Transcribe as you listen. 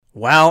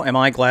Wow, am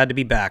I glad to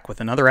be back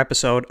with another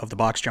episode of the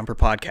Box Jumper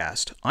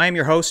Podcast. I am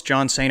your host,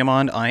 John St.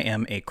 Amand. I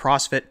am a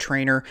CrossFit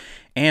trainer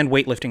and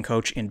weightlifting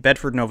coach in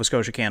Bedford, Nova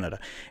Scotia, Canada.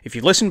 If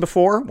you've listened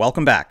before,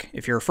 welcome back.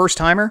 If you're a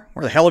first-timer,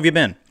 where the hell have you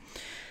been?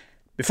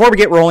 Before we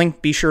get rolling,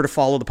 be sure to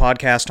follow the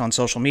podcast on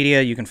social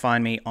media. You can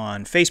find me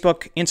on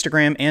Facebook,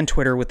 Instagram, and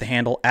Twitter with the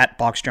handle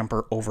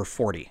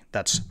 @BoxJumperOver40.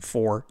 That's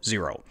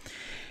 40.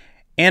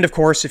 And of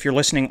course, if you're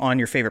listening on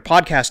your favorite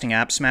podcasting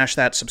app, smash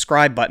that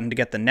subscribe button to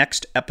get the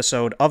next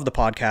episode of the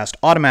podcast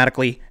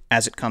automatically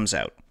as it comes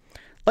out.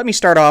 Let me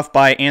start off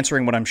by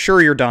answering what I'm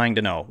sure you're dying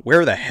to know.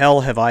 Where the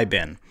hell have I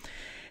been?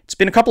 It's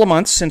been a couple of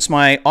months since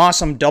my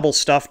awesome double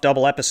stuff,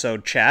 double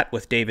episode chat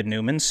with David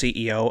Newman,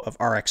 CEO of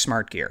RX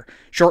Smart Gear.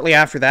 Shortly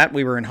after that,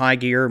 we were in high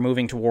gear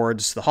moving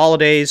towards the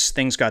holidays.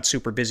 Things got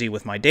super busy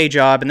with my day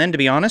job. And then, to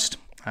be honest,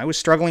 I was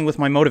struggling with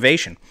my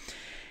motivation.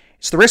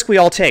 It's the risk we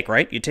all take,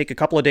 right? You take a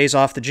couple of days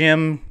off the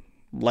gym,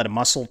 let a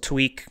muscle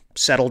tweak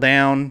settle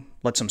down,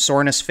 let some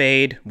soreness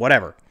fade,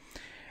 whatever.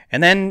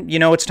 And then,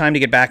 it's time to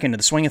get back into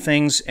the swing of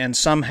things, and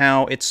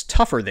somehow it's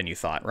tougher than you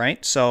thought,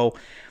 right? So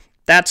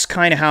that's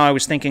kind of how I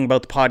was thinking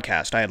about the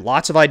podcast. I had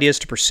lots of ideas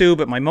to pursue,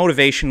 but my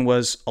motivation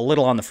was a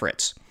little on the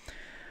fritz.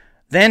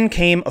 Then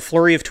came a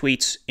flurry of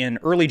tweets in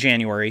early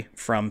January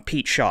from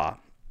Pete Shaw.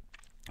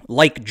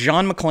 Like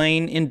John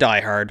McClane in Die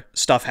Hard,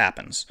 stuff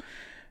happens.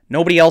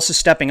 Nobody else is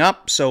stepping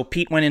up, so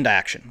Pete went into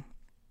action.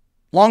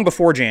 Long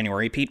before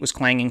January, Pete was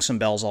clanging some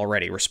bells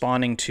already,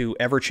 responding to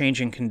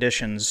ever-changing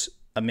conditions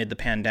amid the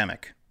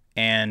pandemic,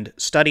 and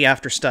study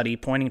after study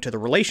pointing to the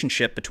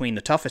relationship between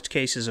the toughest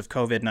cases of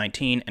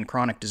COVID-19 and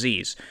chronic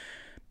disease: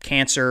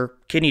 cancer,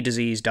 kidney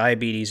disease,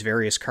 diabetes,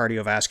 various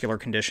cardiovascular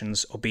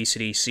conditions,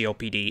 obesity,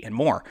 COPD, and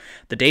more.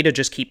 The data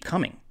just keep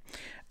coming.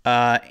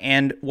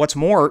 And what's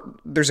more,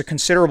 there's a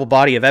considerable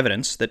body of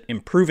evidence that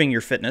improving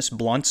your fitness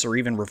blunts or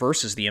even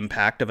reverses the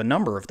impact of a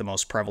number of the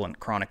most prevalent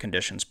chronic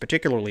conditions,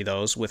 particularly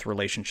those with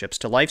relationships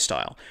to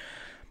lifestyle.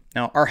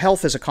 Now, our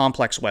health is a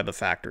complex web of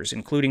factors,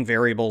 including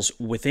variables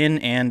within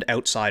and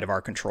outside of our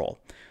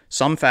control.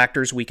 Some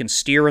factors we can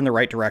steer in the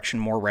right direction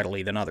more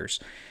readily than others.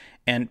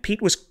 And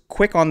Pete was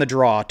quick on the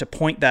draw to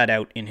point that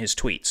out in his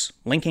tweets,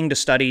 linking to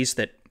studies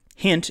that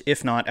hint,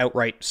 if not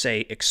outright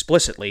say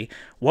explicitly,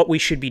 what we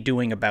should be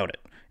doing about it,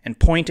 and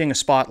pointing a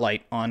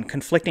spotlight on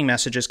conflicting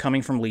messages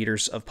coming from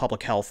leaders of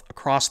public health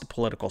across the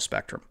political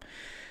spectrum.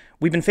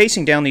 We've been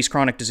facing down these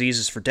chronic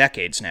diseases for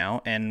decades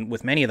now, and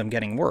with many of them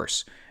getting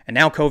worse. And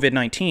now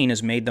COVID-19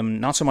 has made them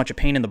not so much a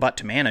pain in the butt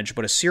to manage,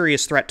 but a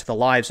serious threat to the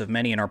lives of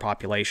many in our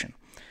population.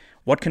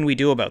 What can we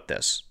do about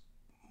this?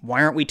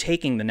 Why aren't we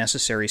taking the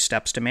necessary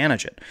steps to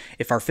manage it?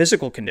 If our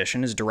physical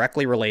condition is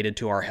directly related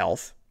to our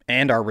health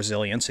and our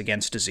resilience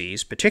against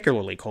disease,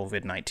 particularly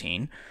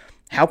COVID-19,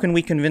 how can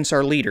we convince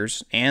our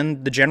leaders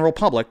and the general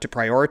public to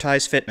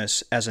prioritize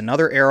fitness as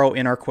another arrow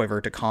in our quiver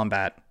to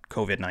combat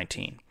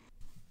COVID-19?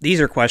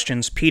 These are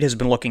questions Pete has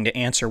been looking to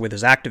answer with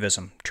his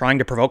activism, trying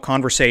to provoke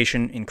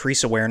conversation,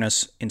 increase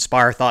awareness,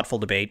 inspire thoughtful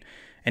debate,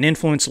 and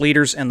influence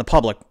leaders and the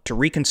public to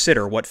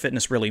reconsider what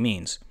fitness really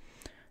means.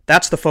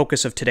 That's the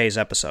focus of today's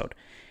episode.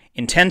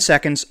 In 10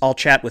 seconds, I'll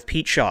chat with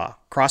Pete Shaw,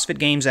 CrossFit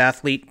Games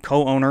athlete,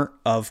 co-owner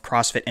of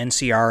CrossFit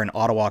NCR in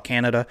Ottawa,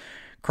 Canada,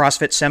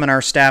 CrossFit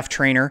Seminar staff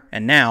trainer,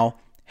 and now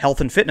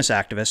health and fitness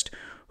activist,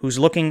 who's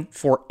looking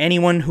for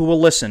anyone who will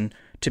listen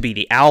to be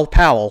the Al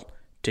Powell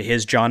to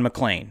his John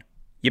McClane.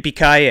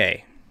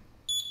 Yippee-ki-yay.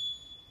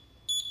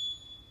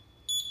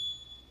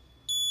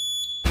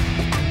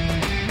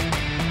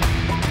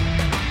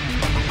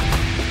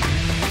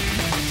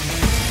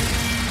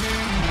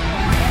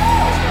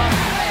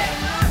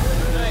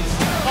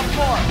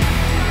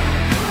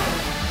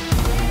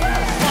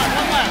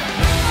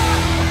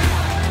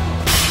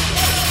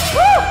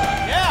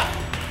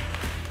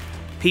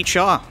 Pete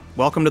Shaw,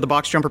 welcome to the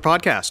Box Jumper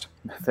Podcast.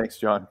 Thanks,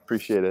 John.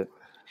 Appreciate it.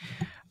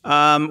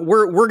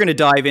 We're going to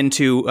dive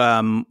into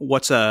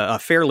what's a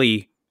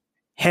fairly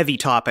heavy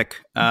topic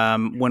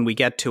when we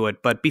get to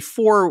it. But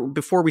before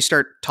we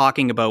start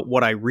talking about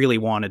what I really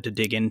wanted to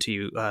dig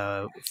into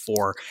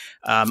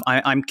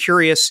I'm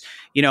curious.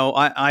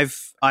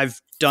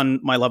 I've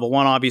done my level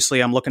 1. Obviously,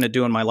 I'm looking at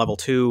doing my level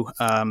 2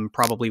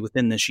 probably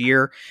within this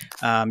year.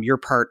 You're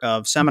part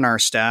of seminar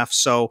staff,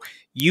 so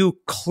you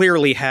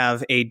clearly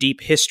have a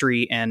deep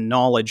history and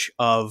knowledge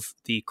of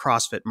the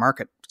CrossFit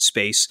market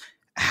space.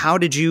 How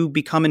did you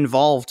become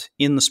involved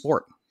in the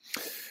sport?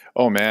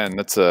 Oh man,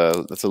 that's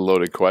a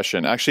loaded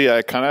question. Actually,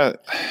 I kind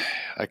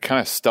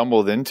of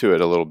stumbled into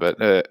it a little bit.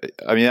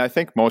 I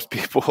think most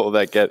people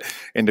that get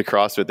into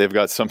CrossFit, they've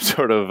got some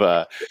sort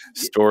of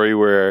story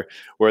where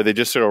they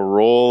just sort of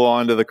roll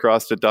onto the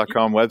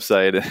CrossFit.com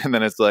website, and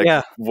then it's like,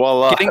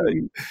 voila.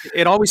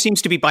 It always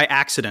seems to be by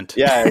accident.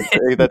 Yeah,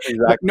 that's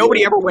exactly.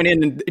 Nobody ever went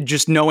in and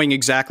just knowing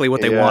exactly what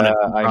they wanted.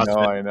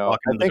 I know. I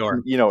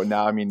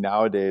think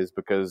nowadays,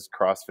 because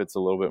CrossFit's a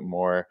little bit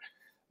more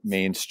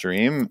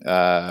mainstream,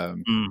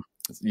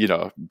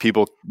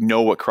 people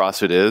know what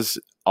CrossFit is.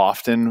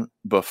 often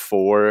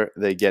before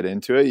they get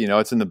into it.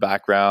 It's in the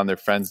background. Their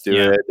friends do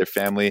it, their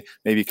family,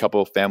 maybe a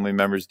couple of family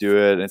members do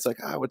it. And it's like,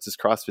 what's this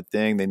CrossFit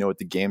thing? They know what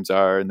the games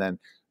are. And then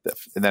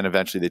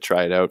eventually they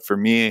try it out. For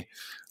me,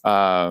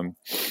 I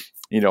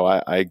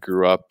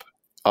grew up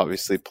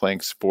obviously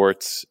playing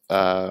sports.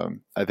 I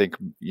think,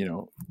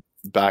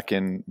 back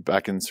in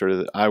sort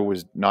of, I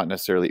was not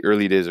necessarily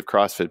early days of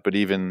CrossFit, but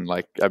even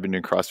like I've been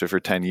doing CrossFit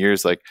for 10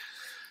 years. Like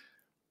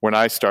when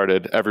I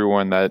started,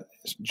 everyone that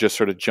just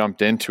sort of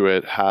jumped into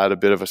it had a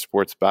bit of a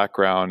sports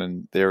background,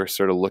 and they were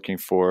sort of looking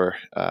for,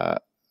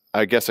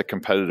 I guess, a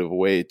competitive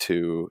way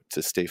to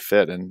stay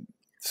fit. And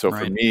so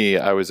for me,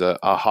 I was a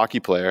hockey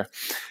player,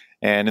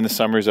 and in the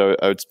summers, I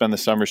would spend the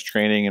summers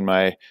training in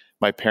my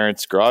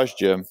parents' garage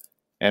gym.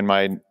 And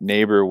my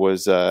neighbor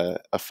was a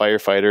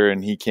firefighter,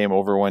 and he came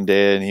over one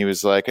day and he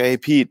was like, "Hey,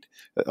 Pete,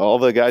 all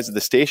the guys at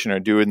the station are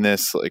doing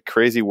this like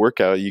crazy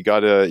workout. You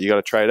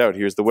gotta try it out.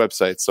 Here's the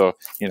website." So,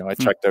 I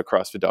checked out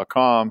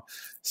CrossFit.com,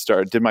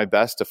 did my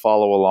best to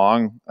follow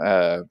along.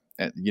 And,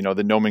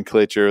 the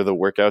nomenclature of the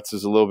workouts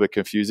is a little bit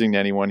confusing to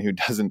anyone who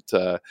doesn't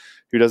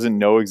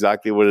know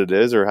exactly what it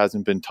is or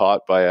hasn't been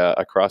taught by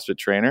a CrossFit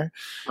trainer.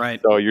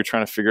 Right. So you're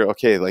trying to figure,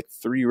 okay, like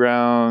 3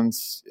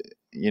 rounds,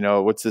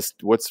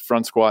 what's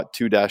front squat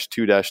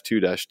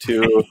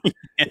 2-2-2-2,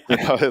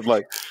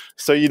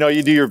 so,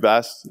 you do your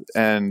best.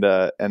 And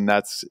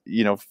that's,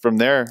 from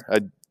there,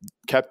 I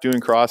kept doing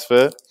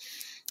CrossFit.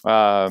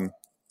 I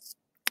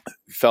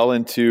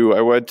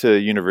went to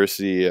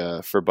university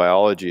for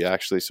biology,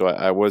 actually. So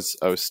I was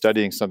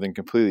studying something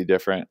completely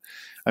different.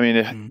 I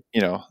mean,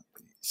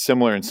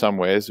 similar in some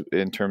ways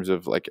in terms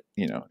of like,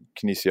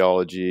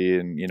 kinesiology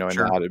and,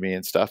 anatomy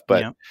and stuff,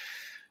 but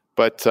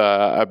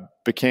I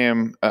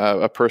became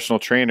a personal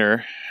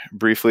trainer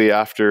briefly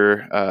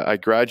after I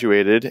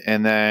graduated,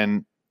 and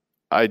then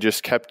I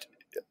just kept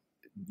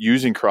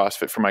using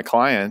CrossFit for my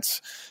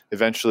clients.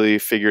 Eventually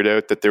figured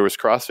out that there was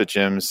CrossFit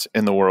gyms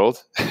in the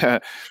world.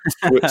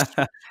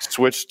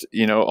 Switched,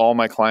 all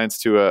my clients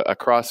to a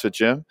CrossFit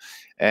gym,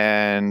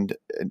 and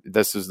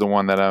this is the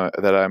one that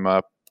I'm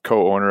a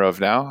co-owner of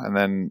now. And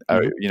then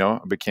I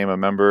became a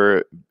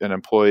member, an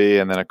employee,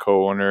 and then a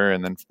co-owner,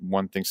 and then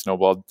one thing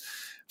snowballed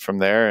from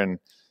there. And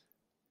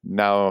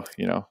now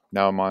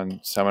I'm on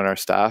seminar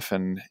staff,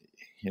 and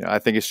I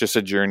think it's just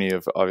a journey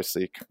of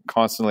obviously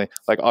constantly,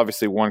 like,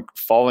 obviously, one,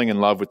 falling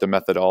in love with the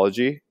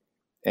methodology,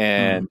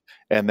 and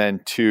then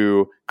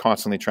 2,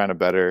 constantly trying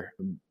to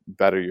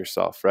better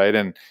yourself. Right.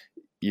 And,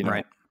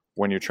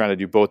 when you're trying to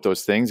do both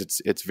those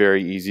things, it's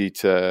very easy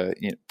to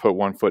put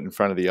one foot in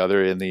front of the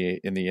other in the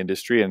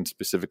industry, and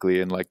specifically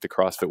in like the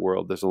CrossFit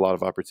world. There's a lot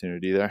of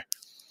opportunity there.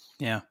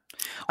 Yeah.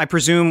 I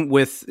presume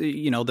with,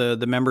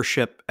 the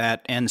membership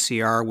at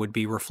NCR would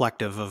be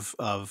reflective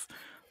of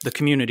the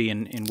community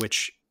in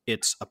which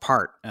it's a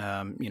part.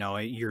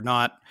 You're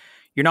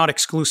not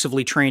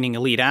exclusively training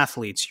elite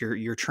athletes.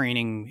 You're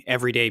training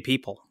everyday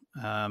people.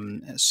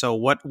 So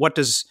what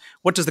does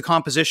the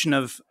composition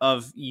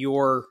of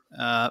your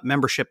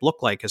membership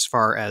look like, as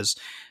far as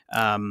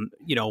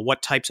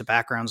what types of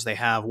backgrounds they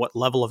have, what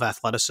level of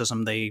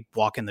athleticism they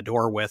walk in the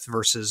door with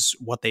versus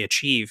what they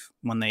achieve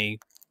when they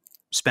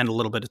spend a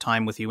little bit of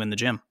time with you in the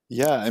gym?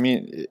 Yeah, I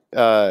mean,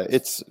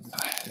 it's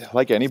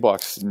like any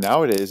box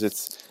nowadays.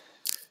 It's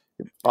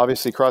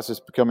obviously CrossFit is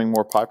becoming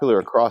more popular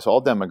across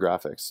all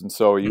demographics, and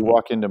so you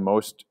walk into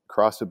most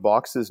CrossFit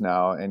boxes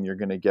now, and you're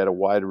going to get a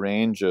wide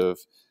range of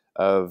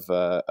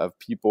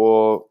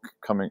people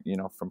coming,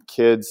 from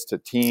kids to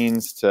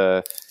teens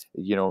to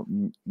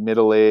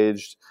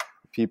middle-aged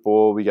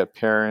people. We got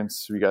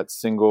parents, we got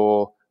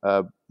single,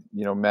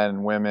 men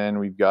and women.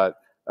 We've got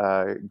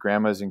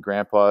grandmas and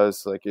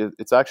grandpas. Like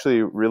it's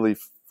actually really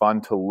fun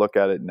to look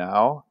at it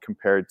now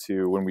compared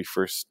to when we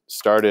first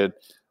started.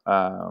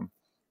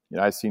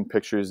 I've seen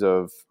pictures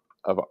of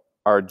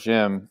our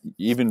gym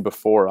even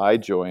before I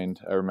joined.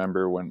 I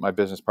remember when my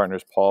business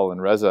partners Paul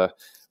and Reza,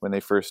 when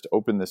they first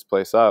opened this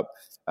place up,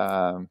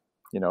 it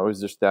was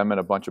just them and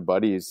a bunch of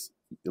buddies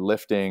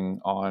lifting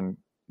on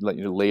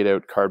laid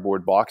out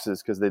cardboard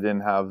boxes, because they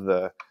didn't have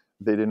the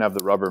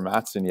rubber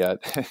mats in yet.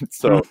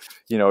 So,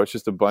 it's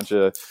just a bunch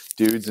of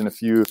dudes and a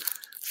few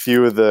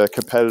of the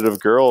competitive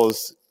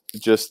girls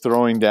just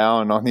throwing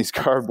down on these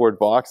cardboard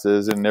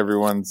boxes, and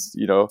everyone's,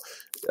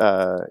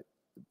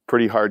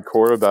 pretty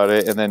hardcore about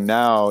it. And then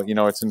now,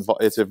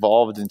 it's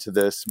evolved into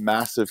this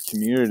massive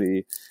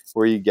community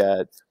where you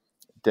get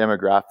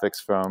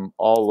demographics from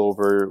all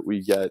over.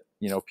 We get,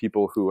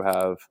 people who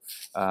have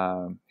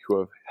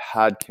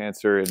had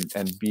cancer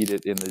and beat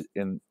it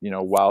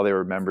while they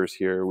were members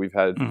here. We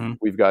call it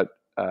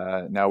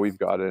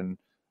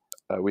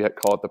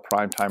the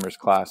Prime Timers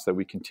class that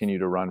we continue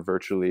to run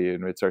virtually,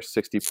 and it's our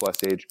 60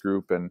 plus age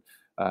group. And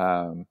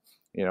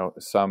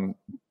some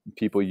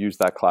people use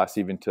that class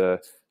even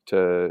to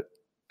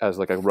as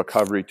like a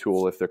recovery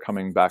tool if they're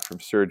coming back from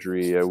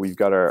surgery. We've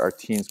got our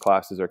teens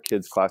classes, our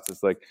kids classes,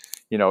 so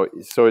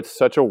it's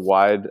such a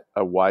wide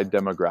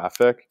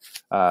demographic.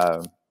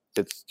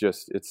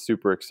 It's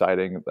super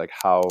exciting, like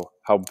how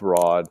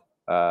broad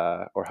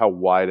or how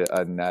wide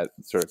a net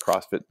sort of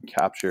CrossFit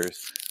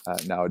captures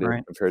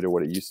nowadays compared to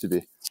what it used to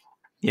be.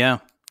 Yeah.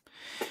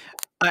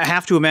 I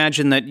have to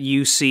imagine that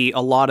you see a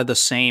lot of the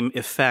same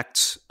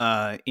effects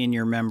in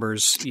your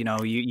members.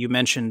 You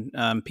mentioned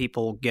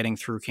people getting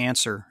through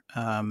cancer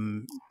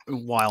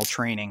while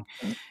training,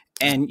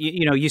 and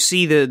you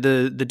see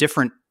the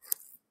different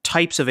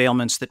types of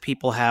ailments that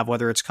people have,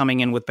 whether it's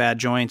coming in with bad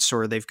joints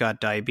or they've got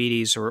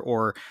diabetes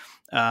or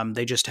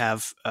they just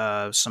have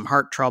some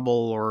heart trouble,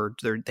 or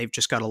they've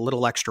just got a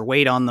little extra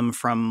weight on them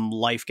from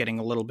life getting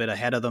a little bit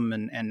ahead of them,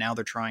 and now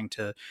they're trying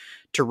to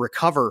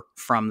recover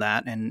from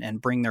that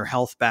and bring their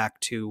health back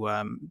to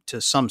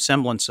some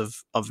semblance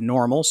of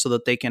normal, so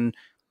that they can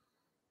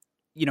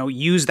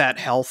use that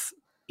health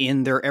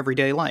in their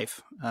everyday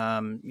life.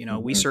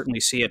 We certainly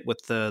see it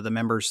with the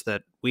members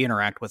that we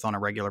interact with on a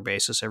regular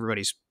basis.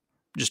 Everybody's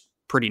just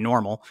pretty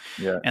normal,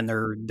 and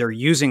they're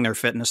using their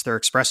fitness, they're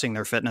expressing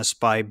their fitness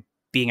by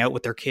being out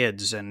with their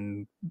kids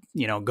and,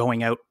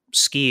 going out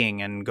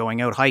skiing and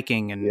going out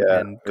hiking and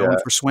going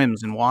for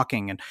swims and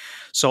walking. And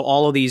so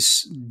all of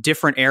these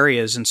different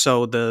areas. And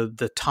so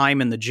the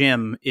time in the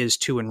gym is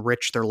to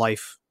enrich their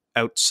life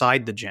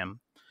outside the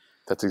gym.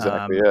 That's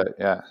exactly it.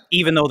 Yeah.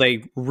 Even though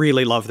they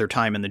really love their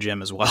time in the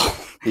gym as well.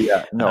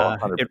 Yeah. No,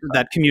 100%.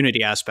 That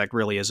community aspect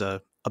really is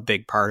a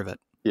big part of it.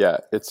 Yeah.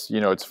 It's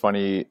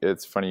funny.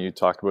 It's funny you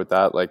talk about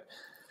that. Like,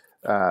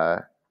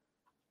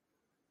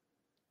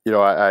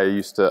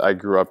 I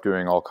grew up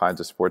doing all kinds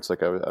of sports,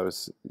 like I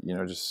was,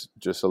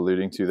 just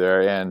alluding to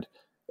there.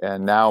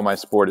 And now my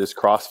sport is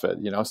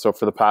CrossFit, so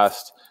for the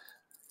past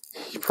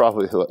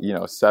probably,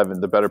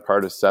 the better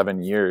part of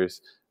 7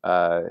 years,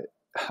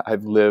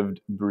 I've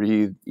lived,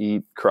 breathed,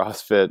 eat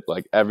CrossFit,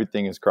 like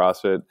everything is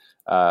CrossFit.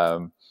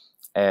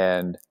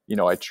 And,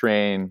 I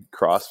train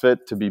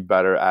CrossFit to be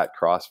better at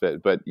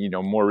CrossFit, but,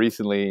 more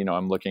recently,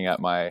 I'm looking at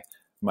my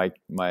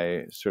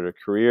sort of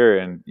career,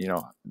 and,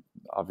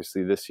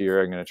 obviously this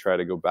year I'm going to try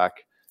to go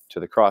back to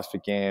the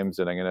CrossFit Games,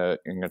 and I'm going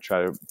to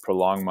try to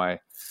prolong my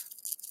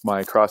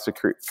CrossFit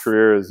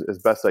career as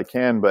best I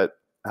can. But,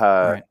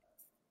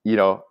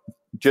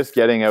 just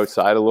getting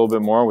outside a little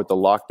bit more with the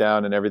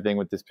lockdown and everything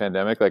with this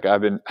pandemic, like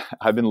I've been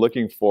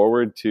looking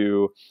forward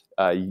to,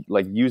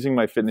 like using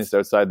my fitness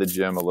outside the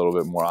gym a little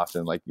bit more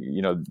often. Like,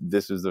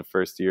 this is the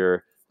first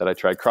year that I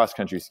tried cross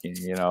country skiing,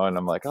 and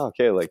I'm like, oh,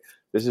 okay, like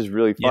this is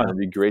really fun. It'd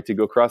be great to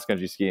go cross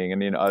country skiing.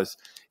 And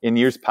in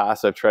years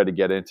past, I've tried to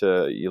get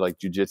into like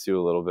jujitsu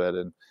a little bit,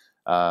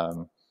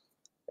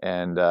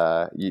 and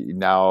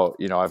now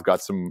I've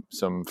got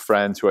some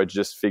friends who I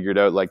just figured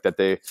out like that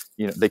they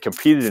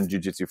competed in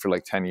jujitsu for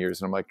like 10 years,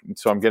 and I'm like,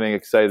 so I'm getting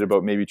excited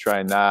about maybe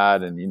trying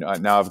that. And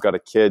now I've got a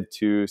kid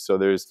too, so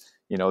there's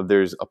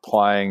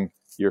applying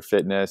your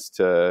fitness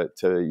to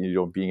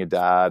being a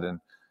dad. And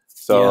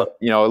so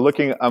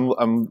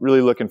I'm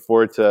really looking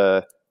forward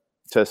to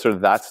sort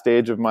of that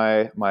stage of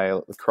my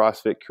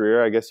CrossFit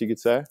career, I guess you could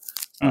say.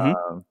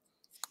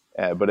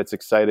 But it's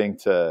exciting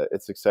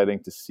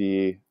to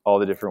see all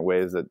the different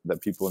ways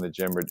that people in the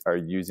gym are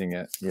using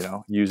it,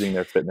 using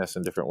their fitness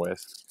in different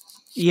ways.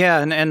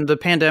 Yeah. And the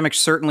pandemic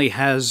certainly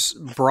has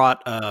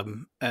brought,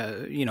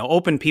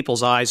 opened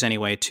people's eyes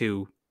anyway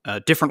to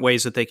different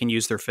ways that they can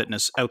use their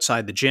fitness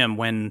outside the gym,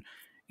 when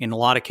in a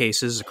lot of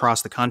cases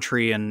across the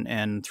country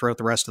and throughout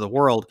the rest of the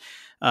world,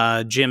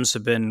 gyms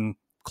have been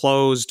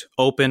closed,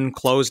 open,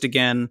 closed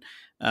again.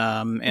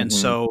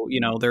 So,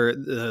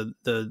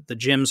 the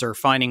gyms are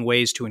finding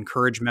ways to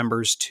encourage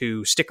members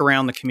to stick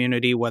around the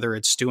community, whether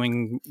it's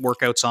doing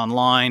workouts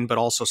online, but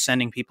also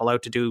sending people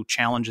out to do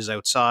challenges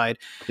outside.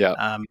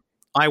 Yeah.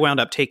 I wound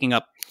up taking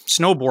up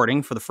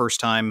snowboarding for the first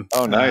time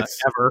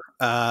ever,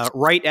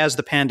 right as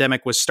the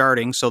pandemic was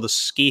starting. So the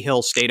ski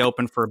hill stayed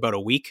open for about a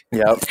week.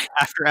 Yep.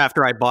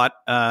 after I bought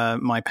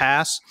my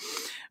pass.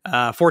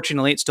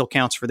 Fortunately, it still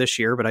counts for this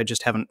year, but I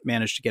just haven't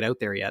managed to get out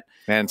there yet.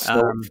 Man,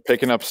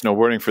 picking up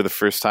snowboarding for the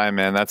first time,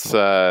 man, that's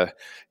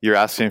you're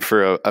asking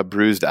for a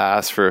bruised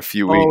ass for a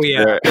few weeks. Oh,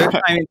 yeah.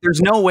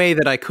 There's no way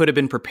that I could have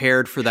been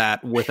prepared for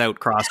that without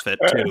CrossFit,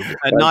 too.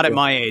 Not at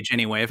my age,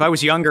 anyway. If I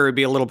was younger, it'd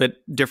be a little bit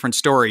different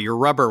story. You're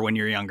rubber when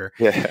you're younger.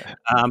 Yeah.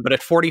 But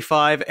at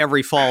 45,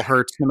 every fall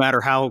hurts, no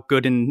matter how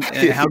good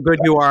how good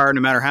you are,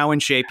 no matter how in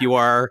shape you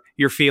are.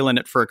 You're feeling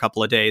it for a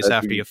couple of days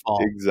after you fall.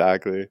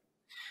 Exactly.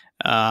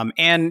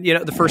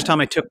 The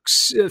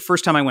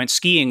first time I went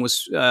skiing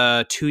was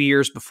 2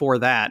 years before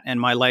that,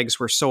 and my legs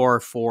were sore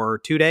for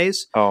 2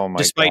 days. Oh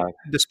my God.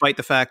 Despite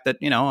the fact that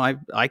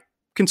I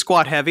can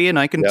squat heavy and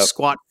I can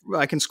squat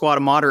a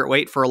moderate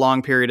weight for a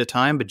long period of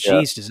time. But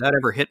geez, does that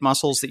ever hit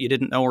muscles that you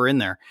didn't know were in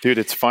there? Dude,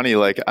 it's funny.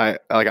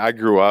 I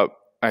grew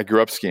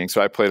up skiing,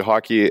 so I played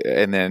hockey,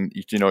 and then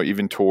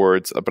even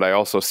towards, but I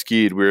also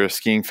skied. We were a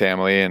skiing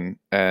family, and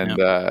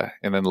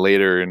then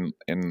later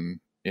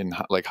in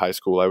like high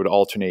school, I would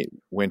alternate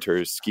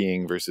winters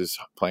skiing versus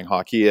playing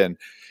hockey. And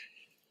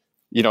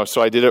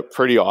So I did it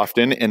pretty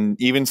often, and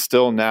even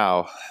still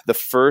now, the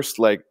first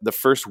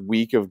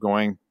week of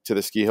going to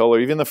the ski hill, or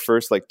even the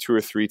first 2 or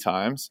 3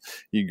 times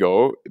you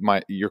go,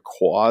 your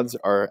quads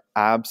are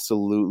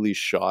absolutely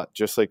shot.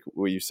 Just like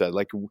what you said,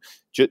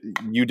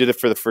 you did it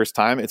for the first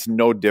time. It's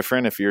no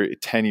different if you're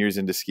 10 years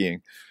into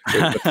skiing.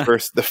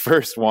 The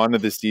first one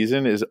of the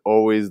season is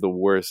always the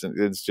worst. And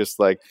it's just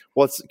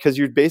it's because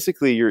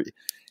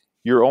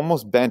you're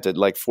almost bent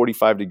at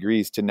 45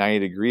 degrees to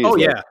 90 degrees. Oh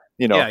yeah.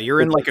 You're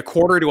in a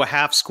quarter to a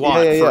half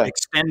squat for an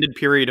extended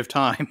period of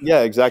time. Yeah,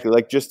 exactly.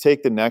 Just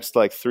take the next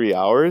 3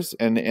 hours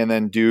and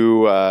then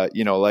do,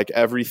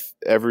 every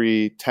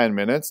 10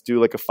 minutes,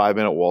 do a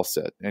 5-minute wall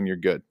sit and you're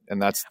good.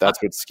 And that's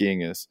what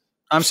skiing is.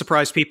 I'm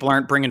surprised people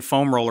aren't bringing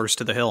foam rollers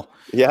to the hill.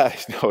 Yeah,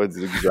 no, it's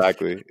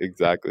exactly.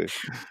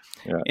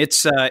 Yeah.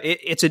 It's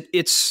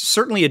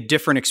certainly a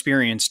different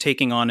experience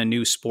taking on a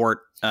new sport,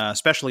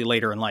 especially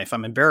later in life.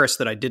 I'm embarrassed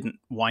that I didn't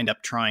wind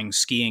up trying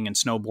skiing and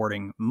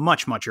snowboarding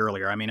much, much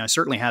earlier. I mean, I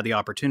certainly had the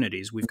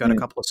opportunities. We've got a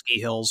couple of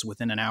ski hills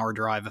within an hour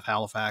drive of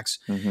Halifax.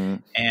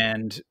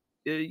 And,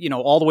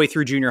 all the way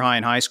through junior high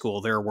and high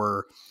school, there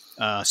were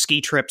ski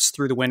trips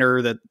through the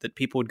winter that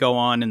people would go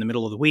on in the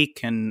middle of the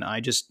week. And I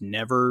just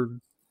never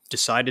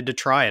decided to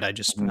try it.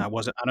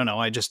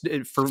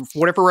 For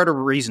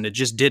whatever reason, it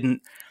just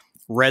didn't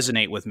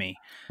resonate with me.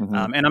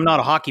 And I'm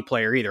not a hockey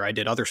player either. I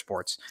did other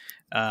sports.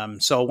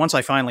 So once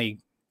I finally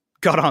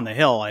got on the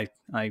hill,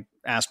 I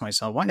asked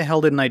myself, why the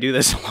hell didn't I do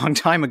this a long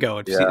time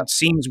ago? It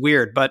seems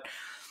weird, but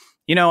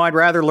I'd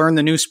rather learn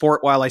the new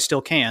sport while I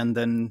still can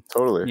than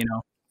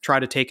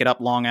try to take it up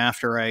long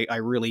after I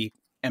really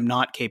am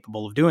not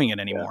capable of doing it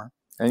anymore.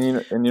 Yeah.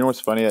 And what's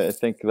funny? I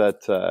think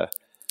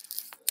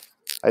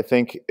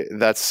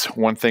that's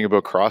one thing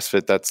about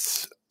CrossFit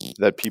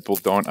that people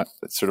don't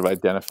sort of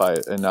identify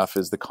enough,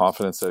 is the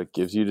confidence that it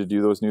gives you to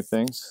do those new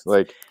things.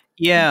 The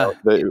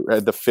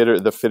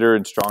fitter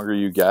and stronger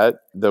you get,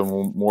 the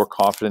more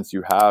confidence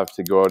you have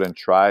to go out and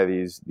try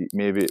these,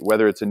 maybe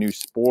whether it's a new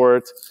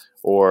sport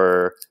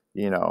or,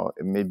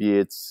 maybe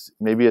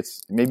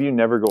you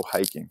never go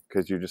hiking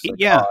because you're just I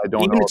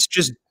don't know. It's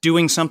just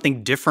doing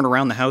something different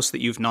around the house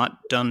that you've not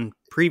done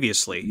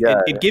previously.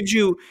 It gives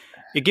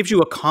you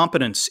a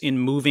competence in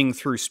moving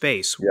through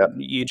space. Yeah.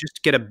 You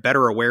just get a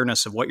better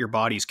awareness of what your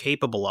body's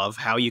capable of,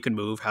 how you can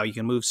move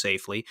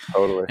safely.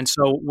 Totally. And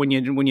so when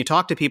you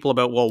talk to people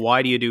about, well,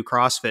 why do you do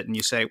CrossFit? And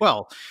you say,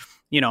 well,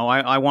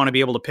 I want to be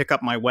able to pick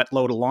up my wet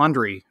load of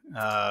laundry,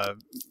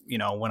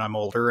 when I'm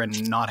older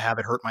and not have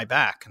it hurt my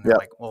back. And they're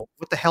like, well,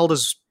 what the hell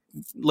does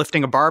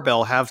lifting a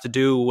barbell have to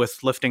do with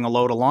lifting a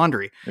load of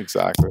laundry?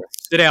 Exactly.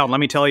 Sit down. Let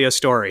me tell you a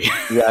story.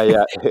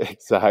 Yeah,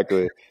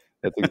 exactly.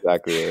 That's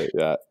exactly it.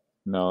 Yeah.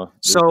 No.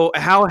 So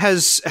how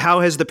has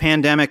the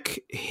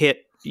pandemic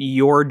hit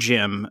your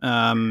gym?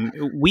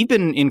 We've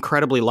been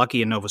incredibly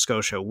lucky in Nova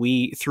Scotia.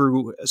 We,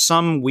 through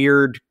some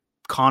weird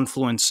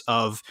confluence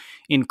of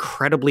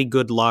incredibly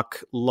good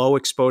luck, low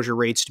exposure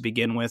rates to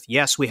begin with.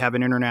 Yes, we have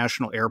an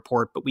international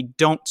airport, but we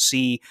don't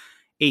see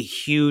a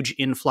huge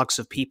influx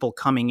of people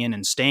coming in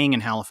and staying in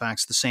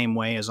Halifax the same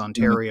way as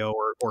Ontario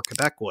or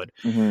Quebec would.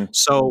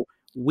 So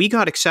we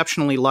got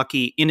exceptionally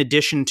lucky, in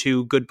addition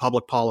to good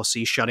public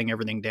policy shutting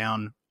everything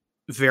down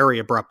very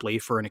abruptly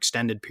for an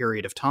extended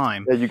period of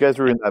time. Yeah, you guys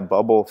were in that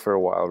bubble for a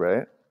while,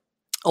 right?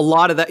 A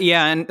lot of that,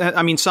 yeah. And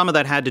I mean, some of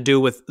that had to do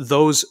with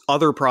those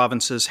other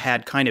provinces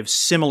had kind of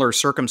similar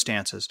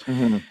circumstances.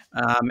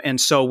 And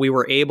so we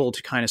were able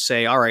to kind of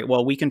say, all right,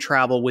 well, we can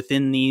travel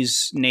within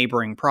these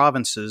neighboring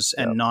provinces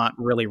and not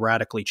really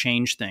radically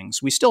change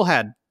things. We still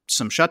had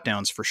some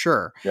shutdowns for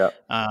sure. Yeah.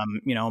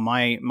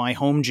 My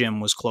home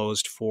gym was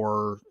closed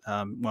for,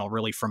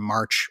 really from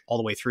March all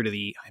the way through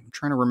to I'm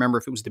trying to remember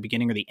if it was the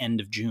beginning or the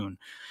end of June.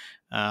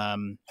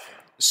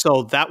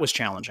 So that was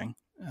challenging.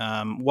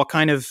 What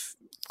kind of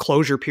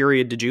closure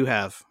period did you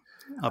have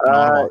up in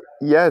Ottawa?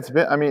 Yeah,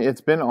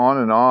 it's been on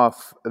and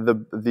off.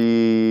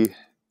 The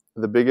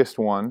biggest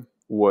one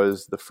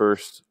was the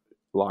first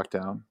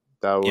lockdown.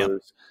 That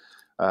was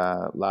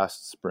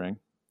last spring.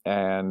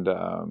 And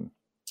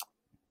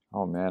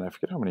oh man, I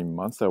forget how many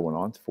months that went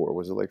on for.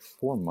 Was it like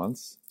 4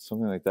 months?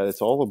 Something like that.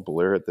 It's all a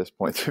blur at this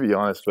point, to be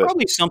honest. But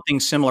probably something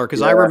similar,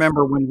 because I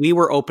remember when we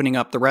were opening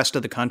up, the rest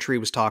of the country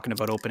was talking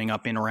about opening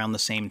up in around the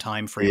same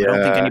time frame. Yeah. I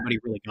don't think anybody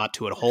really got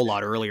to it a whole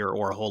lot earlier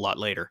or a whole lot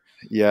later.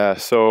 Yeah.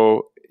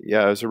 So it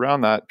was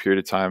around that period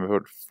of time,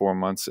 about 4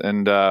 months.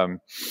 And I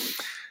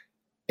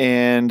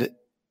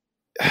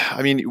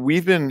mean,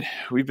 we've been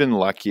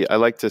lucky. I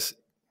like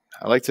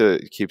to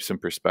keep some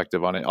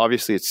perspective on it.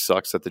 Obviously, it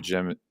sucks that the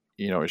gym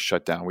is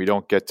shut down. We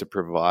don't get to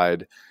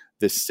provide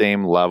the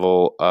same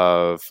level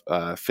of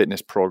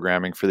fitness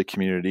programming for the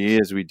community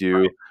as we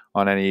do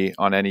on any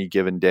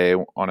given day,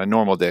 on a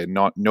normal day,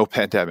 no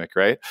pandemic,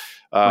 right?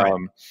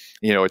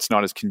 It's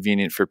not as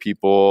convenient for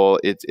people.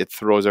 It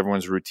throws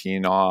everyone's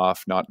routine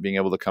off, not being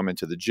able to come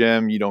into the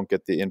gym. You don't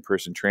get the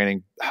in-person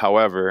training.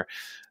 However,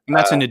 And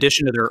that's in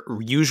addition to their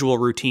usual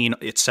routine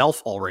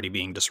itself already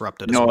being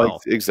disrupted as well.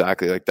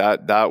 Exactly. Like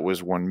that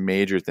was one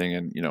major thing.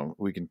 And,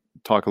 we can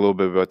talk a little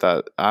bit about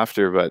that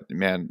after, but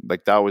man,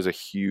 like that was a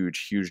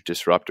huge, huge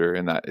disruptor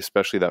in that,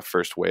 especially that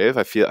first wave.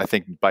 I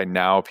think by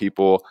now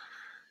people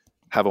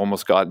have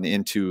almost gotten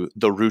into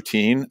the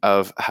routine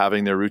of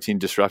having their routine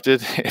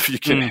disrupted, if you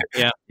can,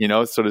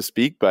 so to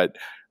speak. But,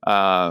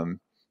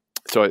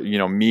 so,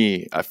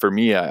 for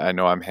me, I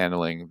know I'm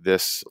handling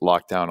this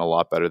lockdown a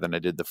lot better than I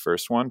did the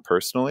first one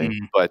personally.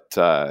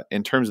 But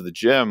in terms of the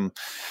gym,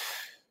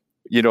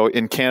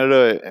 in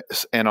Canada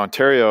and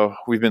Ontario,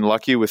 we've been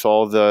lucky with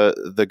all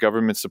the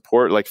government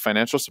support, like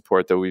financial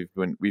support that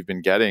we've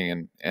been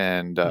getting.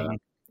 And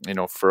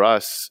for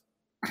us,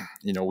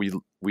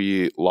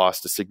 we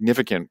lost a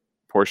significant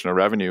portion of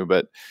revenue,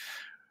 but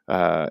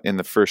in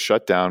the first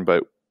shutdown,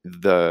 but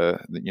the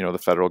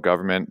federal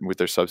government with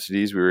their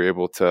subsidies, we were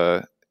able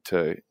to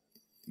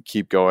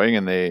keep going,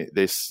 and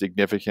they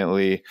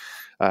significantly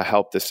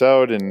helped us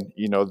out. And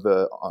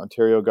the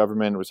Ontario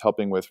government was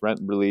helping with rent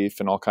relief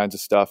and all kinds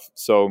of stuff.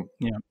 So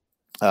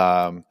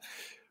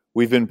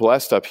we've been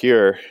blessed up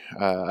here.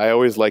 I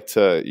always like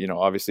to,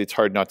 obviously it's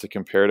hard not to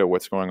compare to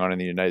what's going on in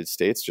the United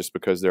States just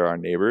because they're our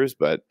neighbors,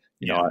 but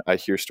I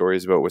hear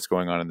stories about what's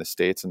going on in the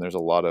States, and there's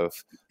so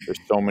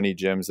many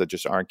gyms that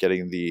just aren't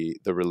getting the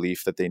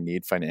relief that they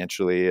need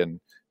financially,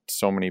 and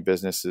so many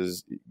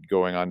businesses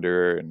going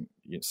under, and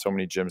so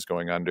many gyms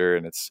going under,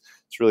 and it's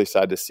really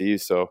sad to see.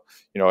 So,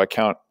 I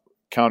count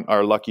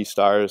our lucky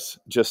stars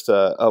just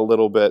a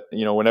little bit.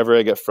 Whenever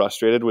I get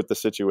frustrated with the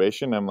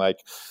situation, I'm like,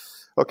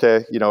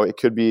 okay, it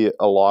could be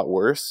a lot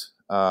worse.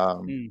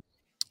 Despite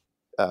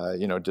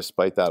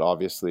that,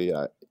 obviously,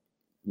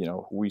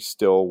 we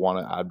still want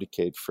to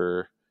advocate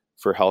for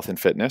health and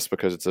fitness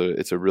because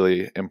it's a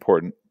really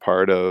important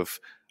part of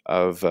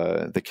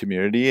the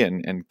community,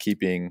 and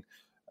keeping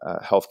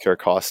healthcare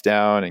costs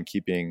down, and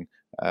keeping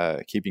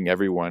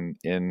everyone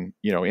in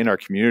our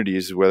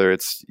communities, whether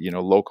it's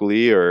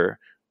locally or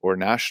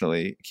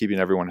nationally, keeping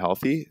everyone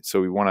healthy. So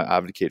we want to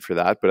advocate for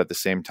that, but at the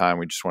same time,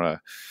 we just want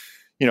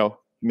to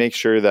make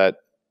sure that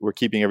we're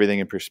keeping everything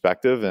in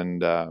perspective.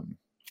 And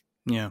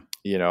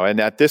and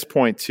at this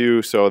point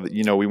too, so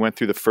we went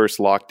through the first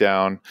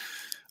lockdown.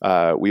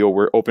 We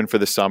were open for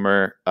the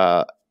summer.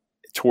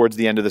 Towards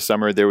the end of the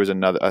summer, there was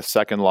a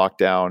second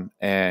lockdown,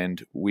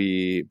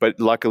 but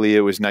luckily it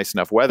was nice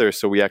enough weather.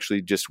 So we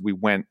actually we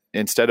went,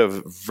 instead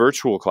of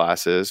virtual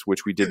classes,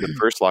 which we did the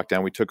first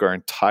lockdown, we took our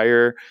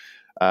entire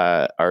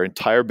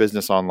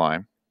business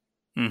online.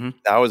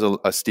 That was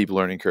a steep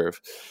learning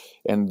curve.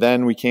 And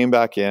then we came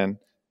back in,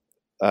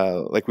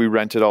 we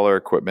rented all our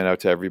equipment out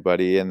to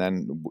everybody. And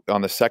then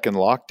on the second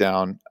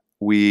lockdown,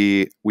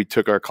 we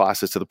took our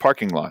classes to the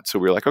parking lot. So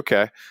we were like,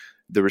 okay,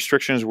 the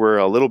restrictions were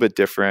a little bit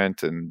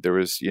different, and there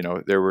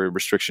were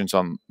restrictions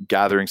on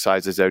gathering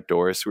sizes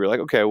outdoors. So we were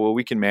like, okay, well,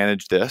 we can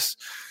manage this.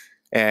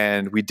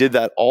 And we did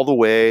that all the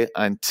way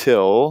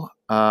until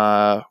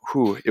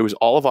it was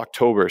all of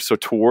October. So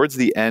towards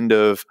the end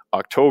of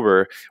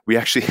October, we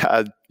actually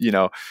had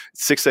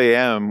 6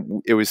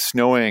 a.m. It was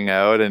snowing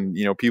out, and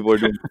people are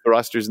doing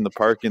thrusters in the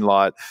parking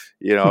lot.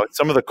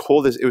 Some of the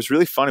coldest. It was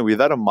really funny. We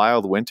had a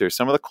mild winter.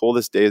 Some of the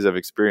coldest days I've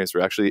experienced were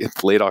actually in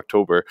late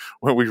October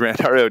when we ran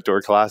our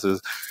outdoor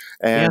classes.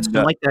 And it's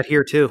been like that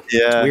here too.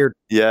 Yeah, it's weird.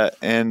 Yeah,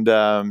 and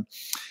after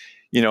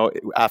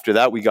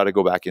that, we got to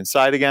go back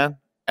inside again.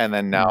 And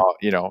then now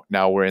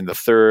we're in the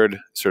third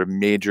sort of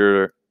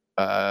major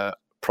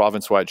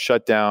province-wide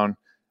shutdown.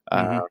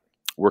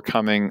 We're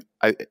coming.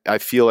 I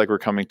feel like we're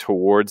coming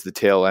towards the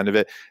tail end of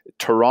it.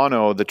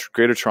 Toronto, the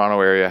Greater Toronto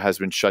area, has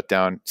been shut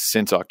down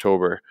since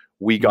October.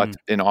 We got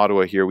in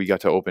Ottawa here. We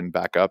got to open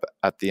back up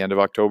at the end of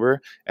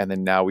October, and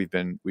then now we've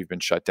been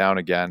shut down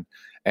again.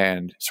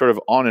 And sort of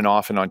on and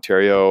off in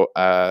Ontario.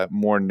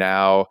 More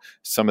now,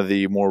 some of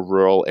the more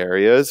rural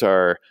areas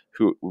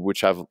which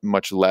have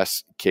much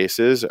less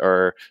cases,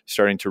 are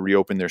starting to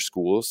reopen their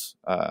schools.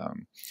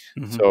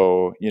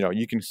 So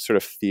you can sort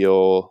of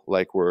feel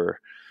like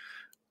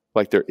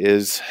there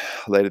is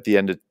light at the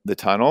end of the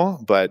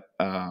tunnel, but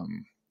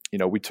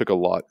we took a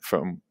lot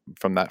from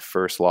that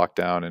first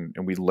lockdown,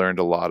 and we learned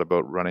a lot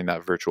about running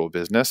that virtual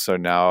business. So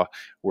now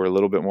we're a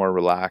little bit more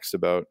relaxed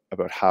about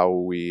how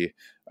we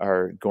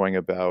are going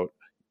about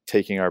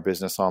taking our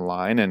business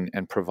online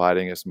and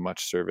providing as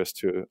much service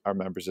to our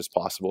members as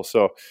possible.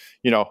 So,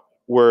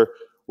 we're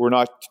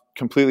not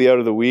completely out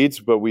of the weeds,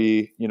 but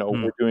we're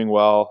doing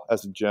well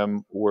as a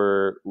gym.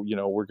 We're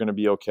going to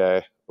be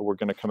okay. We're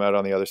going to come out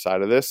on the other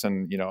side of this.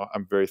 And,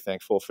 I'm very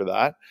thankful for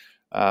that.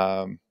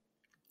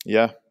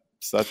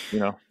 So that's,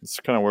 it's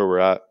kind of where we're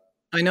at.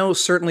 I know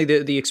certainly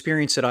the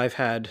experience that I've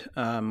had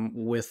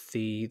with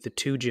the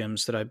two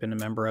gyms that I've been a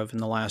member of in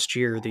the last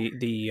year,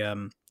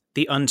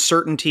 the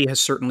uncertainty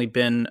has certainly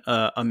been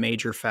a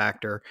major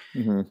factor.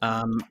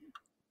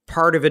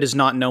 Part of it is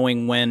not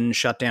knowing when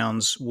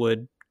shutdowns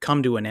would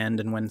come to an end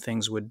and when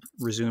things would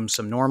resume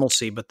some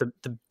normalcy. But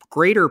the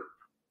greater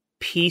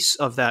piece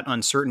of that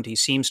uncertainty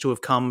seems to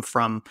have come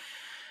from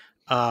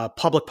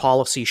public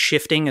policy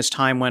shifting as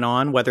time went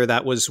on, whether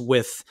that was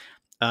with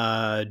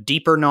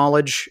deeper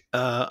knowledge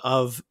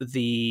of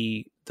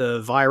the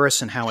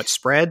virus and how it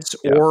spreads,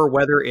 Yeah. or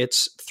whether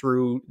it's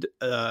through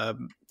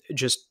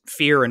just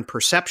fear and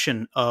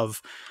perception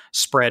of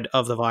spread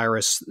of the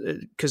virus,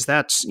 because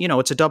that's,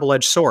 it's a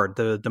double-edged sword.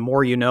 The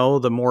more you know,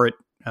 the more it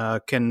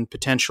can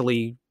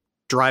potentially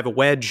drive a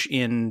wedge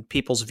in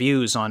people's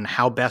views on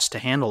how best to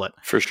handle it.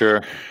 For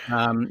sure.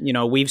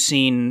 We've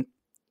seen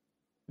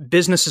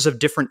businesses of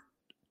different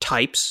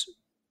types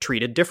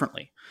treated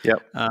differently.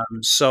 Yep.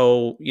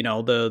 So,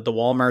 the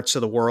Walmarts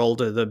of the world,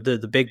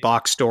 the big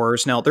box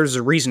stores. Now, there's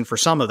a reason for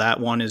some of that.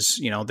 One is,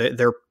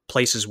 they're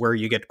places where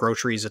you get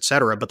groceries, et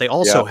cetera, but they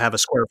also have a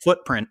square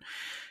footprint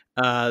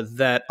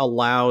that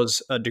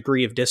allows a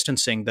degree of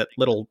distancing that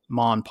little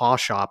mom and pop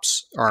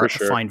shops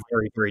find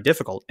very, very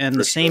difficult. And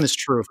the same is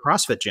true of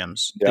CrossFit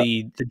gyms. Yeah.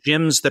 The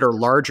gyms that are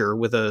larger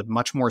with a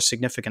much more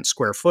significant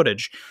square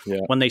footage,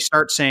 when they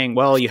start saying,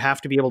 well, you have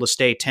to be able to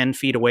stay 10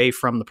 feet away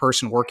from the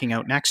person working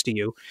out next to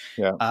you.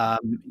 Yeah.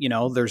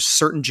 There's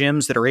certain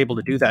gyms that are able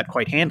to do that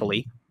quite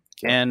handily.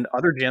 And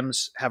other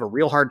gyms have a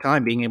real hard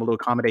time being able to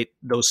accommodate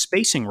those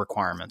spacing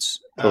requirements,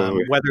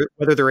 Totally.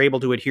 whether they're able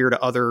to adhere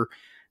to other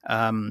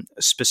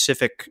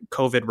specific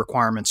COVID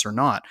requirements or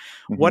not.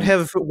 Mm-hmm.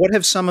 What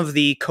have some of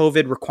the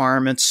COVID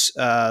requirements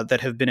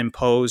that have been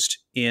imposed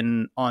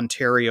in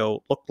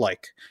Ontario looked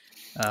like,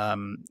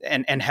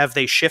 and have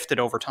they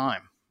shifted over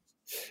time?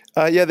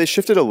 Yeah, they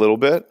shifted a little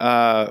bit.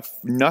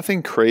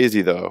 Nothing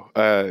crazy though.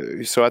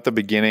 So at the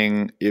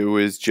beginning, it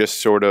was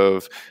just sort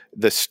of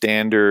the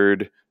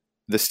standard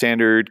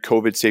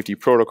COVID safety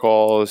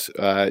protocols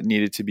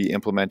needed to be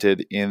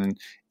implemented in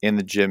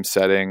the gym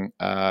setting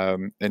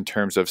in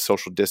terms of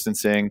social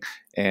distancing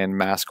and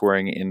mask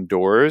wearing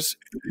indoors.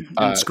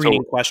 And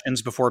screening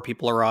questions before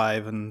people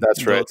arrive. And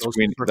that's right.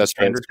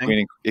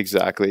 Screening.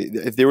 Exactly.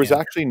 There was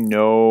actually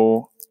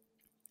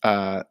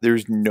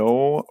there's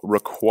no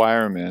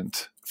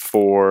requirement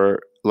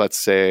for, let's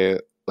say,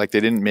 like they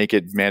didn't make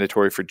it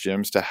mandatory for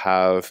gyms to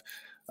have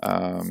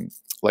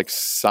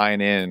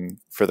sign in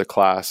for the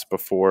class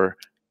before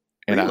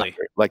and after.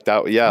 Like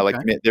that. Yeah. Okay.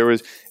 Like it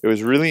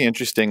was really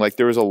interesting. Like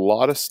there was a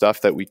lot of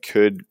stuff that we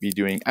could be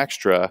doing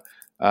extra,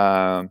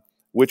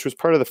 which was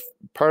part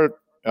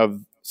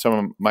of some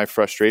of my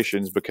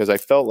frustrations, because I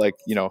felt like,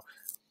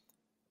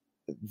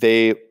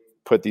 they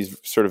put these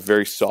sort of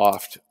very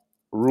soft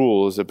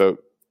rules about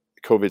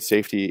COVID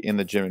safety in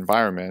the gym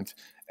environment.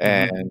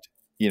 And,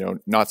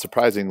 not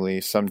surprisingly,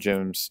 some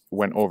gyms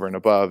went over and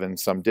above and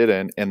some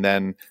didn't. And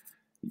then,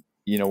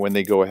 when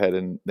they go ahead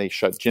and they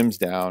shut gyms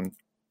down,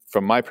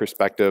 from my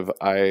perspective,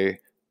 I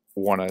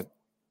want to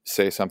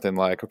say something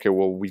like, okay,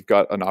 well, we've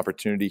got an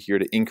opportunity here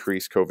to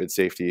increase COVID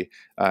safety.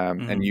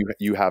 And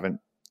you haven't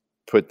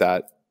put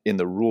that in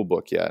the rule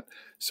book yet.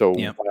 So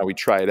why don't we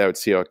try it out,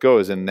 see how it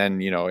goes. And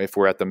then, if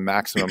we're at the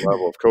maximum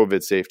level of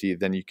COVID safety,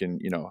 then you can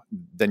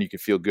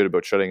feel good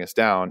about shutting us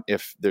down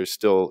if there's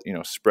still,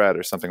 spread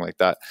or something like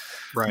that.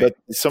 Right. But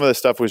some of the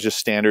stuff was just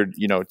standard,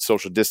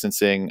 social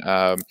distancing.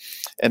 After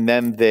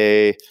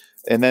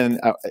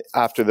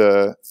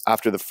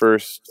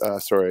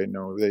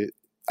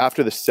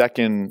the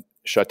second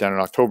shutdown in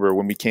October,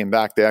 when we came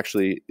back, they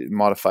actually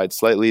modified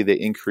slightly. They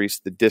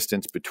increased the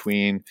distance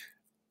between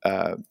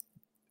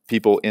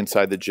people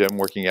inside the gym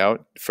working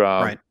out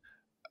from,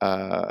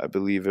 I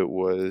believe it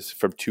was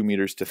from 2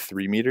 meters to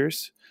 3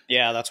 meters.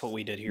 Yeah, that's what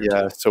we did here.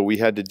 Yeah, so we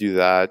had to do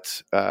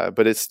that.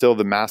 But it's still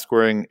the mask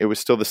wearing. It was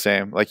still the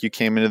same. Like you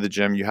came into the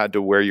gym, you had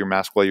to wear your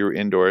mask while you were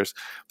indoors,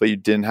 but you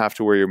didn't have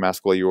to wear your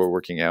mask while you were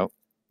working out.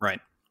 Right.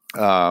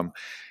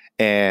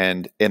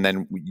 And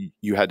then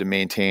you had to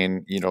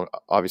maintain,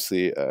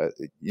 obviously,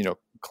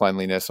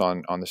 cleanliness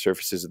on the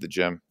surfaces of the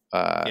gym,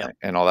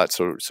 and all that.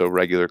 So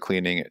regular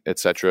cleaning, et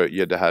cetera. You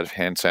had to have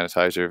hand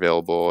sanitizer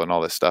available and all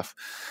this stuff.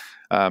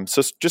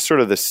 So just sort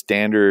of the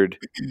standard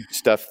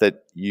stuff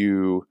that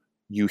you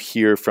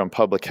hear from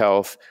public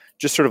health,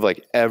 just sort of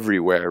like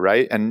everywhere.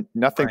 Right. And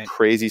nothing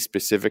crazy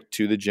specific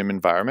to the gym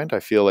environment. I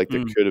feel like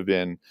there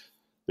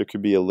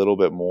could be a little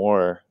bit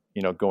more,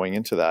 going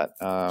into that.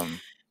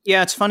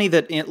 Yeah, it's funny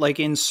that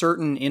in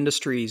certain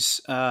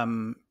industries,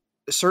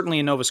 certainly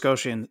in Nova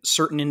Scotia,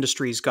 certain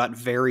industries got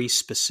very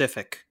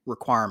specific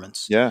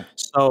requirements. Yeah.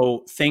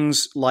 So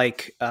things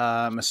like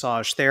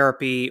massage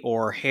therapy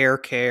or hair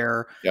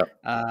care.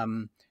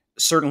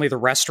 Certainly the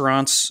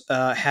restaurants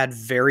had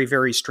very,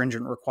 very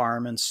stringent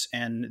requirements,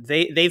 and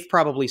they've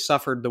probably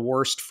suffered the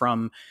worst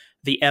from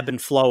the ebb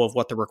and flow of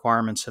what the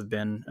requirements have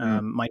been.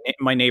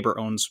 My neighbor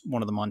owns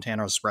one of the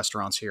Montana's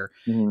restaurants here,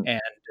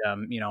 and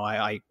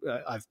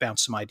I've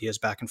bounced some ideas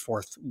back and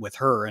forth with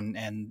her,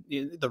 and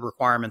the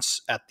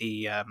requirements at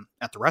the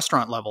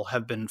restaurant level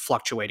have been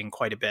fluctuating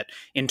quite a bit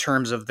in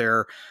terms of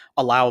their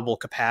allowable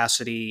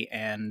capacity,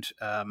 and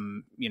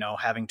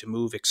having to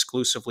move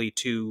exclusively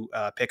to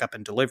pickup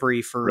and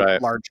delivery for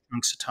large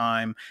chunks of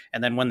time,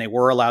 and then when they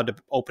were allowed to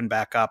open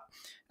back up,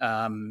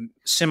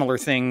 similar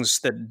things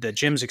that the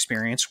gyms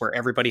experience, where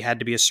everybody had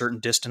to be a certain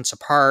distance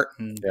apart,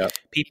 and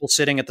people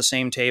sitting at the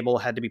same table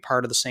had to be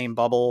part of the same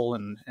bubble.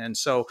 And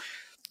so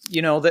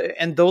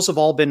and those have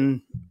all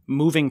been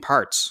moving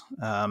parts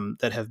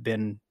that have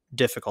been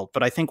difficult.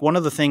 But I think one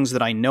of the things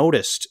that I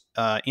noticed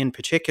in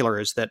particular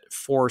is that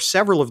for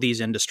several of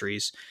these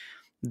industries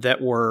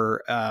that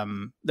were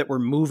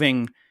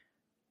moving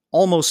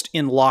almost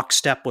in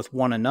lockstep with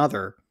one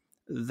another,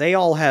 they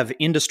all have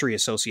industry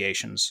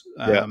associations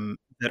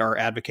that are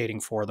advocating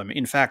for them.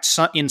 In fact,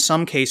 in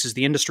some cases,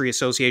 the industry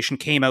association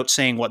came out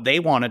saying what they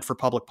wanted for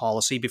public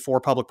policy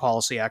before public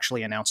policy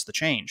actually announced the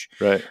change.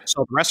 Right.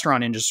 So the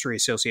Restaurant Industry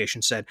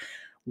Association said,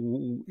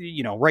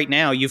 right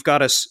now you've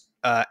got us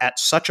at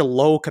such a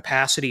low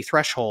capacity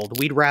threshold,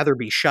 we'd rather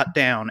be shut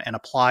down and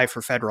apply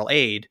for federal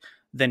aid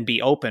than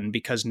be open,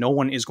 because no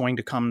one is going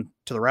to come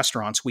to the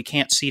restaurants. We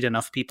can't seat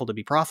enough people to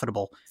be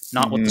profitable,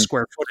 not with the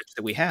square footage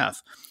that we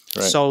have.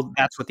 Right. So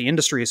that's what the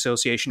Industry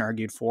Association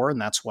argued for,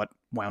 and that's what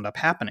wound up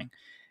happening.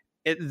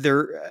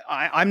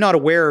 I'm not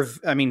aware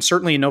of,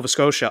 certainly in Nova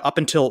Scotia, up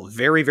until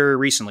very, very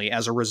recently,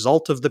 as a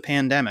result of the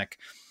pandemic,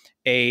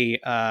 a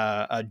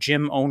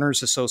gym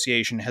owners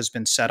association has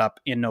been set up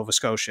in Nova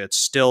Scotia. It's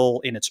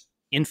still in its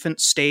infant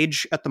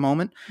stage at the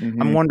moment.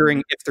 Mm-hmm. I'm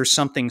wondering if there's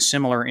something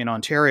similar in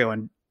Ontario,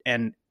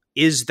 and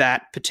is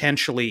that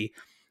potentially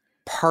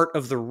part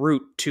of the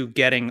route to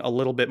getting a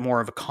little bit more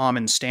of a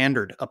common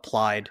standard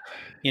applied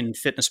in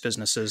fitness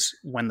businesses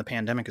when the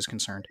pandemic is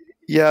concerned?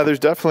 Yeah, there's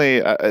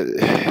definitely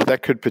that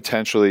could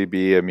potentially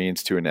be a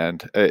means to an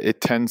end. The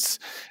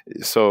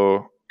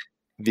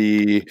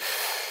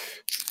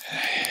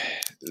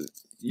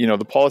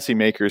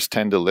policymakers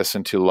tend to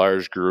listen to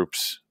large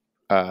groups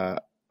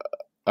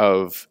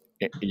of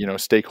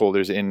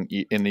stakeholders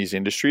in these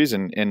industries,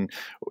 and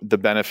the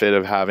benefit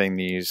of having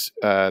these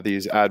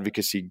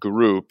advocacy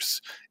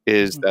groups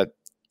is that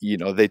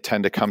they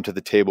tend to come to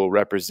the table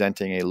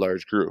representing a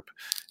large group.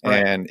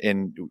 Right.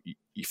 And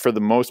for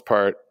the most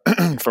part,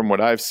 from what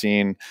I've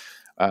seen,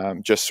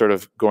 just sort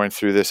of going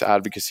through this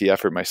advocacy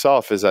effort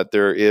myself, is that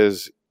there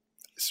is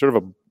sort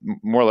of a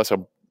more or less a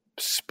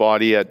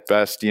spotty at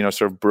best,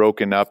 sort of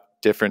broken up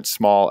different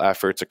small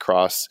efforts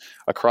across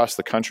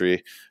the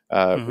country,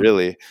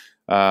 really.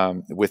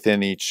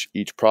 Within each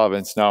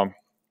province. Now,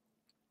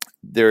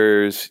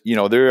 there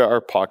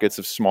are pockets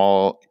of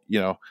small,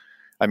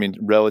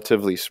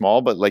 relatively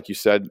small, but like you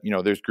said,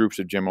 there's groups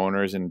of gym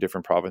owners in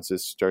different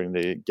provinces starting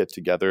to get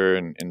together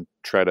and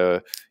try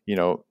to,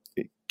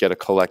 get a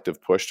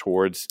collective push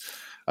towards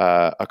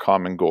a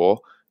common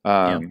goal.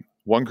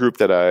 One group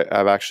that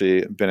I've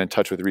actually been in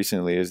touch with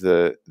recently is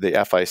the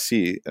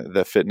FIC,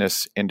 the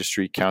Fitness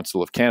Industry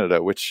Council of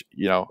Canada, which,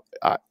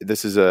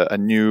 this is a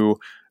new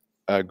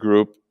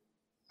group.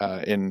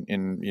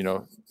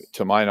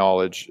 To my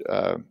knowledge,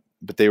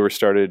 but they were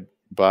founded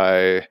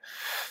by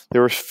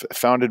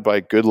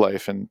Good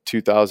Life in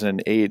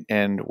 2008.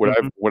 And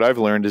what I've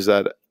learned is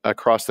that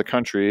across the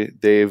country,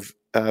 they've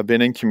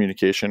been in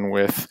communication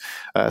with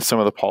some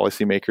of the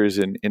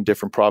policymakers in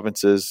different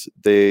provinces.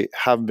 They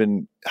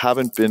haven't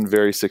been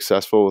very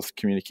successful with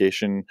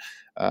communication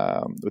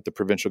with the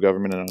provincial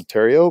government in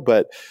Ontario,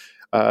 but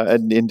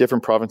and in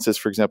different provinces,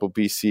 for example,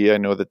 BC, I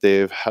know that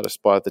they've had a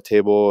spot at the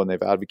table and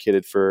they've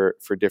advocated for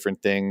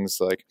different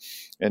things,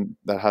 and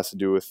that has to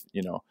do with,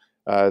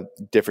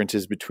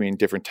 differences between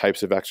different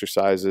types of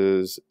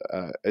exercises,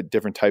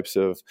 different types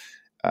of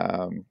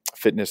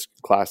fitness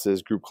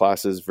classes, group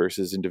classes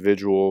versus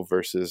individual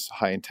versus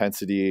high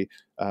intensity,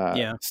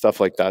 stuff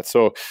like that.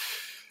 So,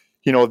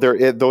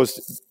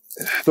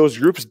 those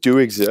groups do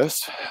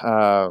exist.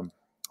 But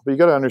you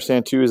got to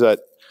understand too, is that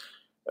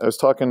I was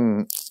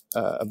talking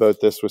about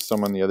this with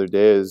someone the other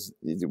day, is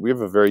we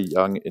have a very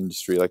young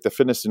industry. Like the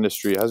fitness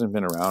industry hasn't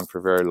been around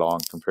for very long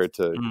compared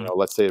to,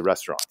 let's say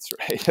restaurants,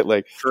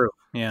 right? True.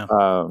 Yeah.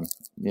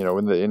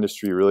 When the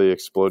industry really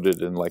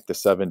exploded in like the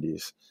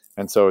 70s.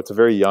 And so it's a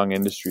very young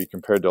industry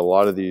compared to a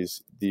lot of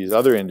these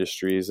other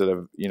industries that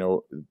have,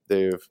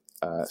 they've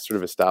sort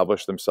of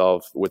established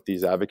themselves with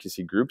these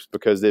advocacy groups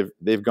because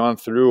they've gone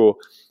through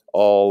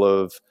all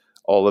of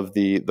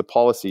the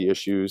policy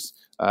issues,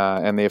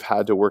 and they've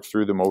had to work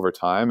through them over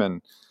time.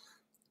 And,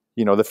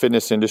 the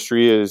fitness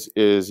industry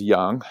is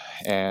young,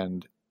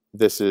 and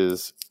this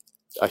is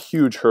a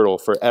huge hurdle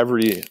for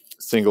every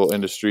single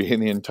industry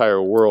in the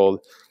entire world.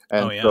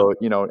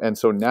 And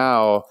so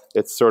now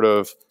it's sort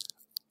of,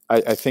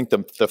 I think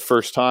the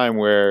first time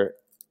where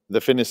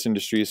the fitness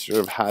industry sort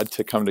of had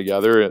to come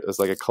together as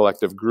like a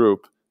collective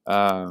group,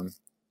 to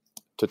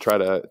try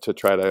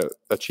to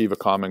achieve a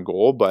common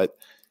goal. But,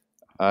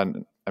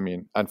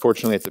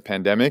 unfortunately it's a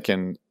pandemic,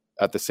 and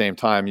at the same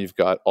time, you've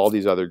got all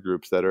these other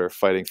groups that are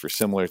fighting for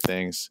similar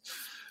things.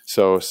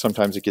 So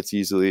sometimes it gets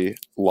easily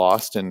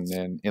lost in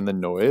the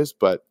noise.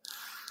 But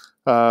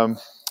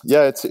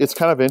it's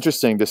kind of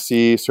interesting to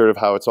see sort of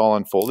how it's all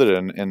unfolded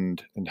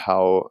and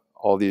how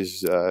all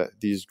these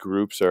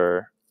groups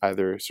are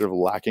either sort of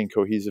lacking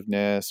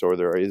cohesiveness, or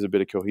there is a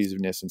bit of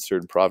cohesiveness in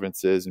certain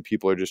provinces, and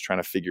people are just trying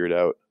to figure it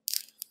out.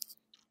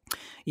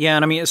 Yeah,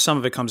 and some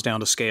of it comes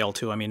down to scale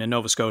too. In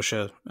Nova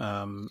Scotia,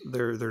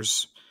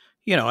 there's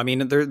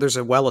there's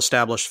a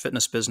well-established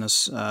fitness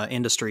business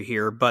industry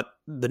here, but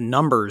the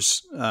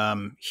numbers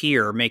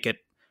here make it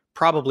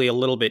probably a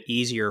little bit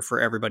easier for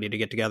everybody to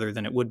get together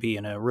than it would be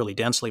in a really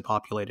densely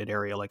populated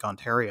area like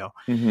Ontario.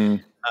 Mm-hmm.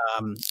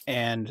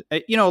 And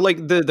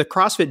like the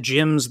CrossFit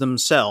gyms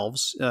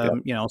themselves,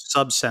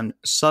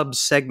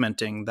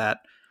 sub-segmenting that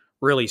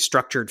really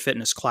structured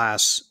fitness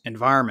class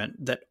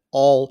environment, that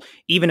all,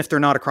 even if they're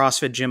not a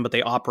CrossFit gym, but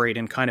they operate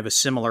in kind of a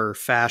similar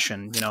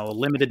fashion, a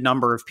limited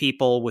number of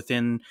people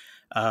within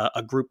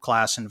a group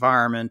class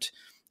environment.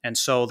 And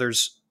so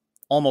there's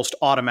almost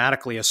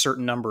automatically a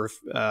certain number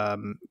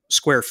of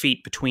square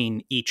feet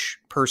between each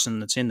person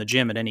that's in the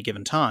gym at any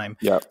given time,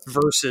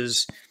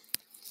 versus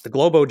the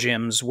Globo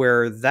gyms,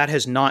 where that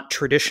has not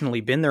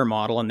traditionally been their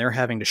model, and they're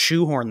having to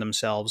shoehorn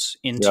themselves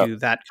into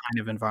that kind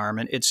of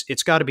environment.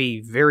 It's got to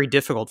be very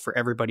difficult for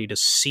everybody to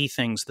see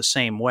things the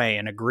same way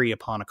and agree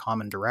upon a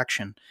common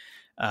direction,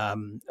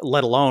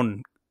 let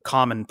alone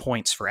common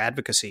points for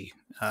advocacy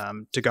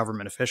to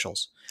government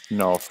officials.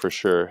 No, for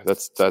sure.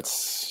 That's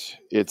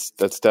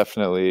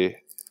definitely,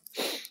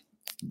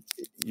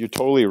 you're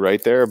totally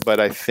right there.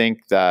 But I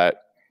think that,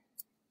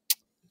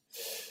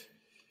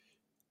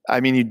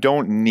 you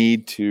don't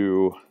need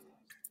to,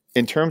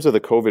 in terms of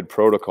the COVID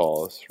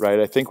protocols, right?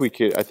 I think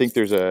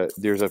there's a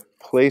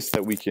place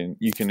that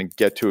you can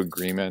get to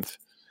agreement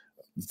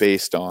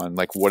based on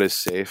like what is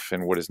safe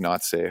and what is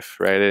not safe,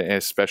 right? And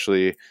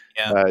especially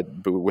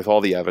with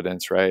all the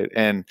evidence, right?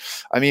 And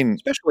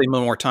especially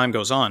when more time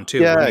goes on too.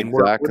 Yeah,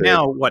 exactly. We're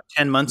now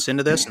 10 months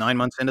into this, 9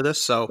 months into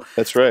this. So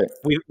that's right.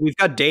 We've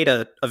got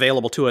data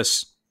available to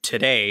us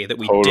today that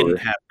we didn't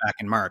have back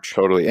in March.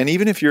 Totally. And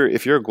even if you're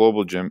a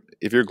global gym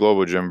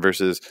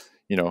versus,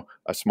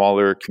 a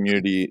smaller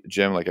community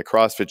gym, like a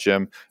CrossFit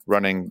gym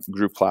running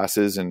group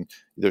classes, and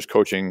there's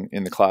coaching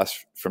in the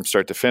class from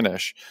start to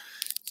finish.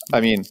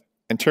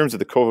 In terms of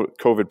the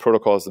COVID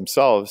protocols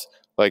themselves,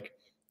 like,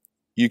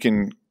 you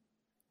can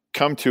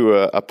come to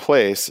a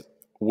place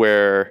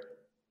where,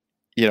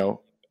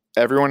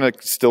 everyone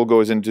that still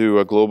goes into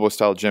a global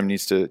style gym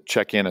needs to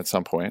check in at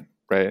some point,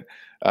 right?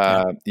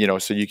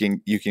 So you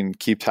can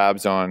keep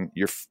tabs on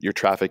your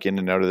traffic in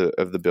and out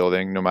of the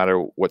building, no matter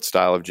what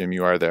style of gym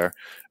you are there.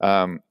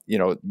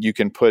 You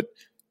can put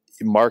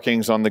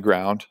markings on the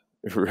ground,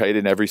 right,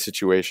 in every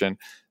situation.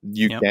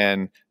 You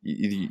can,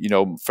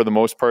 for the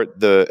most part,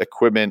 the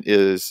equipment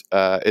is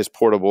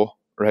portable,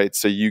 right?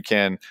 So you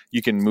can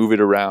move it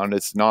around.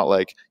 It's not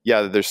like,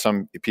 there's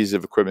some pieces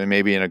of equipment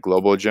maybe in a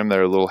global gym that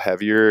are a little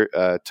heavier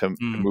to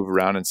move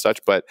around and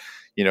such, but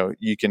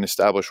you can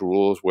establish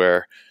rules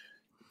where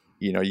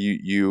you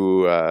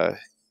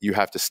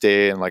have to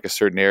stay in like a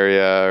certain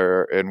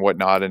area and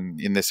whatnot.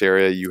 And in this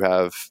area, you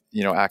have,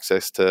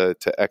 access to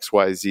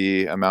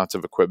XYZ amounts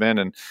of equipment.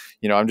 And,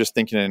 I'm just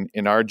thinking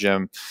in our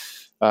gym,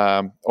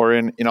 or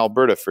in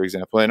Alberta, for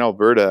example. In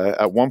Alberta,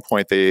 at one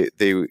point,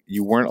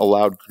 you weren't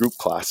allowed group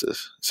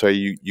classes. So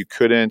you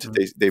couldn't,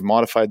 they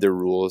modified their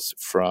rules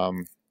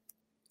from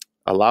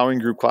allowing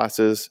group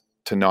classes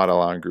to not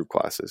allowing group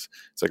classes.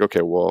 It's like,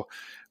 okay, well,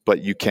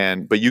 but you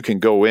can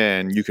go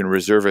in, you can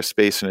reserve a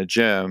space in a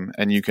gym,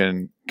 and you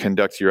can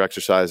conduct your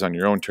exercise on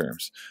your own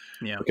terms.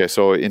 Yeah. Okay.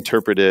 So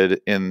interpreted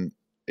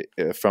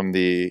from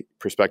the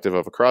perspective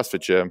of a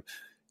CrossFit gym,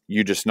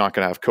 you're just not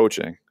going to have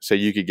coaching. So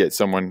you could get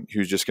someone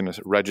who's just going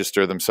to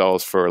register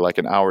themselves for like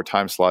an hour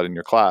time slot in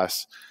your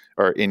class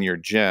or in your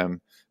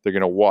gym. They're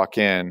going to walk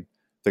in,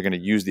 they're going to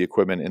use the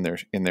equipment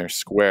in their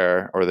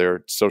square or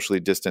their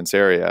socially distanced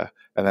area,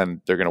 and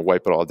then they're going to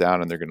wipe it all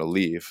down and they're going to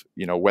leave,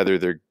 whether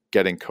they're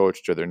getting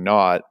coached or they're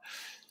not.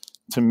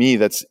 To me,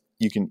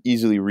 you can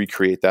easily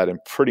recreate that in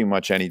pretty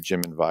much any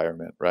gym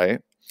environment, right?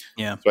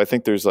 Yeah. So I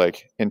think there's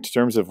like, in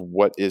terms of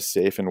what is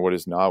safe and what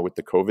is not with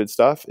the COVID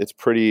stuff, it's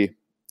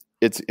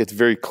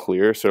very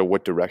clear sort of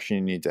what direction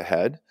you need to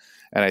head.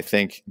 And I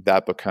think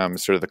that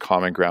becomes sort of the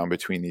common ground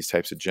between these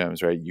types of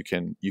gyms, right? You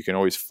can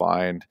always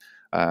find,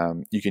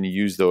 you can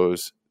use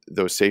those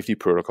safety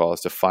protocols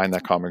to find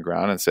that common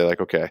ground and say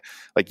like, okay,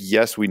 like,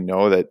 yes, we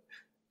know that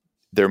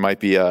there might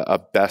be a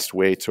best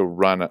way to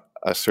run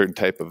a certain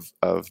type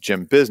of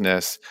gym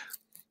business,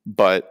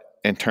 but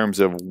in terms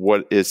of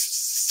what is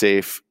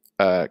safe,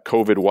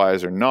 COVID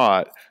wise or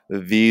not,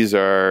 these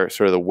are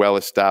sort of the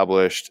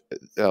well-established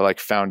like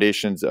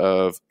foundations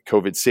of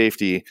COVID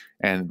safety.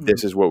 And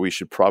this is what we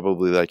should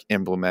probably like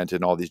implement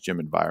in all these gym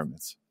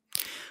environments.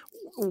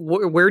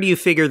 Where do you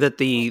figure that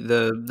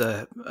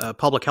the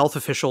public health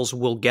officials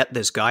will get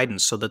this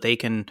guidance so that they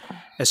can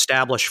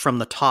establish from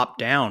the top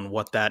down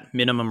what that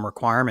minimum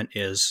requirement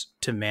is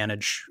to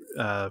manage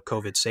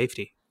COVID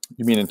safety?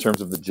 You mean in terms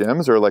of the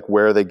gyms, or like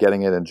where are they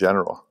getting it in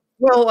general?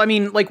 Well,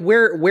 like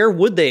where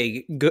would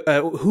they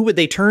go, who would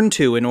they turn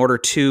to in order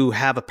to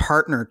have a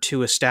partner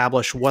to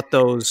establish what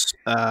those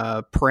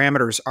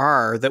parameters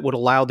are that would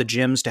allow the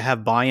gyms to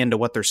have buy-in to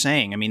what they're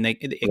saying? I mean,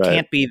 it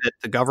can't be that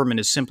the government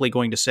is simply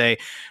going to say,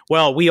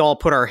 well, we all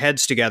put our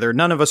heads together.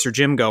 None of us are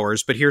gym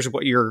goers, but here's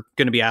what you're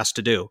going to be asked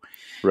to do.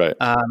 Right.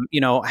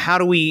 How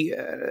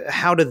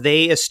do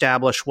they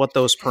establish what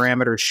those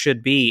parameters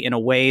should be in a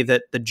way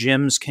that the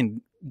gyms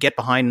can get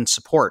behind and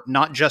support,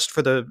 not just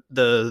for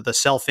the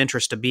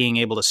self-interest of being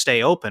able to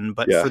stay open,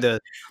 but for the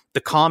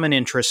common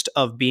interest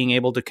of being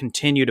able to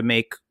continue to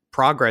make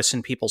progress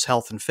in people's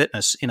health and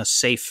fitness in a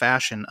safe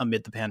fashion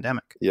amid the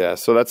pandemic. Yeah,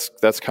 so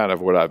that's kind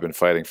of what I've been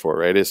fighting for,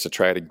 right? Is to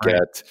try to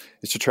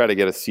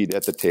get a seat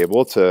at the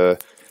table to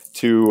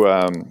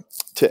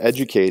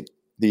educate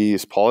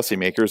these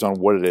policymakers on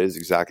what it is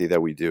exactly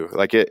that we do.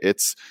 Like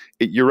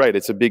you're right.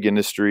 It's a big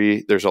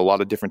industry. There's a lot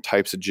of different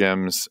types of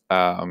gyms.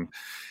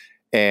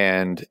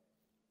 And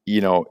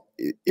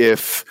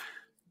if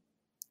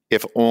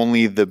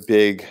only the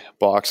big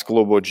box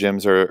global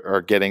gyms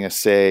are getting a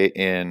say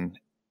in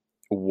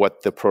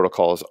what the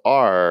protocols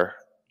are,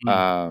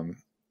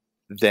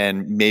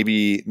 then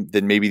maybe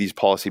these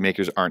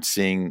policymakers aren't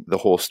seeing the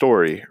whole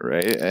story.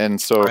 Right. And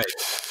so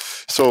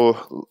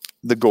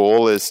the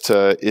goal is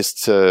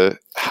to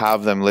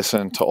have them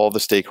listen to all the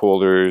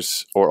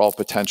stakeholders or all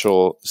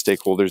potential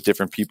stakeholders,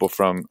 different people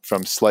from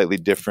slightly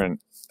different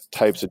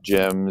types of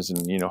gyms,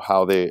 and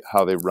how they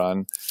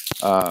run,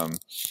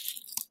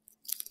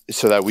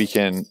 so that we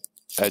can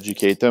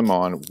educate them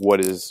on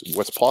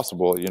what's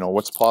possible.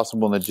 What's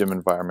possible in the gym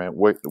environment.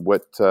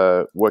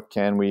 What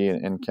can we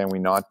and can we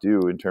not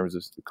do in terms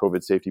of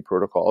COVID safety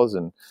protocols,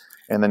 and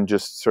then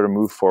just sort of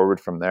move forward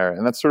from there.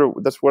 And that's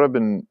what I've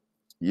been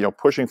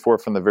pushing for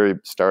from the very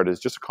start, is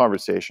just a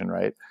conversation,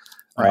 right?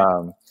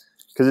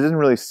 Because it doesn't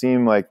really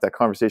seem like that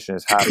conversation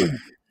is happening.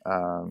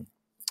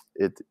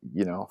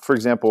 For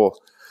example,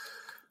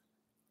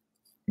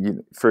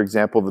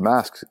 the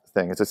mask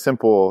thing. It's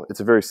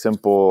a very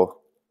simple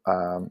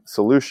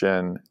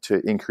solution to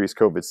increase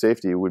COVID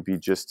safety would be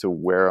just to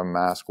wear a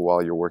mask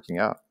while you're working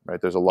out, right?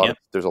 There's a lot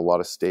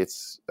of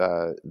states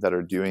that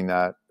are doing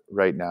that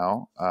right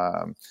now,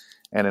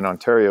 and in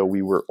Ontario,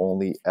 we were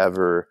only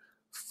ever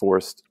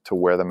forced to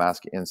wear the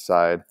mask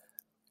inside,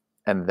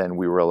 and then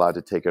we were allowed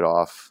to take it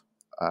off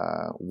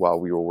while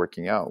we were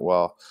working out.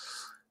 Well,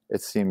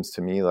 it seems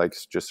to me like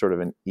just sort of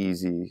an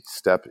easy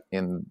step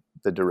in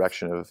the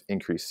direction of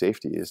increased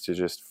safety is to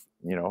just,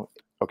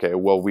 okay,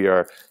 well, we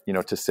are,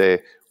 to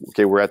say,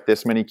 okay, we're at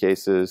this many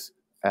cases,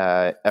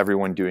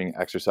 everyone doing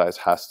exercise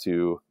has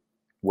to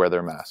wear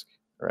their mask.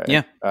 Right.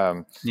 Yeah.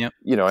 And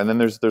then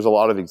there's a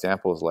lot of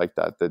examples like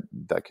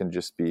that can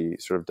just be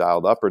sort of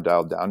dialed up or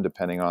dialed down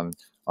depending on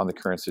the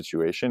current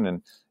situation.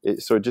 And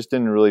so it just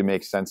didn't really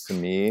make sense to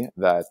me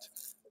that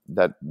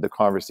the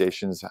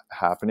conversations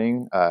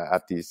happening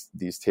at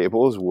these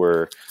tables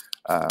were,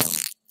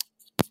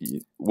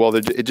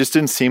 it just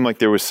didn't seem like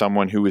there was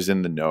someone who was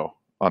in the know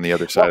on the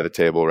other side of the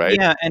table. Right.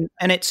 Yeah.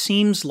 And it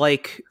seems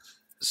like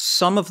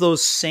some of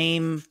those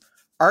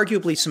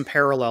arguably some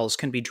parallels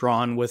can be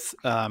drawn with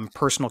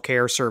personal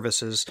care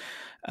services,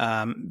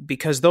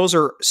 because those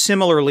are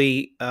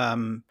similarly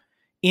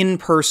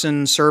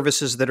in-person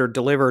services that are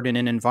delivered in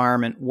an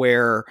environment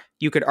where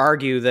you could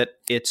argue that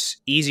it's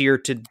easier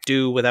to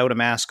do without a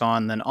mask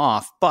on than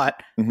off,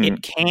 but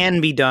it can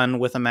be done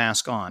with a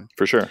mask on.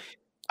 For sure.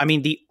 I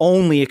mean, the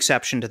only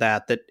exception to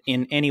that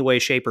in any way,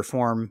 shape, or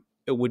form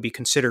it would be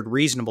considered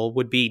reasonable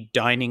would be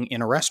dining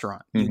in a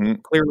restaurant. You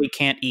clearly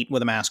can't eat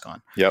with a mask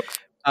on. Yep.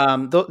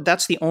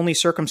 That's the only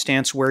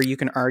circumstance where you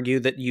can argue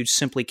that you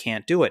simply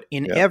can't do it.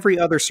 In every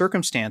other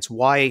circumstance,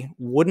 why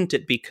wouldn't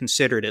it be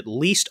considered at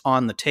least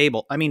on the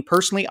table? I mean,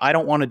 personally, I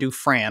don't want to do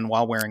Fran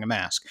while wearing a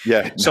mask.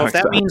 So if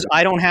that means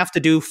I don't have to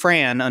do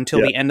Fran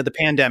until the end of the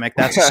pandemic,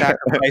 that's a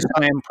sacrifice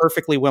I am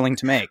perfectly willing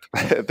to make.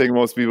 I think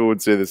most people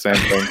would say the same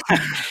thing.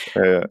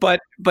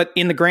 But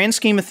in the grand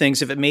scheme of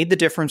things, if it made the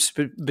difference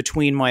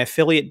between my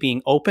affiliate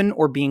being open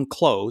or being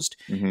closed,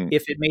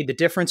 if it made the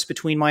difference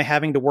between my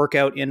having to work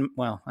out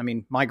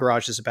my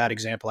garage is a bad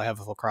example. I have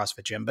a full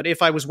CrossFit gym, but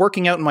if I was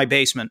working out in my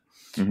basement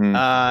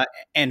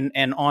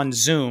and on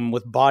Zoom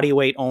with body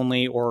weight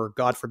only, or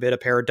God forbid, a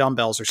pair of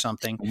dumbbells or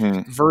something,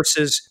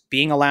 versus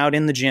being allowed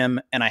in the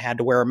gym and I had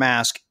to wear a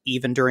mask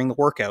even during the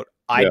workout,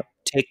 I'd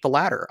take the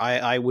latter.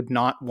 I would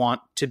not want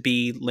to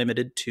be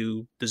limited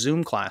to the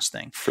Zoom class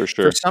thing. For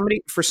sure.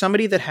 For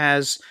somebody that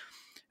has,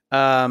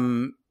 either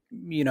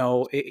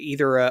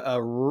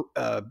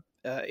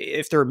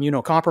if they're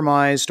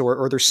immunocompromised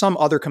or there's some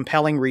other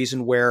compelling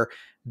reason where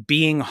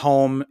being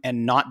home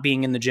and not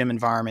being in the gym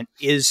environment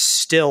is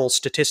still,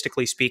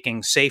 statistically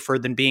speaking, safer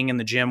than being in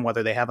the gym,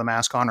 whether they have a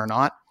mask on or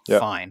not,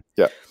 fine.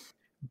 Yeah.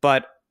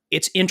 But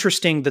it's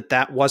interesting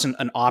that wasn't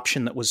an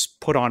option that was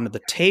put onto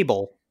the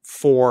table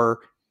for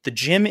the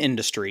gym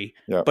industry,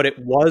 but it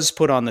was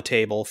put on the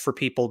table for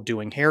people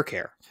doing hair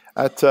care.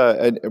 At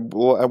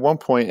one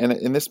point,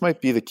 and this might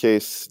be the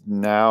case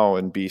now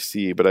in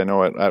BC, but I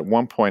know at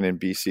one point in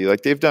BC,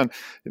 like they've done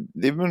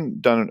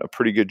a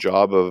pretty good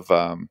job of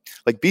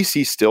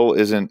BC still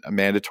isn't a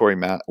mandatory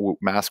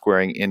mask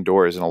wearing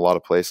indoors in a lot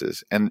of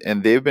places, and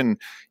they've been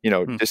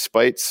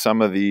despite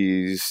some of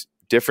these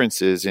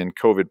differences in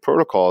COVID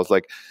protocols,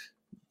 like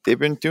they've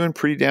been doing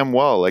pretty damn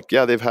well. Like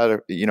they've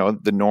had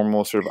the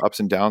normal sort of ups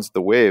and downs of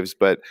the waves,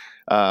 but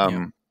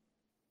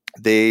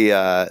they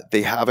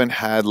haven't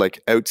had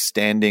like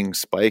outstanding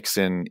spikes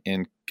in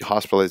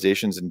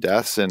hospitalizations and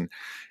deaths,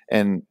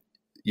 and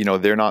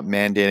they're not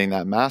mandating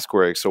that mask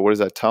wearing. So what is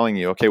that telling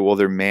you? Okay, well,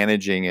 they're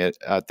managing it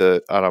at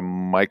a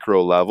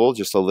micro level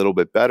just a little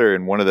bit better.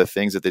 And one of the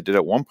things that they did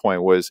at one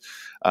point was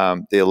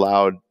they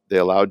allowed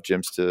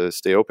gyms to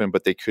stay open,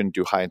 but they couldn't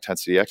do high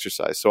intensity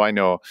exercise. So I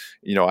know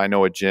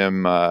a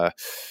gym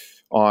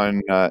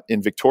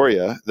in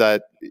Victoria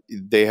that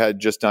they had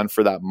just done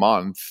for that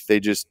month. They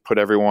just put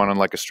everyone on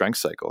like a strength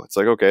cycle. It's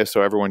like, okay,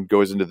 so everyone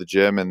goes into the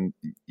gym and,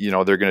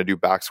 they're going to do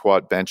back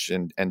squat, bench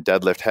and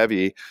deadlift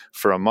heavy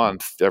for a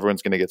month.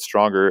 Everyone's going to get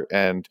stronger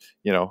and,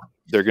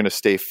 they're going to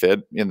stay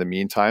fit in the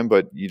meantime.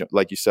 But,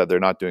 like you said, they're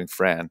not doing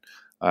Fran.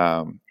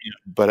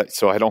 But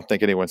so I don't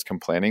think anyone's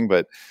complaining,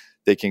 but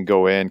they can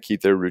go in,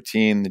 keep their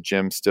routine. The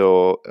gym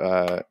still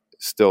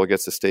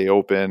gets to stay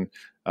open.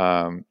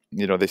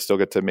 They still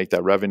get to make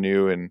that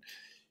revenue, and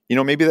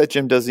maybe that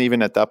gym doesn't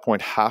even at that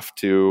point have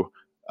to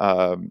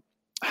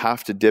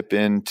dip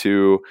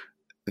into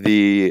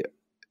the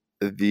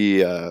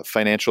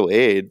financial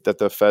aid that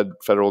the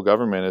federal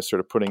government is sort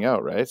of putting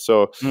out, right?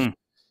 So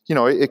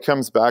it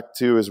comes back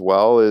to as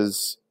well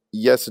as,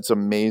 yes, it's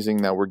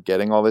amazing that we're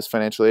getting all this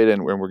financial aid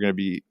and we're going to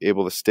be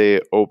able to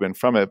stay open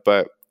from it,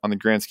 but on the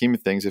grand scheme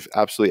of things, if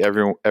absolutely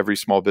every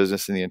small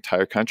business in the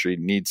entire country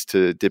needs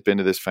to dip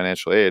into this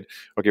financial aid,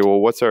 okay, well,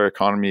 what's our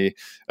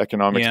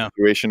economic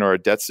situation or our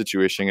debt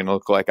situation going to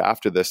look like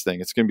after this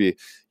thing? It's going to be,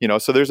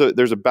 so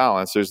there's a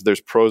balance.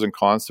 There's pros and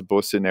cons to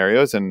both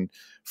scenarios, and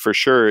for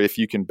sure, if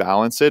you can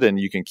balance it and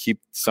you can keep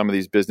some of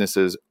these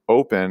businesses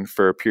open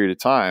for a period of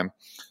time,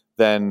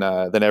 then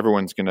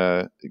everyone's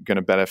gonna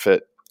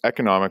benefit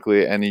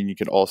economically, and then you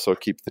can also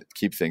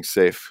keep things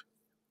safe.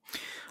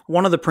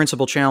 One of the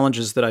principal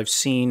challenges that I've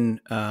seen,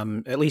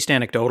 at least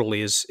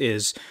anecdotally,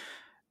 is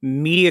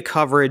media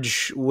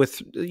coverage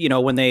with,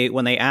 when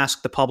they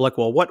ask the public,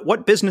 well,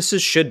 what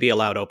businesses should be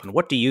allowed open?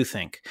 What do you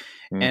think?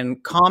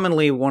 And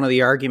commonly one of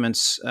the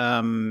arguments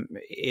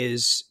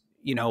is,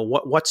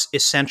 what's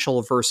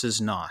essential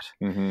versus not.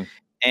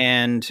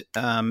 And,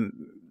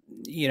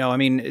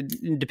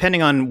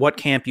 depending on what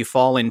camp you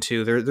fall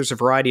into, there's a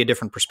variety of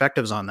different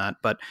perspectives on that.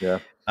 But,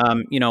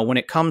 when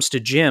it comes to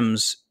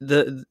gyms,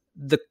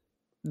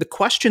 the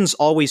questions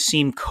always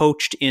seem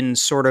coached in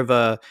sort of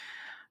a,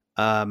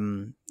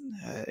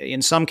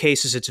 in some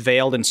cases it's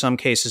veiled, in some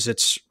cases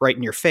it's right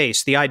in your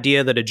face. The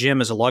idea that a gym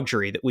is a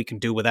luxury that we can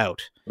do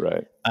without.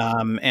 Right.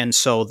 And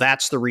so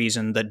that's the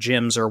reason that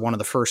gyms are one of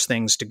the first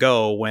things to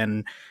go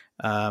when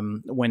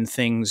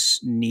things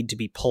need to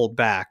be pulled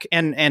back,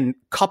 and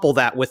couple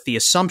that with the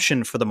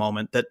assumption for the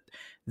moment that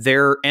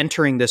they're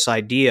entering this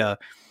idea,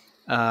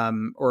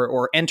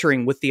 or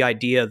entering with the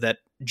idea that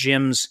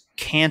gyms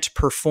can't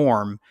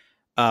perform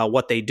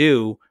what they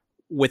do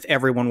with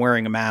everyone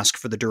wearing a mask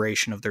for the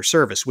duration of their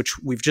service, which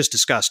we've just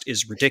discussed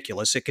is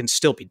ridiculous. It can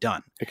still be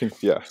done. It can,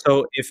 yeah.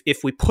 So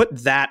if we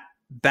put that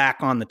back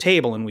on the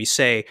table and we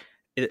say,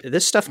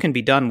 this stuff can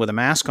be done with a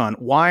mask on,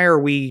 why are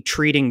we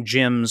treating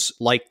gyms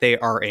like they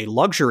are a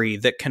luxury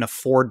that can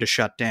afford to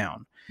shut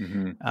down?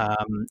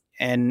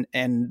 And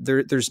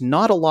there's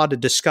not a lot of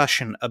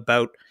discussion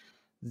about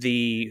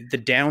the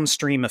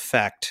downstream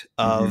effect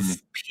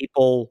of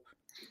people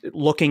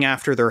looking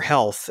after their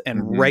health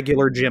and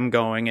regular gym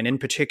going, and in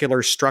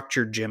particular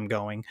structured gym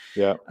going,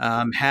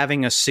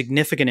 having a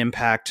significant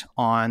impact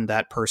on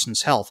that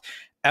person's health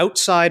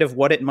outside of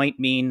what it might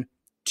mean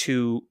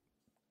to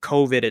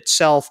COVID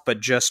itself, but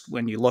just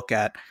when you look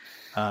at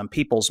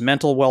people's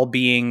mental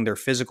well-being, their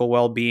physical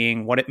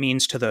well-being, what it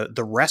means to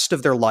the rest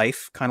of their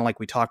life, kind of like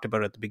we talked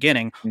about at the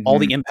beginning, all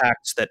the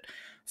impacts that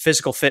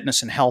physical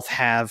fitness and health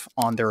have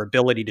on their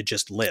ability to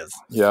just live.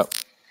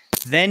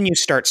 Then you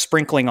start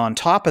sprinkling on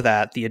top of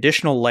that the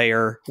additional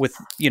layer with,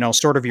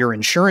 sort of your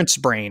insurance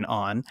brain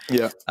on.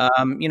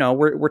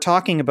 We're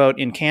talking about,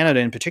 in Canada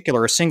in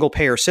particular, a single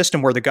payer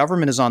system where the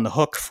government is on the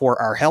hook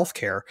for our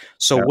healthcare.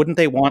 So wouldn't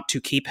they want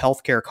to keep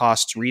healthcare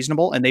costs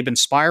reasonable? And they've been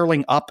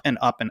spiraling up and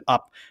up and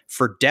up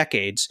for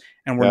decades,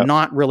 and we're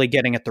not really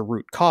getting at the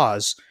root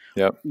cause.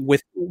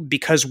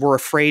 Because we're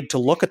afraid to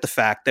look at the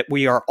fact that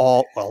we are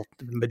all, well,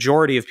 the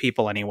majority of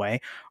people anyway,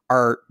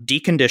 are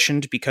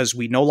deconditioned because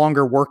we no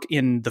longer work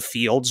in the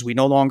fields. We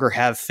no longer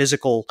have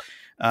physical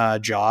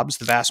jobs.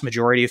 The vast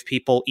majority of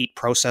people eat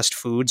processed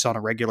foods on a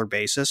regular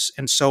basis.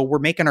 And so we're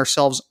making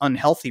ourselves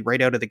unhealthy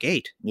right out of the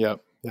gate.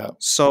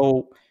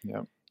 So,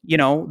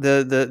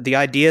 the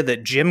idea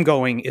that gym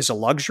going is a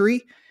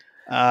luxury,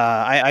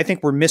 I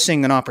think we're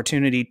missing an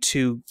opportunity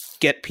to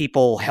get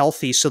people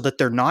healthy so that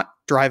they're not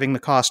driving the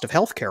cost of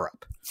healthcare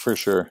up. For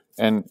sure.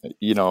 And,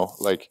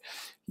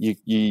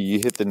 you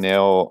hit the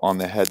nail on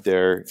the head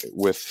there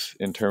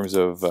in terms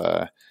of,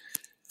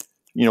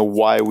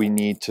 why we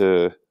need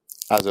to,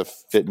 as a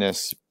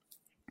fitness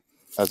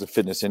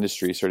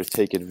industry, sort of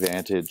take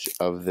advantage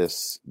of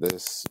this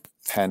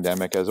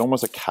pandemic as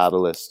almost a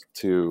catalyst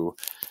to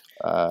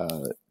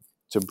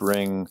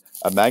bring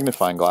a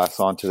magnifying glass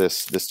onto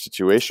this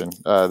situation.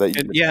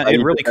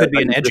 It really could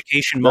be an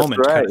education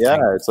moment. Right. Kind of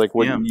thing. It's like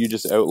what you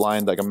just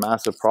outlined, like a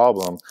massive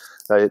problem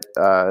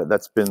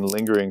that's been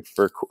lingering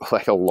for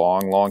like a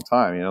long, long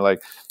time.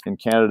 Like in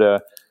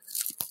Canada,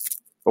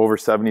 over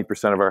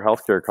 70% of our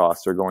healthcare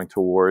costs are going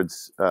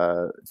towards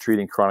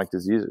treating chronic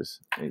diseases,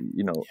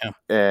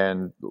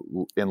 and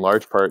in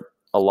large part,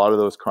 a lot of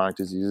those chronic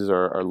diseases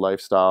are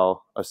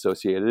lifestyle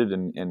associated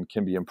and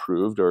can be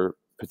improved or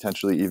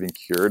potentially even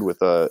cured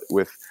with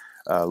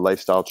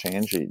lifestyle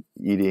change,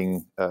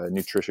 eating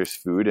nutritious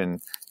food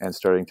and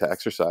starting to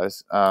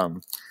exercise. I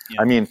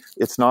mean,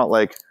 it's not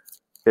like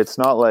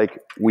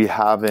we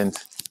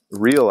haven't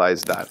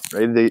realized that,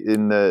 right?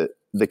 In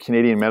the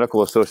Canadian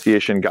Medical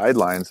Association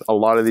guidelines, a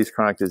lot of these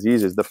chronic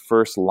diseases, the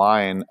first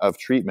line of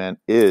treatment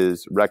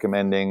is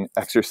recommending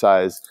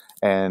exercise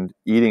and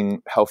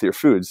eating healthier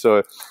foods.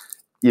 So,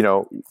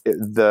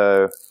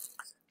 there's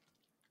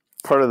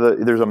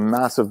a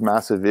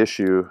massive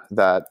issue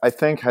that I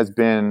think has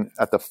been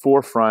at the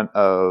forefront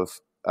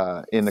of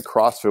in the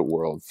CrossFit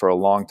world for a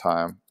long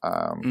time.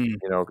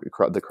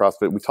 The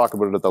CrossFit, we talk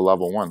about it at the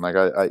level 1. Like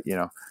I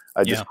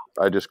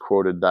just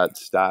quoted that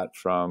stat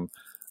from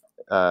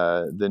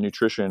the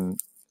nutrition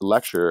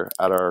lecture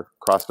at our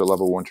CrossFit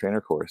level 1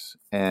 trainer course.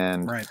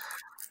 And right.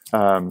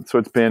 So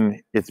it's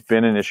been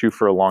an issue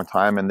for a long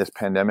time, and this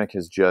pandemic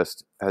has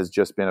just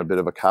been a bit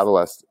of a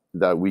catalyst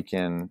that we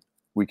can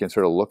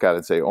sort of look at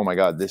and say, oh my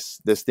God,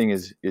 this thing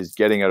is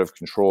getting out of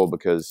control,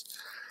 because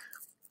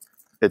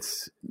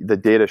the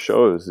data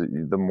shows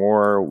the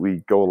more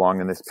we go along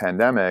in this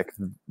pandemic,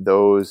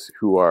 those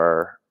who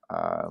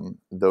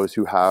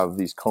have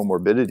these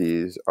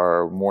comorbidities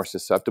are more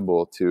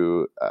susceptible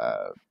to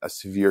a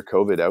severe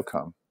COVID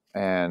outcome.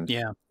 And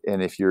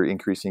if you're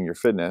increasing your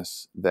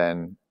fitness,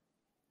 then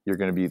you're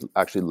going to be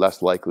actually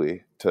less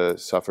likely to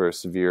suffer a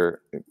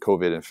severe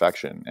COVID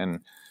infection.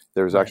 And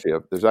there's actually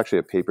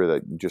a paper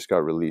that just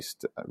got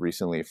released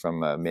recently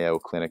from Mayo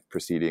Clinic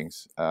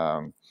Proceedings,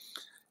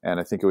 and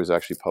I think it was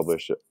actually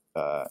published it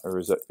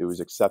was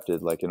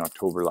accepted like in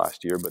October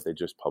last year, but they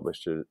just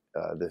published it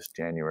this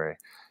January.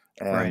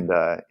 And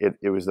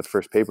it was the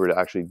first paper to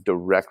actually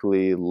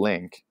directly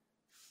link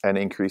an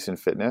increase in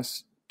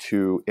fitness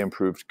to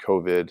improved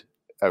COVID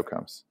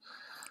outcomes,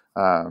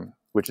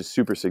 which is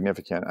super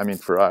significant. I mean,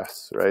 for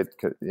us, right,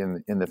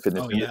 in the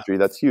fitness industry,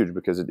 that's huge,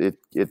 because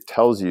it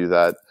tells you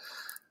that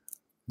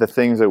the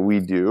things that we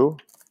do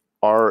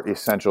are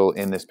essential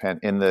in this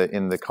in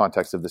the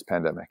context of this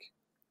pandemic,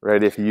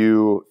 right? If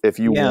you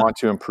want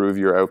to improve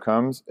your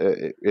outcomes,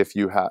 if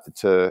you have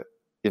to,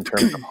 in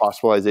terms of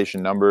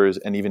hospitalization numbers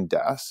and even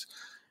deaths,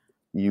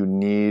 you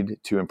need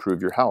to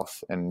improve your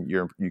health, and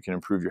you can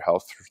improve your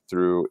health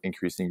through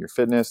increasing your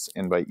fitness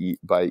and by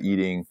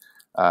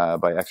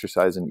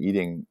exercise and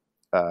eating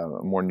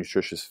more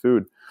nutritious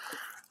food.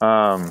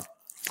 But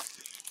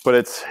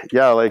it's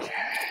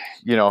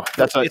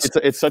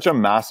it's such a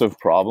massive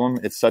problem.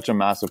 It's such a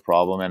massive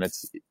problem, and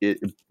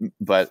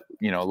but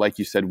like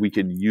you said, we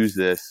can use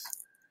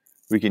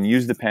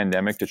the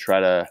pandemic to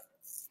try to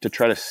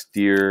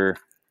steer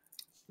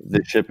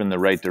the ship in the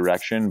right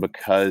direction,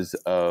 because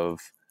of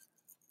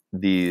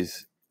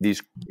these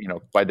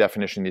by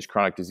definition, these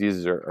chronic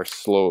diseases are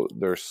slow.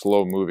 They're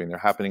slow moving. They're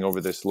happening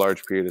over this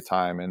large period of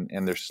time,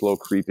 and they're slow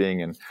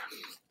creeping. And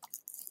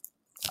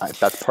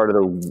that's part of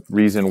the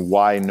reason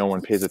why no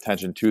one pays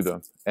attention to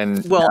them. And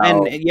the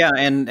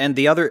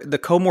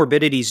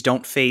comorbidities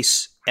don't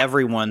face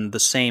everyone the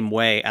same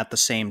way at the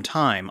same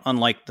time,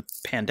 unlike the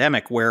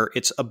pandemic, where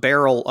it's a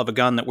barrel of a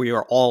gun that we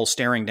are all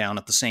staring down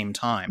at the same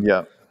time.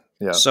 Yeah.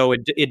 Yeah. So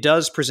it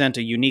does present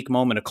a unique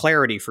moment of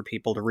clarity for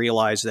people to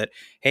realize that,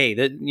 hey,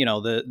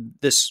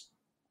 this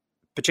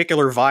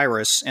particular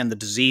virus and the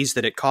disease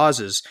that it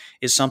causes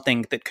is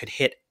something that could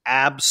hit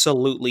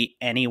absolutely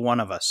any one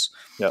of us.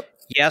 Yep.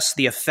 Yes,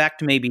 the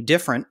effect may be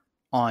different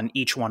on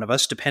each one of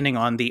us depending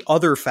on the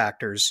other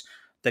factors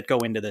that go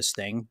into this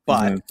thing,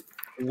 but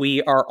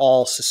we are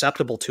all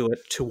susceptible to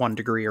it to one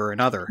degree or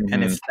another. Mm-hmm.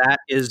 And if that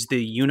is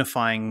the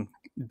unifying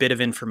bit of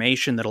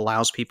information that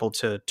allows people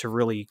to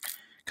really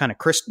kind of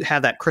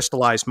have that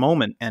crystallized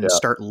moment and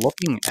start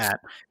looking at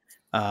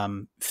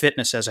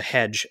fitness as a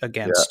hedge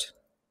against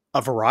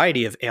a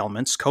variety of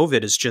ailments.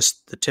 COVID is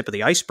just the tip of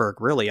the iceberg,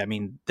 really. I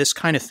mean, this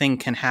kind of thing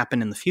can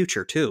happen in the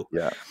future too.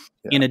 Yeah.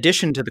 In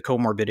addition to the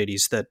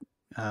comorbidities that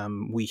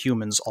we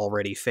humans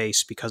already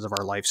face because of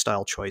our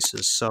lifestyle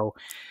choices. So,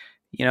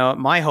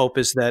 my hope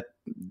is that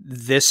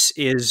this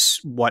is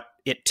what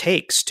it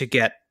takes to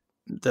get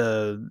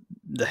the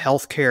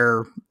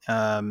healthcare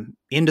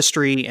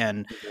industry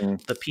and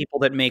the people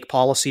that make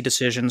policy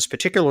decisions,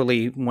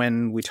 particularly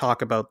when we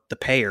talk about the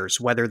payers,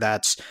 whether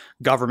that's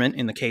government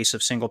in the case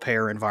of single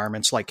payer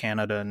environments like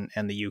Canada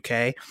and the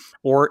UK,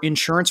 or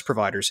insurance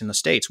providers in the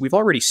States. We've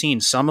already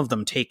seen some of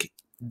them take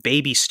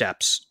baby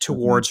steps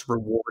towards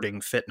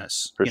rewarding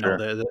fitness.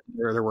 There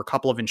were a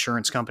couple of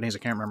insurance companies, I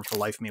can't remember for the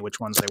life of me which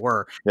ones they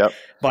were. Yep.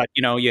 But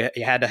you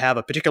had to have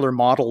a particular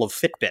model of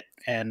Fitbit,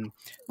 and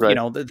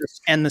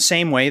and the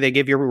same way they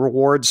give you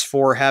rewards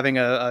for having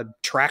a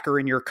tracker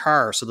in your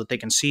car so that they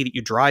can see that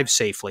you drive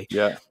safely.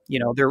 Yeah.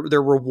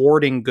 They're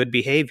rewarding good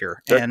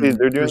behavior. They're doing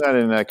that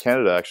in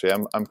Canada. Actually,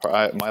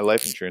 my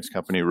life insurance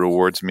company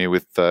rewards me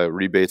with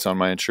rebates on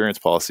my insurance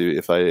policy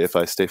if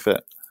I stay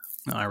fit.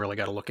 I really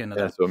got to look into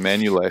Yeah, that. so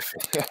Manulife.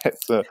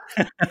 so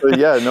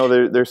yeah,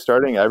 no, they're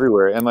starting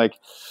everywhere. And like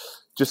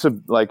just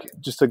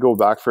to go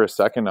back for a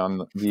second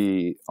on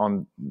the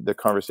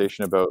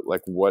conversation about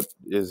like what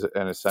is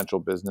an essential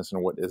business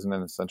and what isn't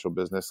an essential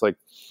business. Like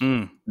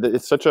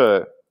it's such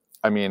a,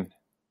 I mean,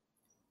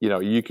 you know,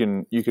 you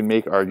can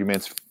make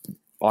arguments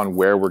on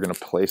where we're going to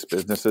place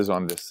businesses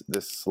on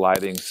this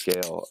sliding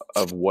scale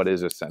of what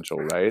is essential,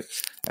 right?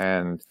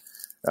 And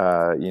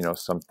you know,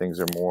 some things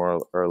are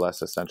more or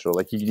less essential.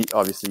 Like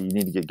obviously you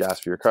need to get gas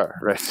for your car,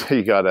 right? So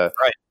you gotta,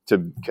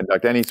 to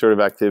conduct any sort of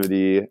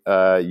activity,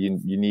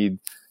 you need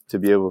to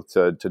be able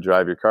to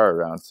drive your car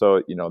around.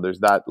 So, you know, there's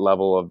that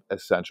level of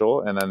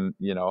essential, and then,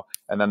 you know,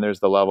 and then there's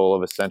the level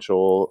of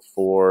essential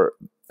for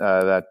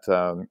that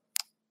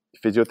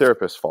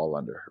physiotherapists fall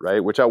under,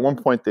 right? Which at one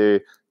point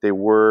they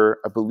were,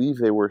 I believe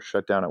they were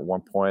shut down at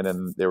one point,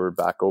 and they were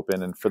back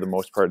open. And for the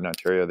most part in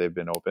Ontario, they've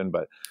been open.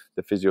 But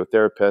the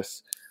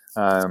physiotherapists,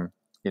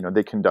 you know,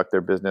 they conduct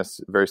their business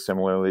very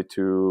similarly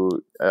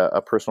to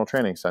a personal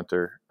training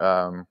center,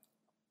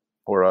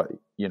 or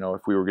you know,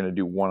 if we were going to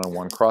do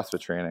one-on-one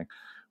CrossFit training,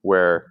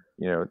 where,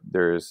 you know,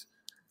 there's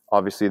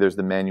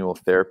the manual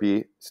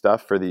therapy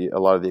stuff for a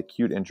lot of the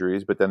acute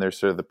injuries, but then there's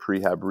sort of the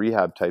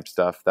rehab type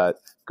stuff that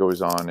goes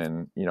on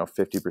in, you know,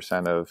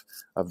 50%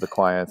 of the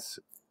clients,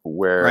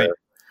 where,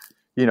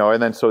 you know,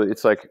 and then so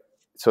it's like,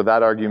 so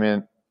that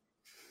argument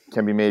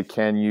can be made.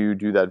 Can you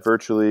do that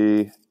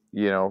virtually?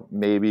 You know,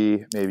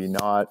 maybe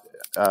not.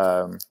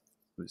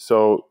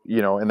 So,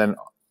 you know, and then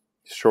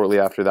shortly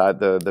after that,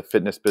 the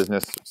fitness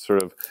business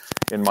sort of,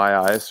 in my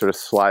eyes, sort of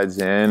slides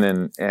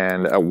in,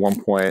 and at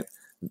one point,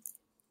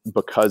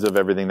 because of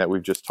everything that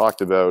we've just talked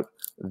about,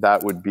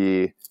 that would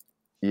be,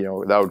 you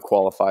know, that would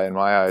qualify in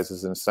my eyes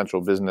as an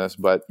essential business.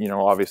 But, you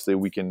know, obviously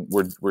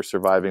we're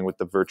surviving with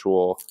the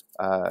virtual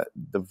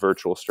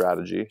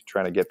strategy,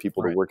 trying to get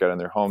people to work out in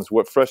their homes.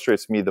 What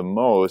frustrates me the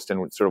most,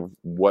 and sort of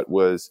what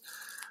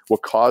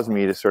caused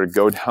me to sort of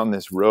go down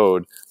this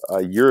road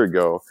a year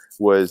ago,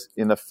 was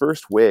in the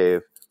first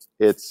wave,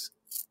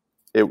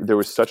 there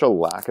was such a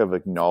lack of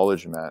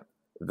acknowledgement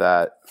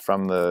that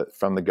from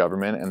the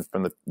government and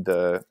in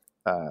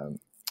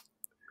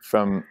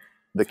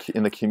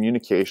the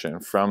communication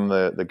from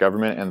the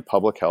government and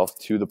public health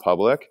to the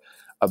public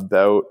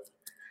about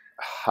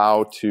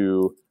how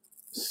to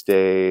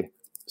stay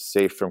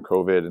safe from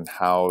COVID, and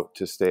how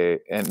to stay,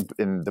 and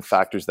in the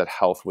factors that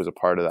health was a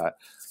part of that.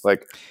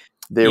 Like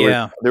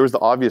there was the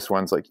obvious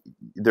ones, like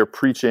they're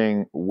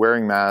preaching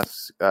wearing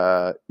masks,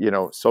 you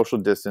know, social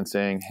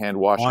distancing,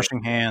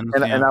 washing hands,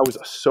 and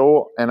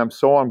I'm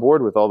so on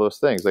board with all those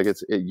things. Like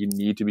you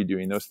need to be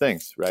doing those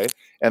things, right?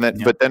 And then,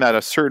 but then at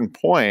a certain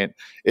point,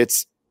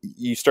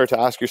 you start to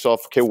ask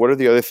yourself, okay, what are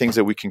the other things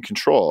that we can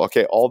control?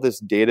 Okay, all this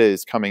data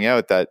is coming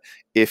out that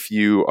if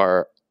you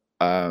are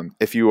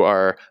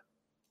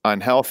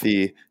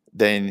unhealthy,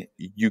 then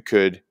you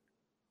could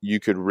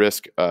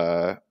risk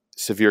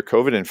severe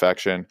COVID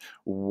infection.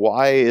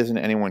 Why isn't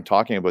anyone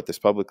talking about this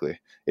publicly?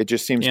 It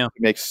just seems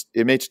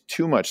it makes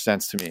too much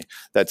sense to me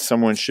that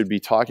someone should be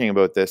talking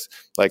about this.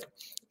 Like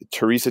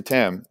Theresa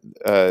Tam,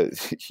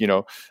 you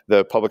know,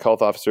 the public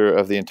health officer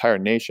of the entire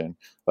nation.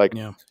 Like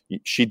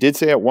she did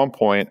say at one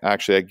point,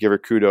 actually, I give her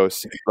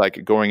kudos,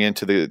 like going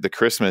into the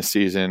Christmas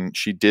season,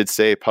 she did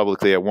say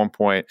publicly at one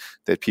point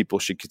that people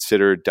should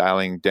consider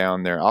dialing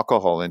down their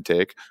alcohol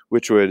intake,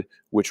 which would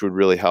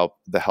really help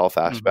the health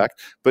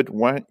aspect. But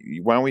why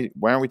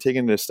aren't we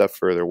taking this step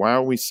further? Why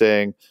aren't we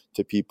saying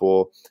to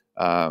people,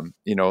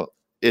 you know,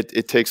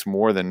 it takes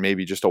more than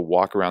maybe just a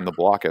walk around the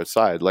block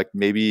outside. Like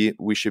maybe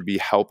we should be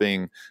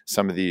helping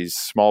some of these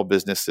small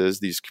businesses,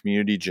 these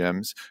community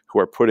gyms who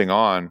are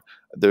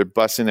they're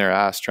busting their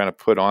ass trying to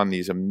put on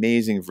these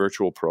amazing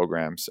virtual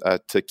programs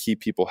to keep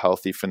people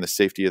healthy from the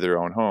safety of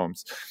their own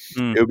homes.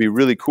 It would be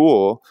really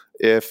cool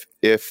if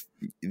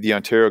the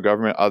Ontario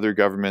government, other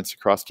governments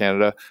across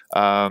Canada,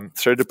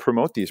 started to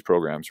promote these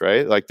programs,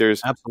 right? Like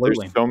there's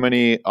so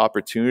many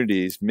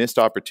missed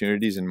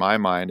opportunities in my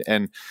mind.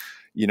 And,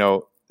 you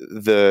know,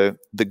 the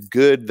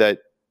good that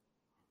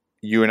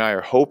you and I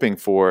are hoping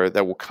for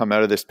that will come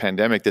out of this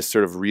pandemic, this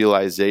sort of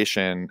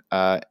realization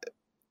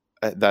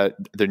that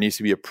there needs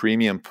to be a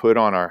premium put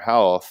on our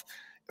health.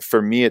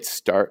 For me, it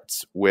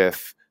starts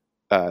with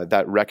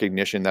that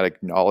recognition, that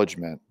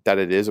acknowledgement that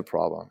it is a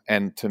problem.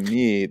 And to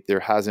me, there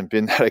hasn't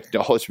been that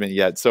acknowledgement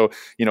yet. So,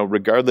 you know,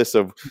 regardless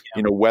of,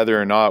 you know, whether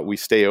or not we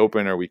stay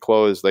open or we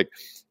close, like,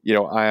 you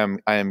know, I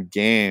am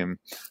game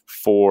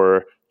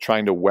for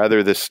trying to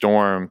weather this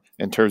storm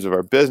in terms of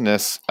our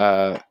business,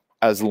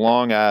 as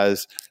long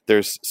as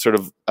there's sort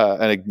of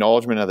an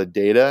acknowledgement of the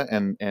data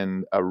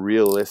and a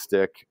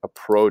realistic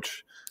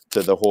approach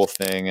to the whole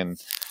thing. And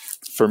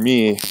for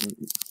me,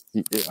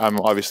 I'm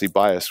obviously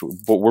biased,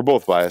 but we're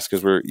both biased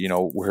because we're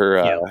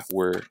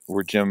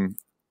gym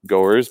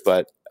goers,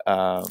 but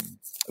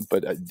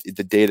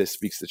the data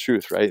speaks the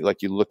truth, right?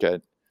 Like you look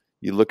at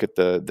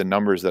the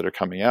numbers that are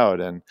coming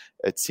out, and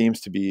it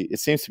seems to be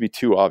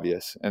too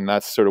obvious. And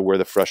that's sort of where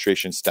the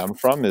frustration stemmed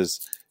from,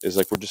 is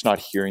like we're just not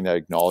hearing that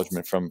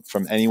acknowledgement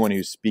from anyone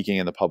who's speaking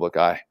in the public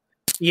eye.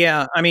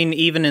 Yeah, I mean,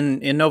 even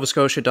in Nova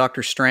Scotia,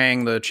 Dr.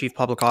 Strang, the chief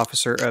public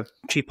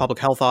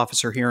health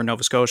officer here in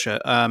Nova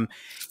Scotia,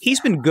 he's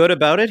been good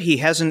about it.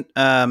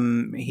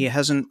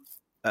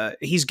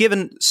 He's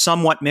given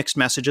somewhat mixed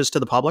messages to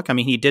the public. I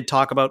mean, he did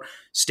talk about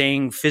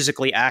staying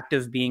physically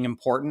active being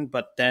important,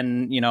 but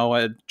then,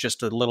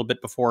 just a little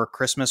bit before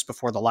Christmas,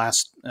 before the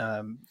last,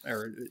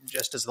 or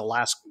just as the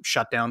last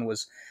shutdown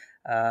was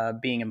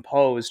being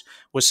imposed,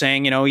 was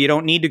saying, you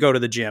don't need to go to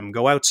the gym,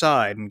 go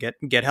outside and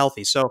get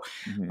healthy. So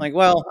like,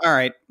 well, all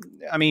right.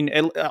 I mean,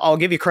 I'll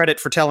give you credit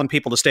for telling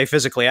people to stay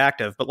physically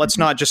active, but let's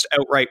not just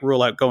outright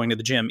rule out going to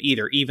the gym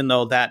either, even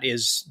though that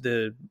is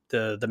the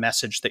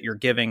message that you're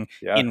giving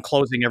in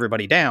closing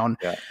everybody down.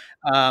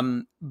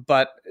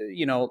 But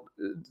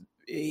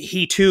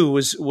he too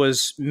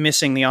was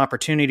missing the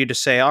opportunity to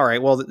say, all right,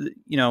 well,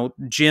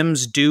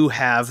 gyms do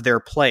have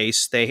their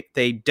place.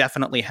 They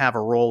definitely have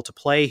a role to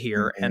play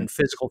here, and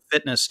physical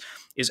fitness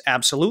is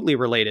absolutely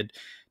related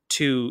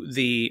to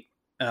the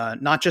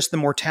not just the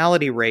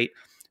mortality rate,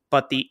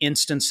 but the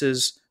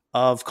instances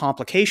of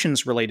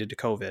complications related to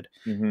COVID,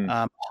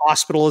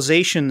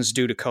 hospitalizations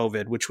due to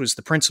COVID, which was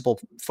the principal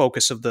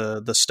focus of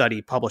the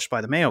study published by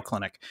the Mayo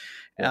Clinic.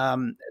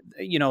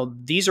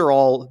 These are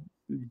all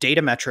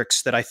data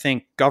metrics that I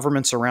think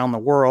governments around the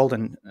world,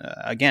 and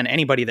again,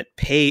 anybody that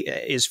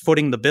is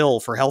footing the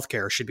bill for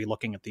healthcare, should be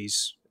looking at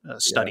these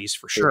studies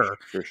for sure.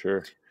 For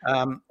sure.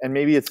 And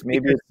maybe it's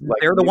like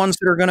they're the ones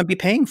that are going to be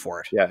paying for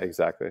it. Yeah,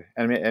 exactly.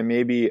 And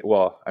maybe,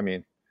 well, I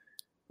mean,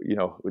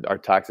 our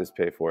taxes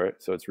pay for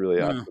it, so it's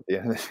really us at the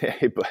end of the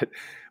day.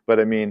 But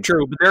I mean,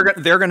 true.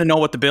 But they're going to know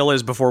what the bill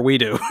is before we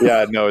do.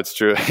 Yeah, no, it's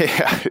true.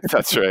 Yeah,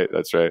 that's right.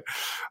 That's right.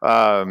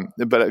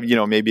 But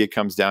maybe it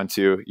comes down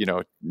to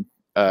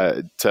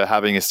to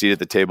having a seat at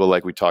the table,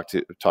 like we talked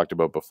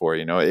about before.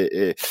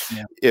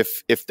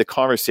 If the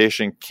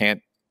conversation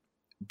can't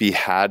be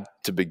had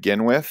to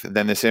begin with,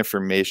 then this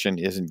information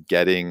isn't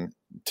getting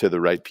to the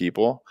right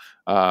people.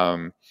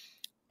 And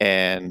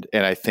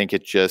I think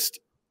it's just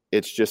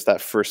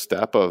that first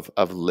step of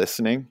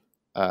listening,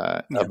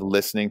 of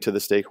listening to the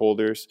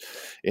stakeholders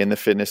in the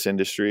fitness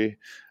industry,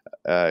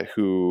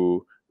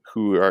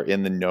 who are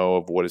in the know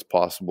of what is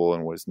possible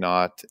and what is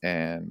not,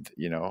 and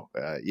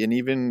and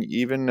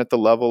even at the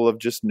level of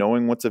just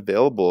knowing what's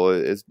available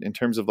is in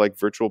terms of like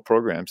virtual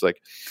programs.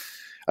 Like,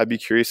 I'd be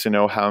curious to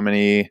know how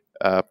many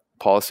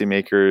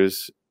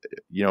policymakers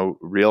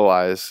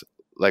realize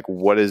like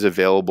what is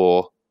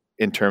available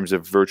in terms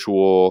of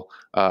virtual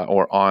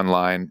or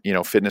online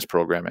fitness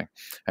programming,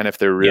 and if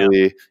they're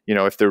really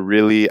if they're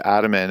really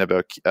adamant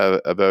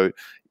about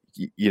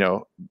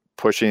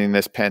pushing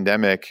this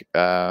pandemic,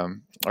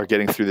 or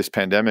getting through this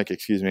pandemic,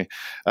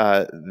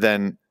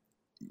 then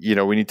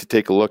we need to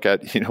take a look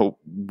at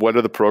what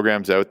are the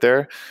programs out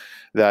there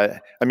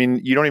that, I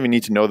mean, you don't even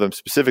need to know them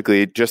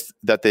specifically, just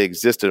that they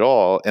exist at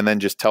all, and then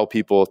just tell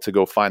people to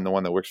go find the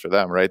one that works for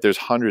them, right? There's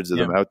hundreds of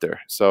them out there.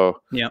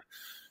 So yeah.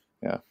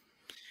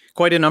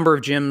 Quite a number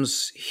of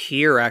gyms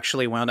here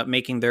actually wound up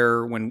making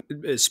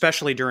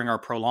especially during our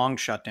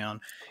prolonged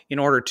shutdown, in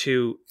order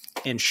to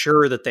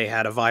ensure that they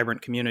had a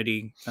vibrant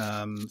community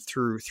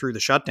through the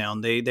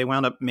shutdown, they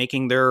wound up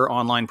making their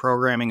online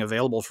programming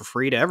available for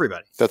free to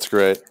everybody. That's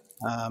great.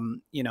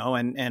 And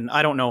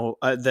I don't know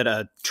that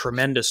a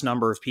tremendous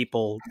number of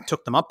people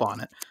took them up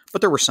on it,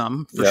 but there were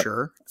some for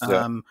sure.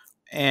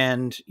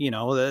 And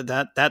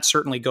that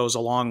certainly goes a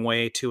long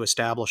way to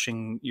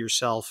establishing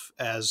yourself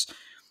as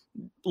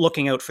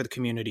looking out for the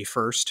community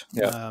first.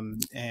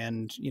 And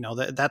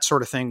that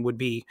sort of thing would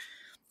be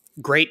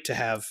great to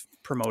have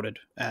promoted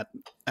at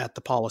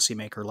the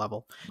policymaker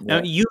level.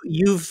 Now,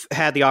 you've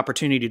had the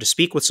opportunity to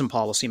speak with some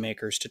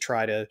policymakers to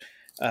try to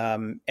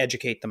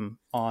educate them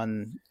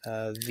on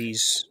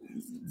these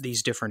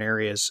different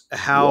areas.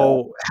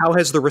 How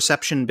has the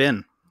reception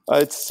been?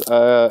 It's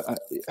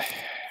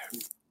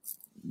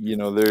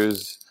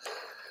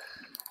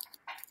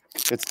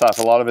it's tough.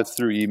 A lot of it's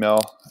through email.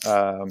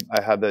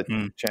 I had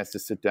the chance to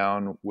sit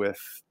down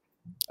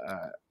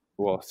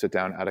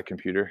at a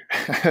computer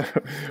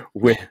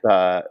with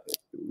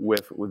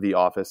the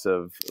office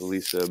of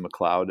Lisa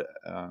MacLeod,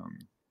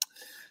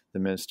 the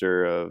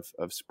Minister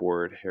of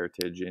Sport,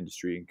 Heritage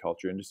Industry and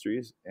Culture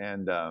Industries.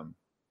 And a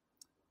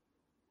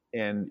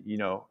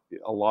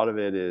lot of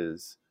it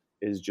is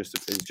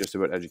just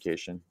about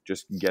education,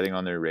 just getting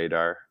on their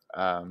radar.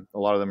 A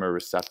lot of them are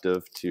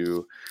receptive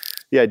to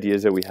the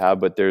ideas that we have,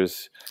 but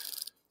there's,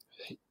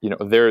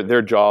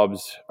 their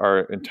jobs are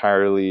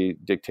entirely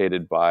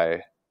dictated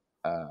by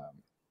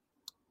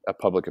a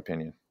public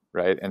opinion,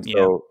 right? And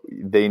so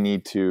they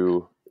need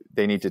to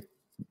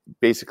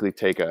basically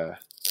take a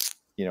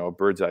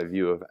bird's eye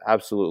view of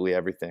absolutely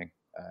everything,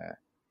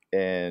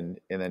 and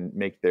then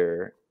make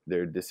their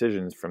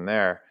decisions from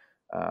there.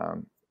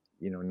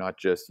 Not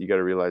just, you got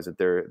to realize that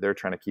they're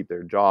trying to keep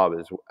their job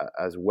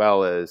as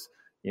well as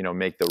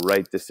make the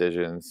right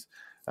decisions.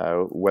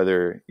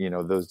 Whether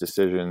those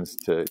decisions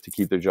to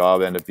keep their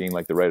job end up being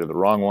like the right or the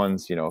wrong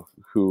ones,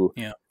 who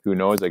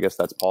knows? I guess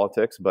that's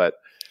politics. But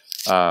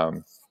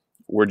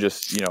we're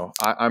just,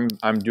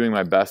 I'm doing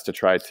my best to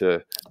try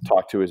to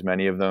talk to as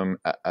many of them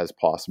as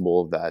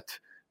possible that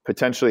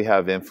potentially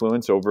have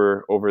influence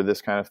over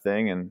this kind of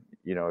thing. And,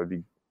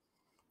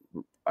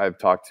 I've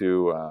talked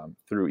to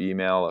through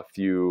email a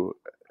few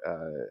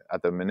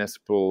at the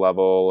municipal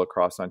level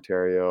across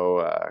Ontario,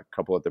 a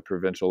couple at the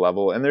provincial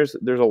level, and there's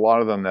a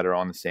lot of them that are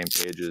on the same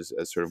page as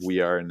sort of we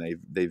are, and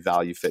they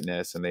value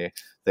fitness, and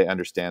they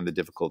understand the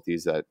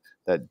difficulties that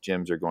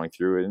gyms are going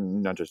through,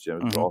 and not just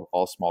gyms, but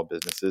all small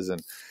businesses.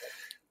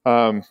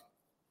 And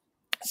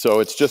so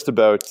it's just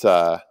about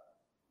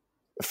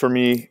for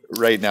me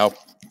right now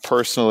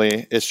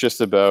personally, it's just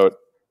about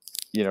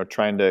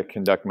trying to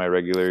conduct my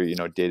regular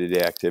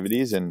day-to-day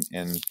activities and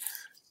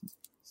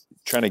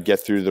trying to get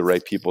through the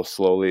right people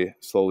slowly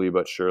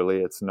but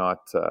surely. It's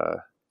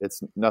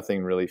it's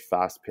nothing really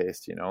fast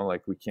paced,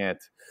 like we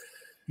can't,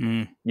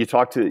 you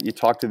talk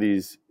to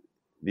these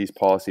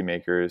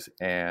policymakers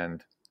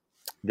and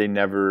they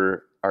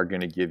never are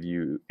going to give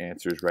you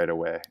answers right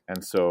away.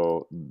 And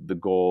so the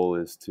goal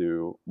is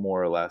to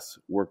more or less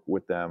work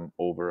with them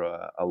over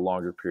a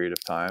longer period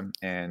of time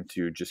and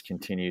to just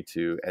continue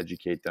to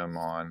educate them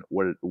on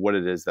what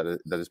it is that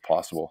is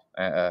possible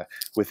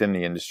within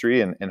the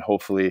industry. And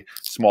hopefully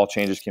small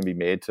changes can be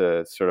made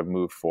to sort of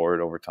move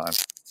forward over time.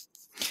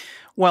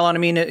 Well, and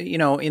I mean,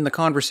 in the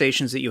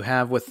conversations that you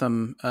have with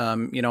them,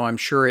 I'm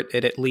sure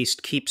it at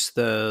least keeps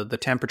the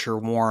temperature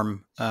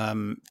warm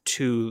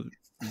to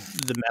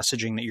the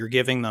messaging that you're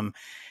giving them.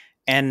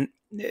 And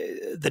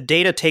the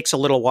data takes a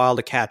little while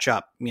to catch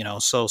up,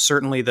 so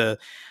certainly the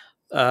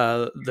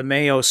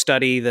Mayo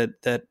study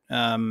that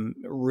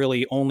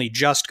really only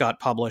just got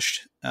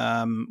published,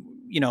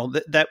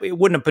 that it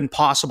wouldn't have been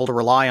possible to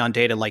rely on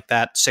data like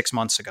that 6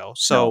 months ago.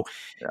 So,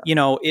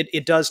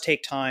 it does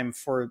take time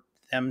for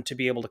them to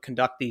be able to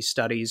conduct these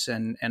studies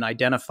and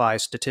identify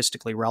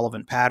statistically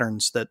relevant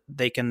patterns that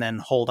they can then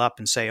hold up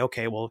and say,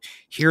 okay, well,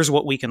 here's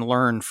what we can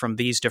learn from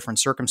these different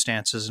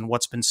circumstances and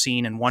what's been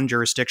seen in one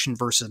jurisdiction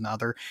versus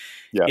another.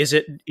 Yeah. Is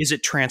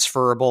it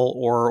transferable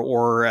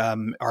or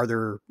are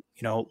there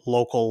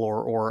local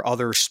or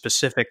other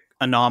specific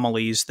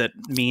anomalies that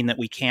mean that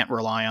we can't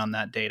rely on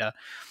that data?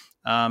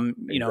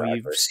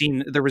 Exactly. You've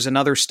seen, there was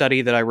another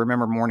study that I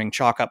remember Morning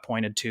Chalk Up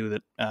pointed to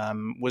that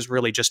was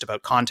really just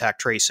about contact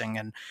tracing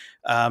and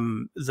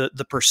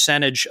the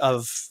percentage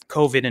of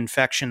COVID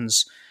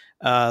infections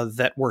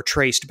that were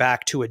traced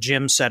back to a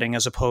gym setting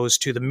as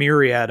opposed to the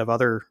myriad of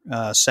other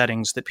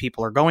settings that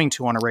people are going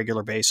to on a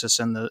regular basis.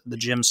 And the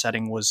gym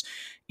setting was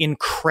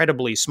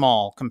incredibly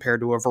small compared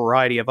to a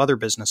variety of other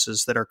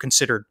businesses that are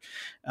considered,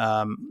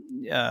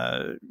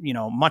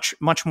 much,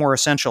 much more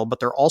essential, but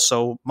they're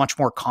also much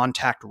more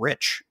contact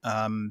rich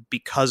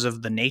because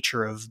of the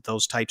nature of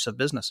those types of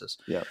businesses.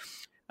 Yeah.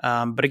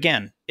 But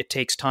again, it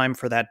takes time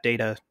for that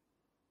data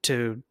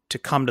to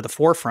come to the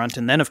forefront.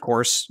 And then, of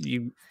course,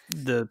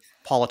 the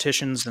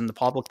politicians and the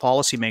public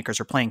policy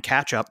makers are playing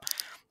catch up,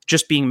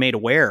 just being made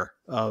aware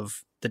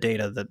of the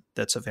data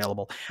that's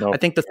available. Nope. I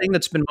think the thing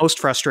that's been most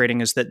frustrating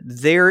is that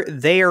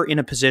they are in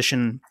a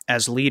position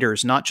as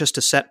leaders, not just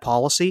to set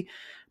policy,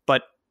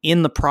 but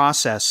in the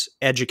process,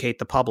 educate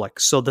the public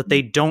so that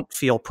they don't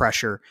feel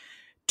pressure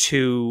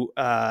to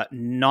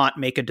not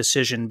make a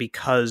decision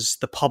because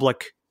the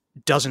public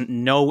doesn't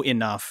know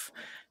enough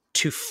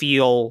to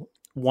feel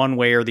one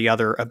way or the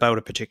other about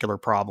a particular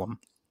problem.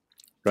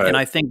 Right. And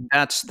I think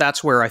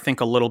that's where I think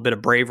a little bit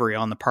of bravery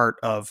on the part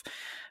of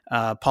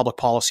public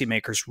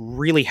policymakers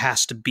really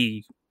has to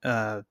be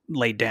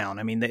laid down.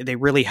 I mean, they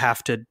really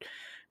have to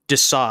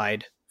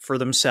decide for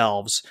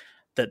themselves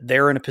that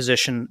they're in a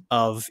position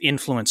of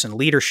influence and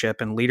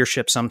leadership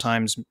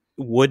sometimes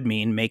would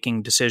mean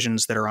making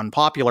decisions that are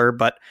unpopular,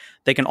 but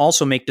they can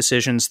also make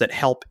decisions that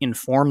help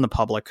inform the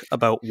public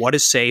about what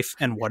is safe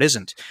and what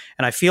isn't.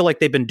 And I feel like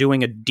they've been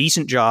doing a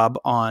decent job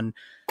on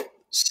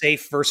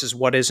safe versus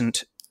what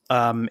isn't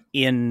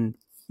in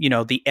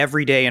the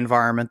everyday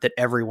environment that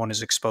everyone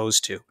is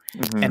exposed to.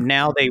 Mm-hmm. And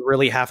now they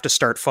really have to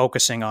start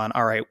focusing on,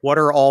 all right, what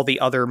are all the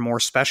other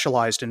more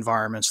specialized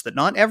environments that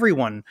not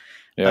everyone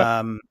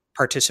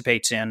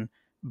participates in,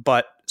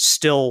 but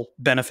still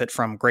benefit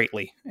from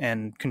greatly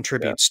and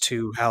contributes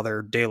to how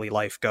their daily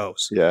life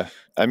goes. Yeah.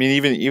 I mean,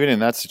 even in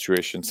that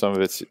situation, some of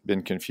it's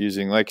been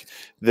confusing. Like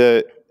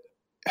we're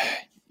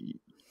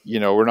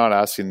not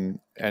asking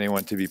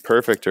anyone to be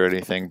perfect or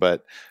anything,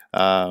 but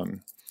I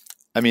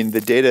mean,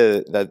 the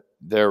data that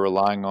they're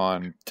relying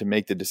on to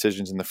make the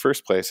decisions in the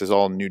first place is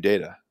all new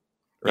data,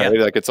 right?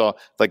 Yeah. Like it's all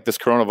like this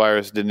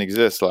coronavirus didn't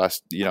exist time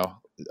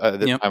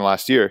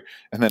last year.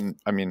 And then,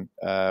 I mean,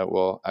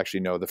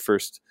 the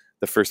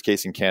first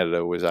case in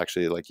Canada was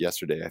actually like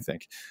yesterday, I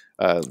think,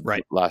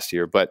 last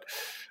year. But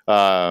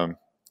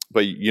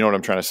you know what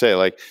I'm trying to say?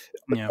 Like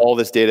all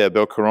this data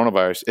about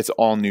coronavirus, it's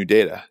all new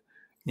data.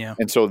 Yeah.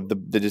 And so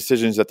the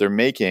decisions that they're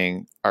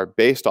making are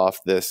based off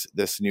this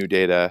new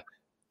data.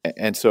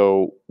 And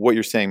so what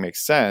you're saying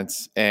makes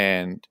sense.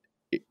 And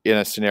in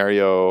a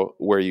scenario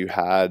where you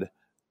had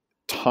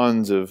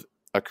tons of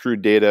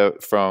accrued data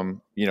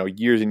from,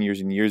 years and years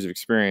and years of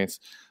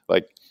experience,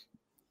 like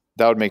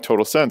that would make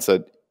total sense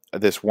that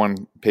this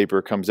one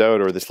paper comes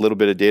out or this little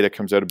bit of data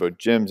comes out about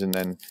gyms, and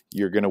then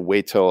you're going to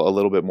wait till a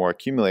little bit more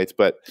accumulates.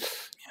 But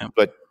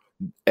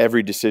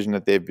every decision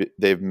that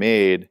they've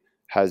made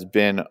has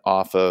been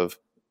off of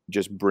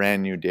just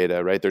brand new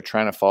data, right? They're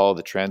trying to follow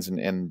the trends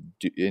and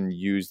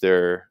use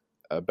their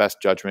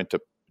best judgment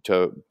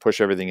to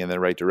push everything in the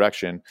right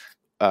direction,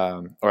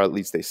 or at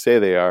least they say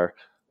they are.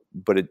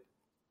 But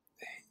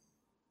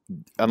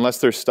unless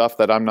there's stuff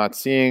that I'm not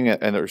seeing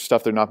and there's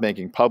stuff they're not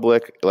making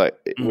public,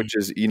 which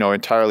is,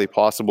 entirely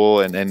possible.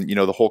 And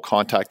the whole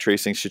contact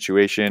tracing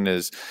situation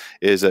is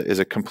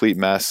a complete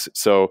mess.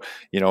 So,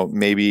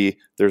 maybe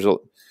there's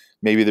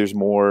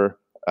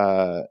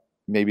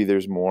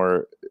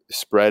more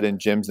spread in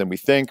gyms than we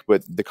think,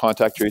 but the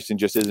contact tracing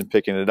just isn't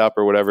picking it up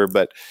or whatever.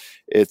 But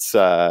it's,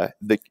 the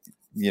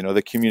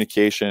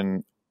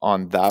communication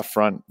on that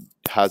front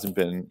hasn't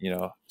been,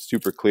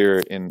 super clear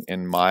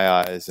in my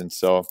eyes. And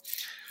so,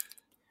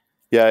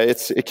 yeah,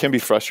 it can be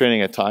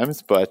frustrating at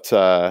times, but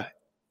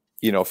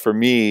for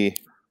me,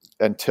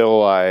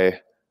 until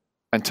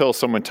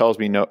someone tells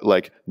me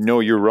no,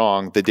 you're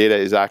wrong, the data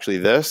is actually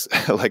this.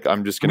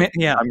 I'm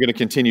gonna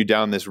continue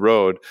down this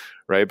road,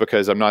 right?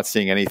 Because I'm not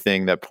seeing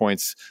anything that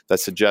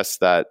suggests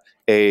that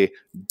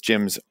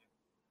gyms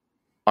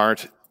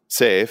aren't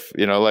safe.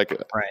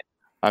 Right.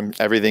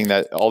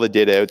 All the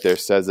data out there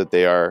says that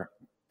they are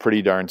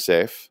pretty darn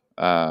safe.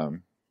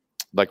 In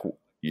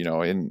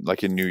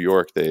New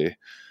York,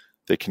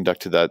 they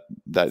conducted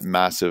that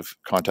massive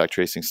contact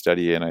tracing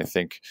study, and I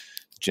think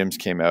gyms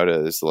came out as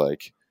it was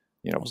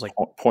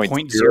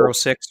 0.06 or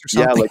something.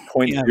 Yeah,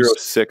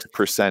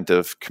 0.06%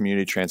 of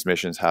community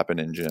transmissions happen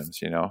in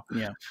gyms.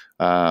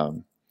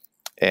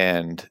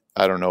 And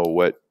I don't know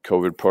what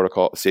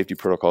COVID safety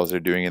protocols they're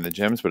doing in the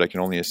gyms, but I can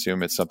only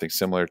assume it's something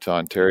similar to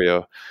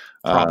Ontario.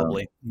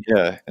 Probably.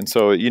 Yeah, and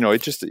so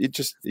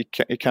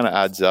it kind of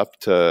adds up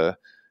to,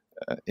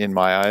 in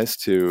my eyes,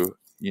 to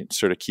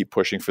sort of keep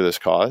pushing for this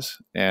cause,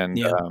 and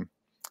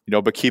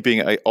but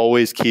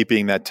always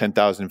keeping that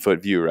 10,000 foot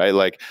view, right?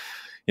 Are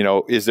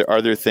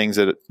there things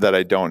that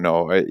I don't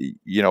know?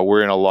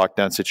 We're in a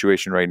lockdown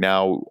situation right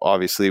now.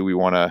 Obviously, we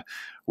want to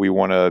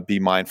be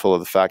mindful of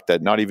the fact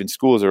that not even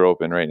schools are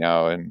open right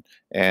now,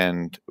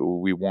 and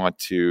we want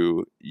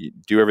to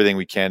do everything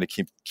we can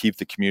to keep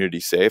the community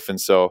safe.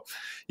 And so,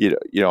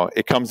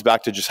 it comes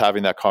back to just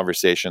having that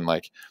conversation.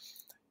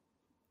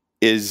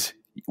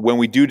 When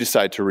we do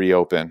decide to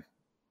reopen,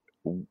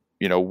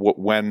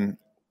 when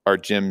are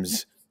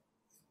gyms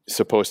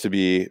supposed to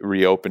be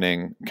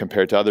reopening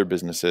compared to other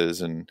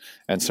businesses and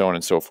so on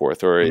and so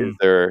forth? Or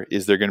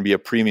is there going to be a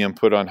premium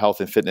put on health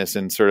and fitness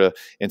in sort of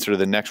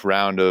the next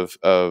round of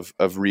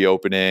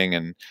reopening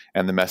and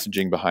the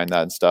messaging behind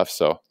that and stuff?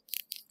 So,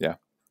 yeah.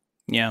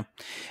 Yeah.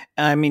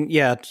 I mean,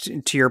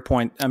 to your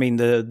point, I mean,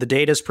 the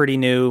data is pretty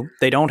new.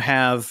 They don't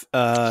have,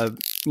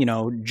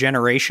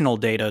 generational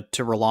data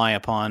to rely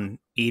upon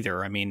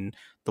either. I mean,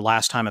 the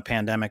last time a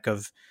pandemic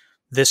of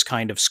this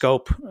kind of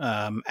scope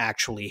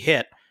actually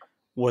hit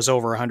was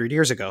over 100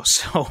 years ago.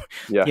 So,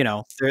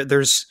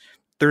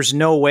 there's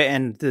no way,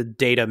 and the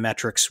data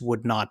metrics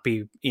would not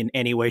be in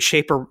any way,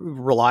 shape, or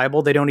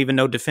reliable. They don't even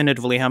know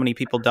definitively how many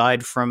people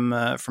died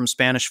from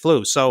Spanish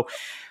flu. So,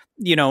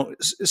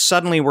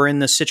 suddenly we're in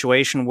this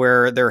situation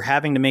where they're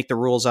having to make the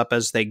rules up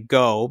as they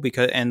go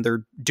and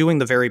they're doing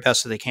the very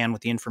best that they can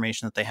with the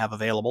information that they have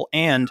available,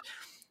 and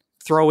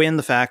throw in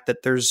the fact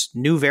that there's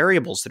new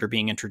variables that are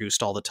being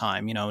introduced all the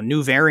time,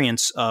 new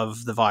variants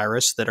of the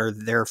virus that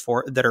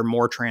are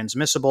more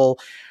transmissible,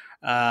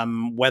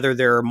 whether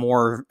they're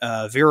more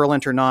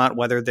virulent or not,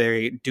 whether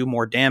they do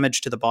more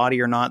damage to the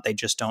body or not, they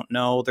just don't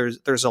know.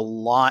 There's a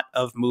lot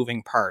of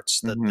moving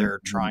parts that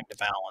they're trying to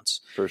balance.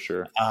 For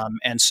sure.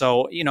 And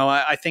so,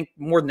 I think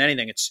more than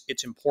anything,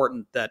 it's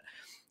important that,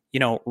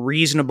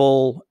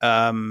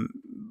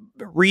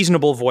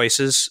 reasonable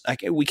voices.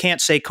 We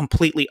can't say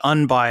completely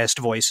unbiased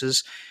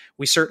voices.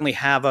 We certainly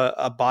have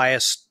a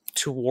bias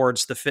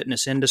towards the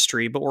fitness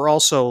industry, but we're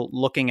also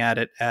looking at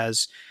it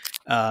as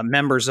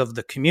members of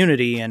the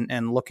community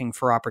and looking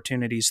for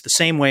opportunities the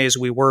same way as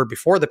we were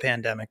before the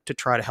pandemic to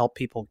try to help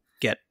people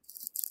get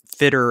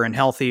fitter and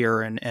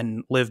healthier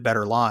and live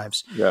better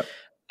lives. Yeah.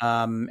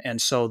 And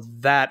so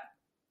that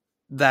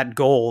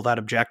goal, that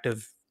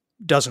objective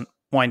doesn't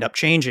wind up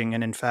changing.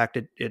 And in fact,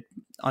 it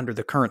under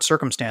the current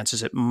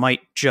circumstances, it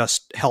might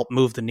just help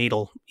move the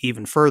needle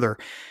even further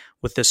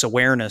with this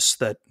awareness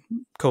that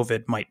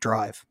COVID might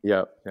drive.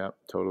 Yeah,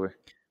 totally.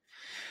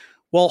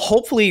 Well,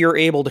 hopefully you're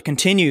able to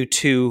continue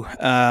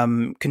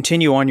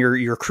on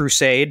your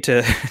crusade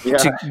to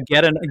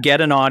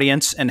get an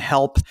audience and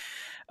help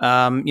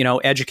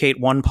educate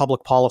one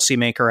public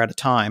policymaker at a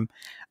time.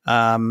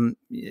 I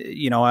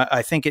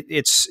think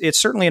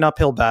it's certainly an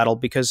uphill battle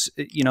because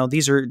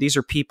these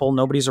are people.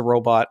 Nobody's a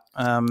robot.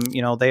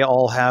 They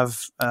all have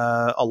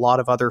a lot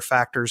of other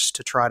factors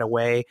to try to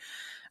weigh,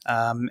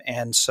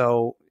 and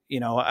so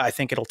I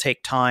think it'll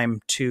take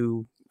time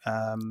to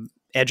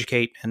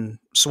educate and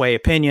sway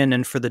opinion,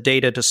 and for the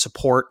data to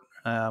support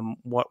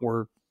what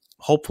we're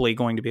hopefully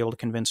going to be able to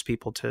convince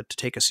people to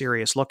take a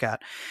serious look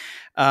at.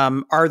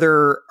 Are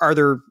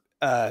there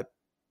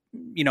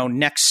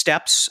next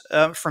steps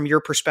from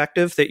your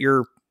perspective that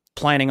you're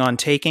planning on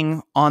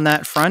taking on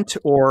that front,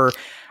 or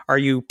are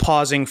you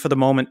pausing for the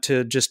moment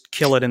to just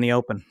kill it in the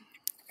open?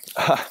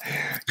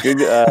 Good.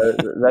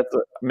 That's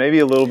maybe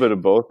a little bit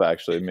of both,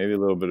 actually. Maybe a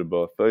little bit of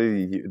both. But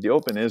the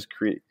open is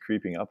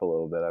creeping up a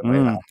little bit. I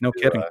might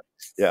kidding.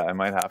 I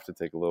might have to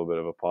take a little bit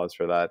of a pause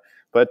for that.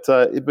 But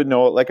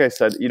no, like I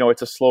said,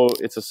 it's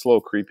a slow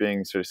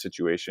creeping sort of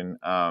situation.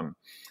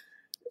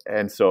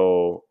 And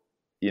so,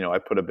 I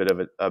put a bit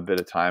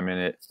of time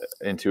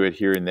into it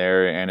here and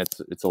there, and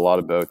it's a lot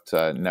about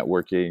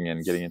networking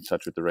and getting in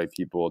touch with the right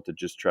people to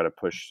just try to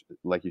push,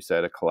 like you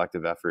said, a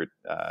collective effort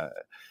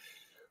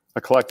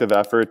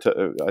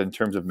in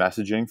terms of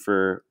messaging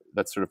for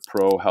that sort of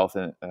pro health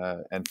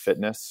and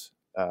fitness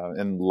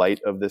in light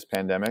of this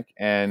pandemic.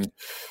 And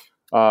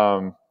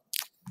so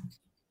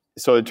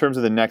in terms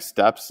of the next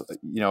steps,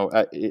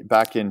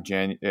 back it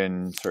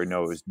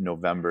was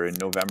November. In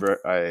November,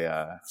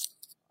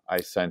 I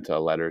sent a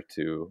letter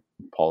to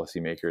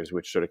policymakers,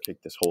 which sort of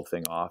kicked this whole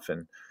thing off.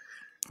 And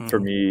for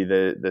me,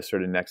 the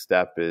sort of next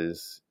step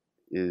is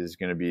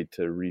going to be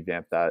to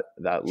revamp that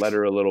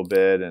letter a little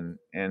bit. And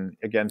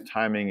again,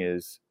 timing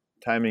is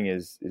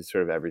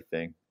sort of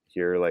everything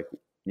here. Like,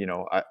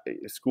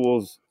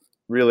 schools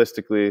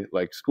realistically,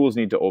 like schools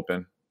need to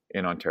open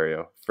in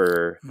Ontario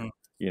for,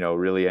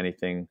 really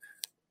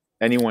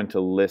anyone to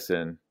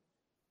listen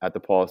at the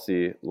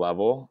policy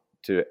level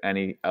to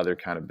any other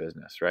kind of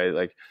business, right?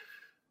 Like,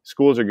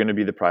 schools are going to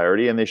be the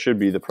priority, and they should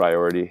be the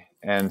priority.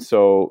 And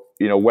so,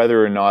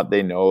 whether or not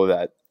they know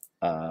that,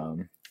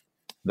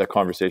 the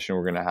conversation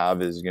we're going to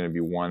have is going to be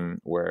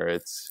one where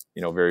it's,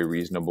 very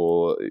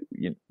reasonable.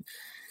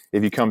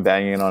 If you come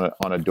banging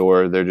on a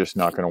door, they're just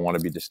not going to want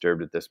to be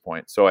disturbed at this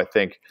point. So I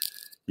think,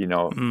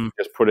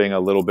 just putting a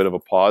little bit of a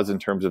pause in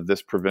terms of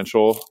this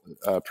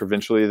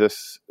provincially,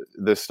 this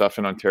stuff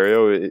in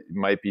Ontario, it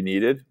might be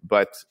needed.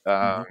 But,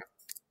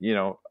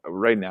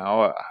 right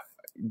now,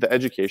 the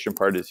education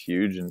part is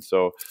huge. And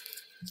so,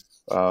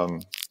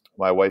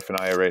 my wife and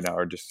I right now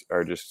are just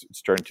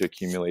starting to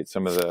accumulate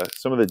some of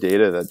the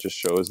data that just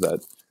shows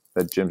that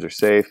gyms are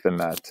safe, and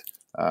that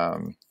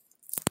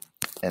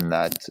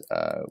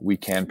we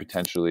can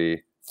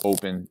potentially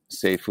open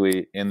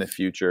safely in the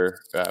future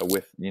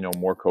with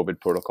more COVID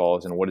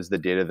protocols. And what is the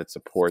data that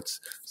supports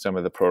some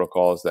of the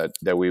protocols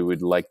that we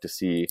would like to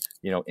see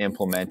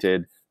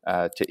implemented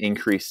to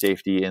increase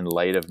safety in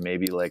light of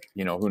maybe, like,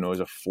 who knows,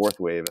 a fourth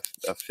wave,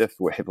 a fifth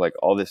wave, like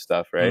all this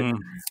stuff, right?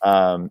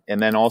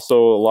 And then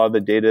also a lot of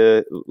the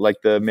data, like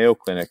the Mayo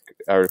Clinic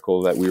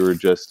article that we were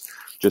just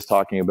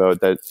talking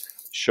about, that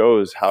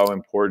shows how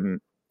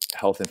important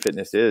health and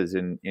fitness is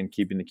in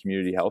keeping the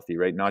community healthy,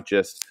 right? Not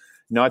just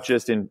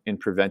in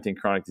preventing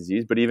chronic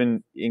disease, but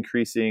even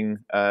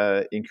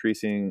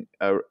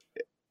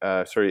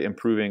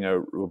improving a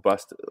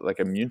robust, like,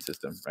 immune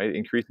system, right?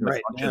 Increasing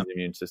the function of the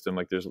immune system.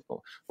 Like, there's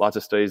lots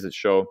of studies that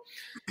show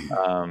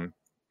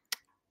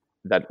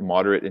that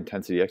moderate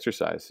intensity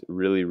exercise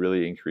really,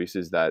 really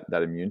increases that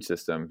immune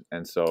system.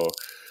 And so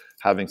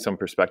having some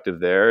perspective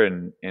there,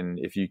 and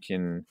if you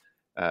can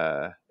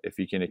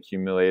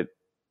accumulate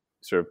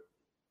sort of,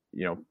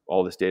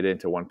 all this data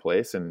into one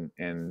place and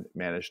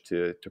manage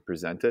to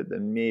present it,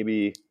 then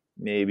maybe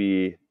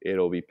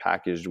it'll be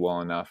packaged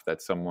well enough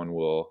that someone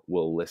will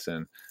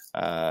listen,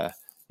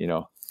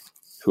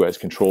 who has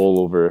control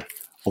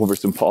over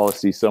some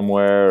policy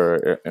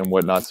somewhere and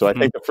whatnot. So I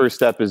think the first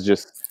step is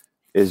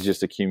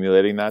just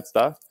accumulating that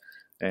stuff,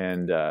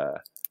 and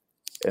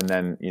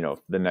then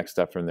the next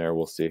step from there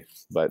we'll see.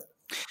 But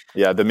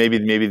yeah, maybe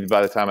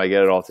by the time I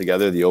get it all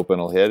together, the open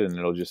will hit, and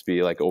it'll just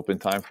be like open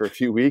time for a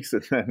few weeks,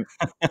 and then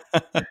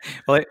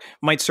well, it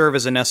might serve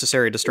as a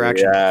necessary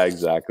distraction. Yeah,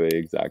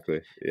 exactly.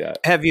 Yeah.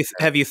 Have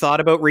you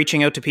thought about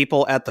reaching out to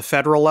people at the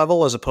federal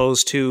level as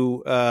opposed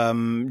to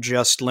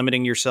just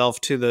limiting yourself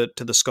to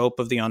the scope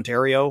of the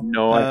Ontario?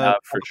 No, I have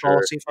for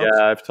sure.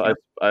 Yeah,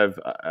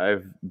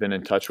 I've been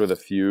in touch with a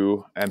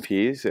few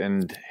MPs,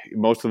 and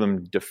most of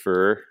them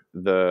defer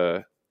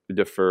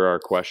our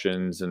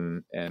questions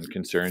and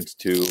concerns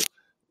to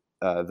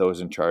those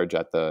in charge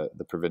at the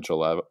provincial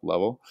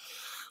level.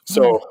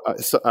 So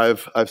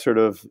I've sort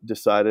of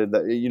decided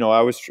that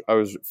I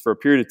was for a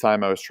period of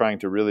time I was trying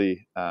to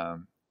really I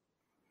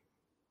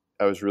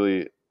was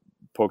really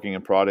poking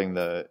and prodding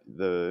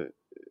the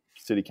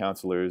city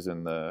councillors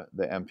and the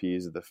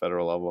MPs at the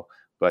federal level,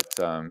 but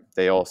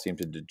they all seem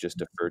to just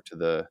defer to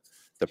the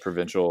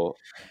provincial.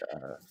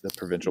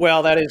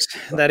 Well, that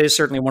is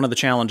certainly one of the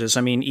challenges.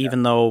 I mean,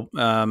 even though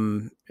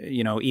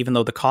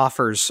the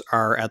coffers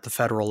are at the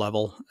federal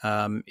level,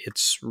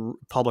 it's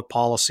public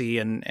policy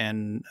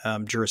and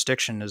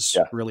jurisdiction is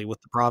really with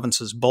the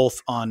provinces,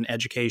 both on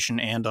education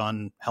and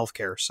on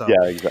healthcare. So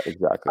yeah,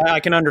 exactly.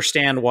 I can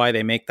understand why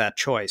they make that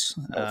choice.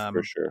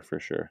 For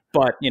sure.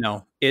 But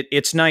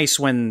it's nice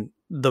when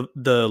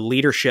the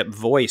leadership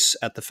voice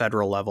at the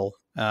federal level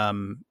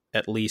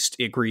at least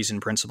agrees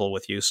in principle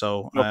with you.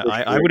 So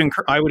I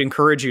would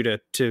encourage you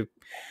to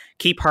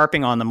keep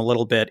harping on them a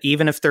little bit,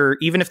 even if they're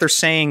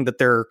saying that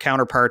their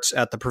counterparts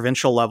at the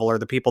provincial level are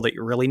the people that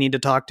you really need to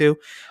talk to.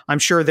 I'm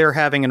sure they're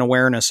having an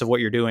awareness of what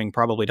you're doing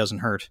probably doesn't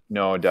hurt.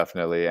 No,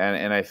 definitely.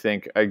 And I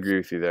think I agree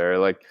with you there.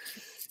 Like,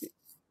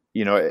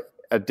 you know,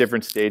 at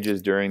different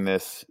stages during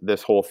this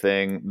whole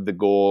thing, the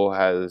goal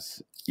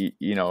has,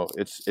 you know,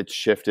 it's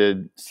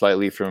shifted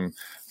slightly from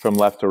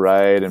left to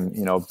right and,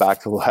 you know,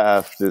 back to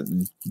left,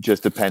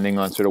 just depending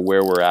on sort of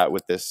where we're at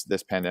with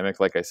this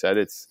pandemic. Like I said,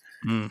 it's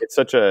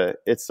such a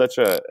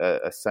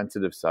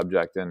sensitive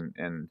subject,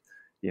 and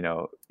you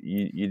know,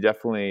 you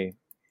definitely,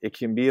 it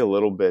can be a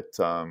little bit,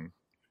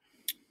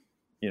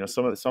 you know,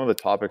 some of the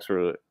topics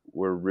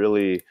were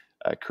really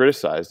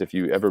criticized if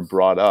you ever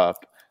brought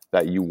up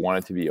that you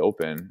wanted to be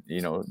open.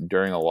 You know,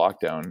 during a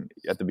lockdown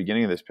at the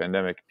beginning of this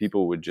pandemic,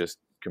 people would just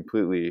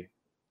completely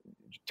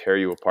tear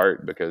you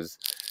apart because,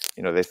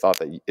 you know, they thought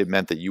that it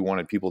meant that you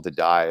wanted people to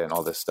die and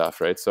all this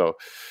stuff, right? So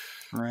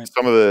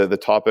some of the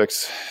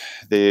topics,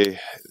 they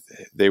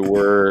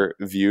were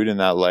viewed in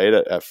that light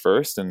at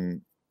first,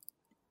 and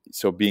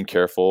so being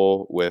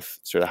careful with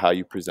sort of how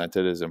you present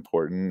it is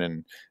important,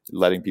 and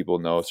letting people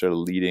know, sort of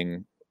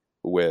leading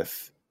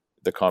with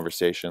the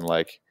conversation,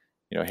 like,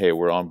 you know, hey,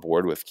 we're on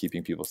board with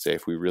keeping people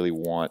safe. We really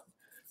want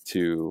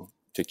to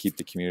keep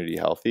the community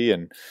healthy,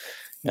 and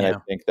I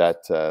think that,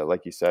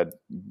 like you said,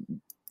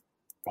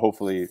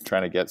 hopefully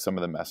trying to get some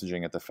of the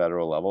messaging at the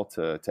federal level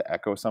to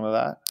echo some of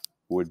that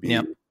would be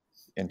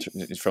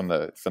from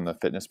the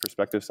fitness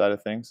perspective side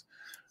of things.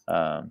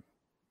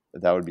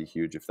 That would be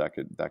huge if that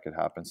could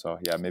happen. So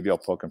yeah, maybe I'll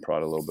poke and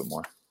prod a little bit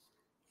more.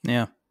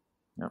 Yeah.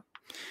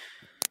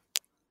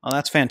 Well,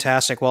 that's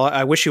fantastic. Well,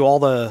 I wish you all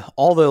the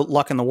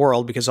luck in the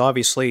world, because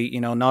obviously, you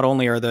know, not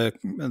only are the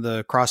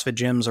CrossFit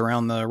gyms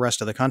around the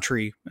rest of the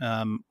country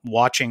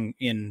watching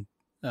in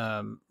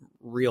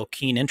real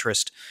keen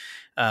interest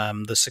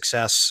the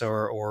success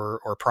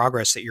or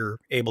progress that you're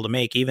able to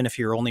make, even if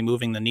you're only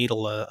moving the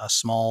needle a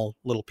small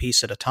little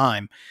piece at a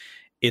time,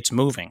 it's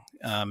moving.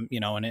 You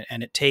know,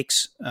 and it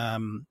takes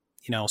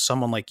you know,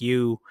 someone like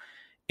you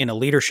in a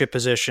leadership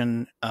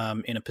position,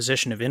 in a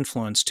position of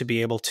influence, to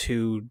be able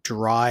to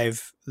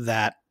drive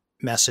that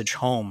message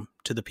home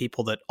to the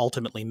people that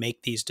ultimately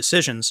make these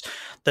decisions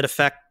that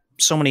affect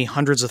so many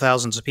hundreds of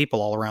thousands of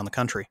people all around the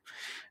country.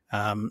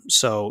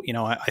 So, you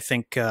know, I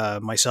think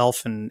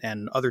myself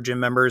and other gym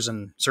members,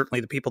 and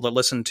certainly the people that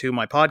listen to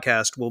my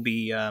podcast, will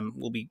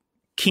be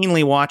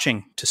keenly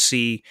watching to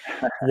see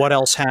what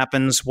else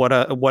happens,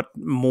 what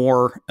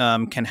more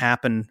can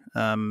happen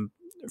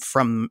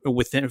from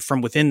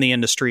within the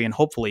industry, and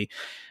hopefully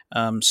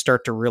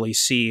start to really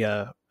see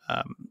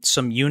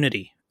some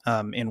unity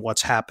in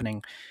what's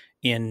happening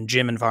in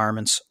gym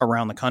environments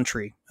around the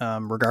country,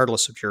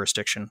 regardless of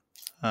jurisdiction.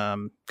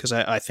 Because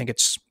I think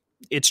it's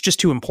just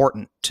too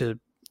important to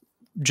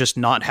just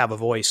not have a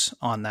voice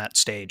on that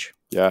stage.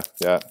 Yeah.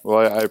 Well,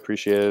 I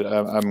appreciate it.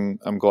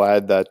 I'm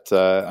glad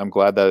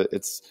that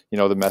it's, you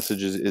know, the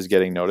message is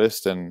getting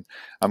noticed, and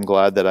I'm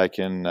glad that I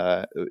can,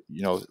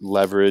 you know,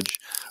 leverage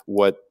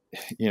what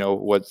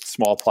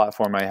small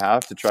platform I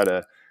have to try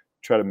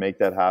to make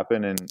that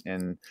happen,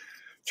 and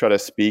try to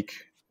speak,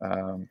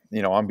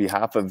 you know, on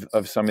behalf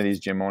of some of these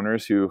gym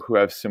owners who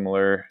have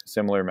similar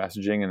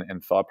messaging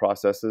and thought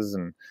processes.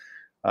 And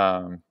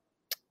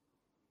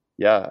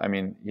yeah, I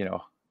mean, you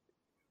know,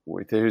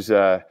 there's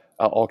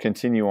I'll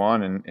continue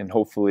on, and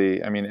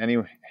hopefully, I mean,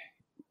 anyway,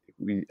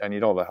 I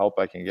need all the help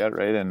I can get,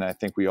 right? And I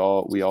think we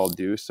all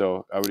do.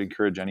 So I would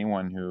encourage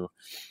anyone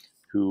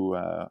who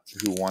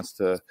wants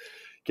to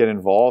get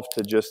involved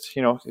to just,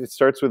 you know, it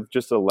starts with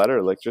just a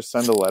letter, like just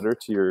send a letter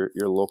to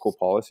your local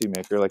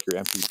policymaker, like your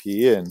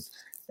MPP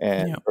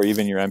or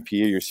even your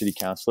MP or your city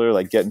councilor,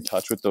 like get in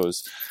touch with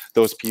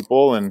those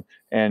people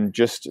and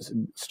just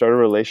start a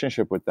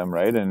relationship with them,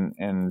 right?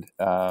 And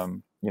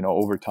you know,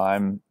 over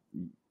time,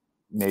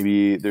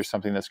 maybe there's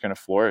something that's going to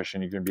flourish,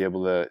 and you're going to be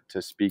able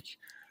to speak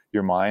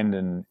your mind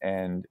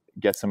and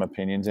get some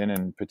opinions in,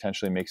 and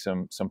potentially make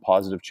some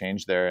positive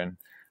change there. And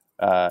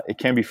it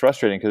can be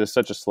frustrating because it's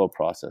such a slow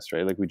process,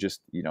 right? Like we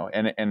just, you know,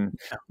 and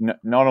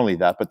not only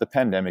that, but the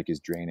pandemic is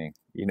draining,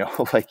 you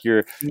know, like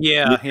you're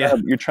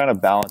trying to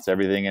balance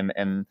everything.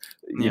 And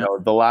you know,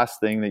 the last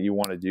thing that you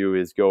want to do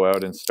is go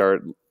out and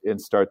start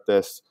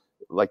this,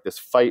 like this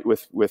fight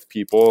with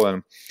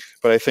people.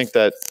 But I think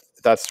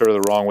that's sort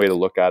of the wrong way to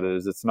look at it.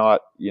 Is it's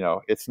not, you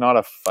know, it's not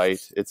a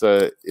fight. It's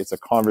a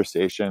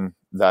conversation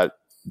that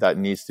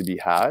needs to be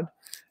had.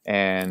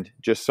 And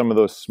just some of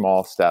those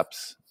small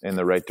steps in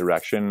the right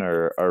direction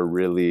are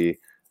really,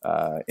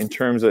 in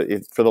terms of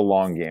it, for the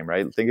long game,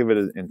 right? Think of it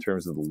as in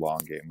terms of the long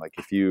game. Like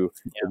if you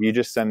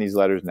just send these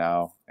letters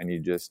now, and you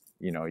just,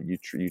 you know,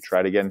 you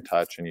try to get in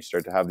touch, and you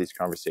start to have these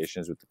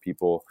conversations with the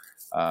people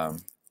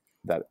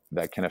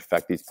that can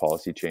affect these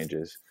policy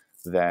changes,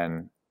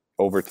 then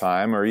over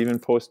time, or even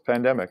post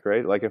pandemic,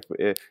 right? Like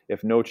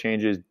if no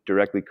changes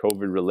directly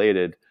COVID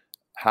related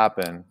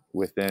happen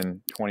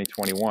within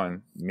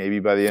 2021, maybe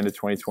by the end of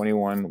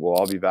 2021 we'll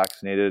all be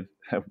vaccinated.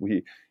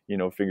 We, you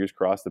know, fingers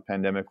crossed, the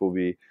pandemic will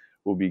be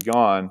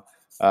gone,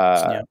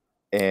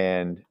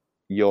 and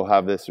you'll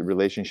have this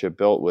relationship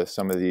built with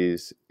some of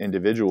these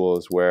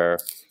individuals where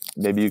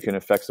maybe you can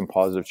affect some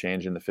positive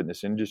change in the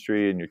fitness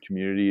industry and your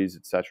communities,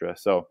 etc.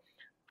 So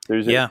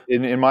there's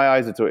in my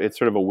eyes, it's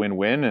sort of a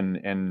win-win,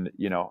 and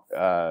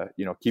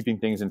keeping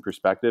things in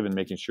perspective and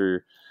making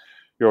sure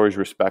you're always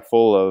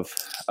respectful of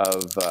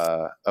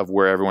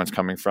where everyone's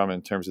coming from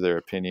in terms of their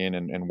opinion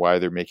and why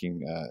they're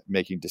making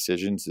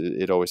decisions.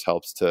 It always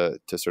helps to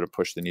sort of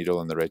push the needle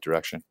in the right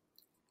direction.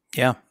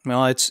 Yeah,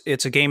 well,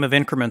 it's a game of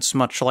increments,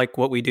 much like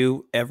what we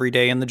do every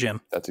day in the gym.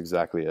 That's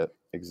exactly it.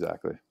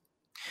 Exactly.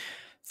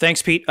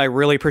 Thanks, Pete. I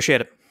really appreciate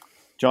it.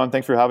 John,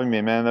 thanks for having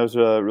me, man. That was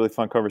a really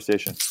fun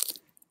conversation.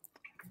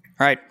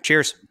 All right.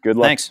 Cheers. Good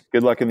luck. Thanks.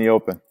 Good luck in the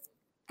Open.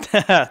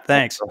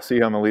 Thanks. I'll see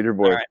you on the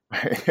leaderboard.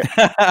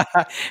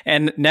 Right.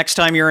 And next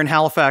time you're in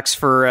Halifax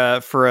for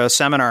a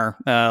seminar,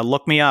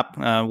 look me up.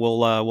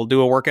 We'll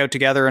do a workout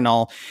together, and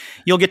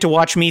you'll get to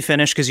watch me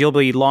finish because you'll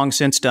be long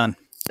since done.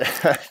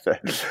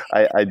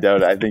 I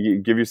doubt it. I think you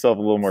give yourself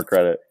a little more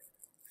credit.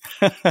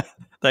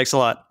 Thanks a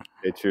lot.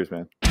 Hey, cheers,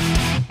 man.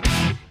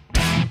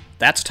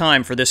 That's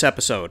time for this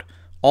episode.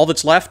 All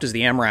that's left is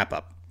the M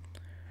wrap-up.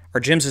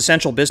 Are gyms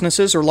essential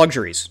businesses or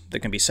luxuries that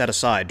can be set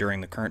aside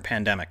during the current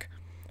pandemic?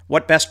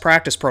 What best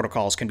practice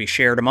protocols can be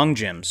shared among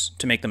gyms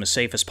to make them as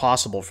safe as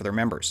possible for their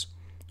members?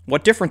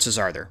 What differences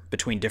are there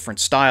between different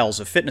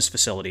styles of fitness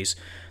facilities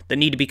that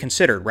need to be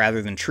considered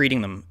rather than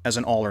treating them as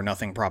an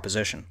all-or-nothing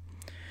proposition?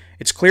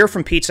 It's clear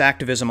from Pete's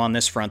activism on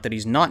this front that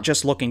he's not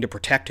just looking to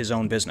protect his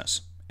own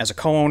business. As a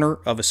co-owner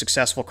of a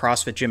successful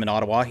CrossFit gym in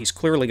Ottawa, he's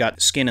clearly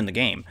got skin in the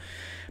game.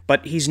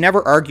 But he's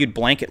never argued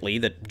blanketly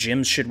that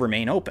gyms should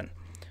remain open.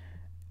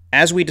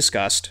 As we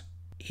discussed,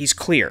 he's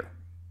clear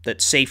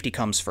that safety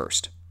comes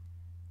first.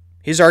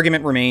 His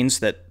argument remains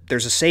that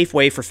there's a safe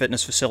way for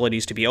fitness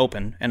facilities to be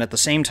open and at the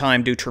same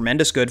time do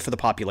tremendous good for the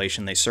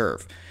population they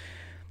serve.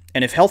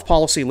 And if health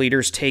policy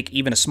leaders take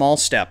even a small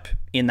step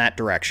in that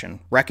direction,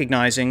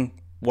 recognizing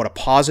what a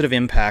positive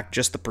impact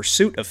just the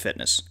pursuit of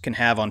fitness can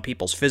have on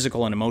people's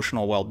physical and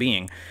emotional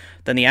well-being,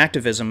 then the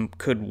activism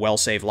could well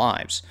save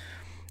lives.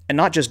 And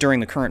not just during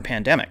the current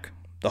pandemic.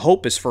 The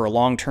hope is for a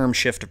long-term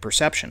shift of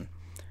perception,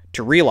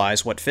 to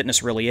realize what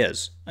fitness really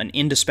is, an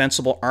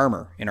indispensable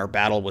armor in our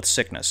battle with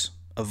sickness,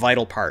 a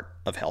vital part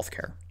of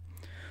healthcare.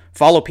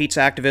 Follow Pete's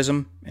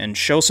activism and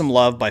show some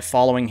love by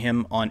following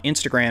him on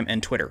Instagram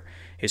and Twitter.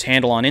 His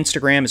handle on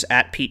Instagram is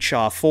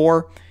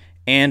 @PeteShaw4,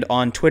 and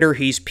on Twitter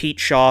he's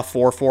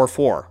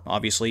PeteShaw444.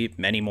 Obviously,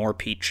 many more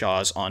Pete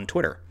Shaws on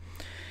Twitter.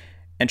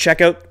 And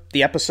check out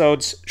the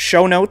episode's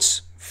show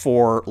notes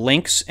for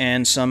links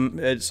and some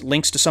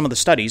links to some of the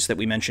studies that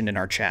we mentioned in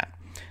our chat.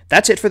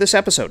 That's it for this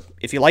episode.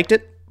 If you liked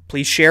it,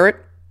 please share it.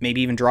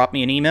 Maybe even drop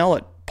me an email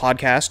at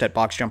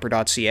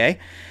podcast@boxjumper.ca.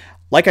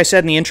 Like I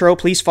said in the intro,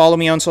 please follow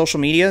me on social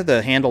media.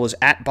 The handle is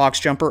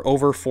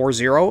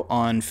 @boxjumperover40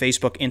 on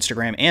Facebook,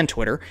 Instagram, and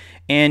Twitter.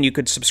 And you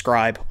could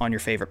subscribe on your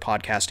favorite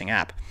podcasting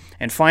app.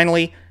 And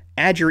finally,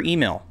 add your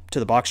email to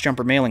the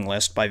BoxJumper mailing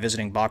list by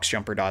visiting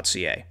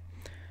boxjumper.ca.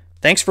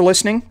 Thanks for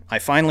listening. I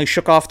finally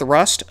shook off the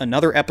rust.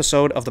 Another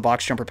episode of the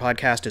BoxJumper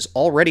podcast is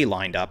already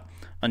lined up.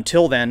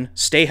 Until then,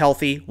 stay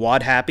healthy,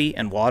 WOD happy,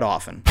 and WOD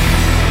often.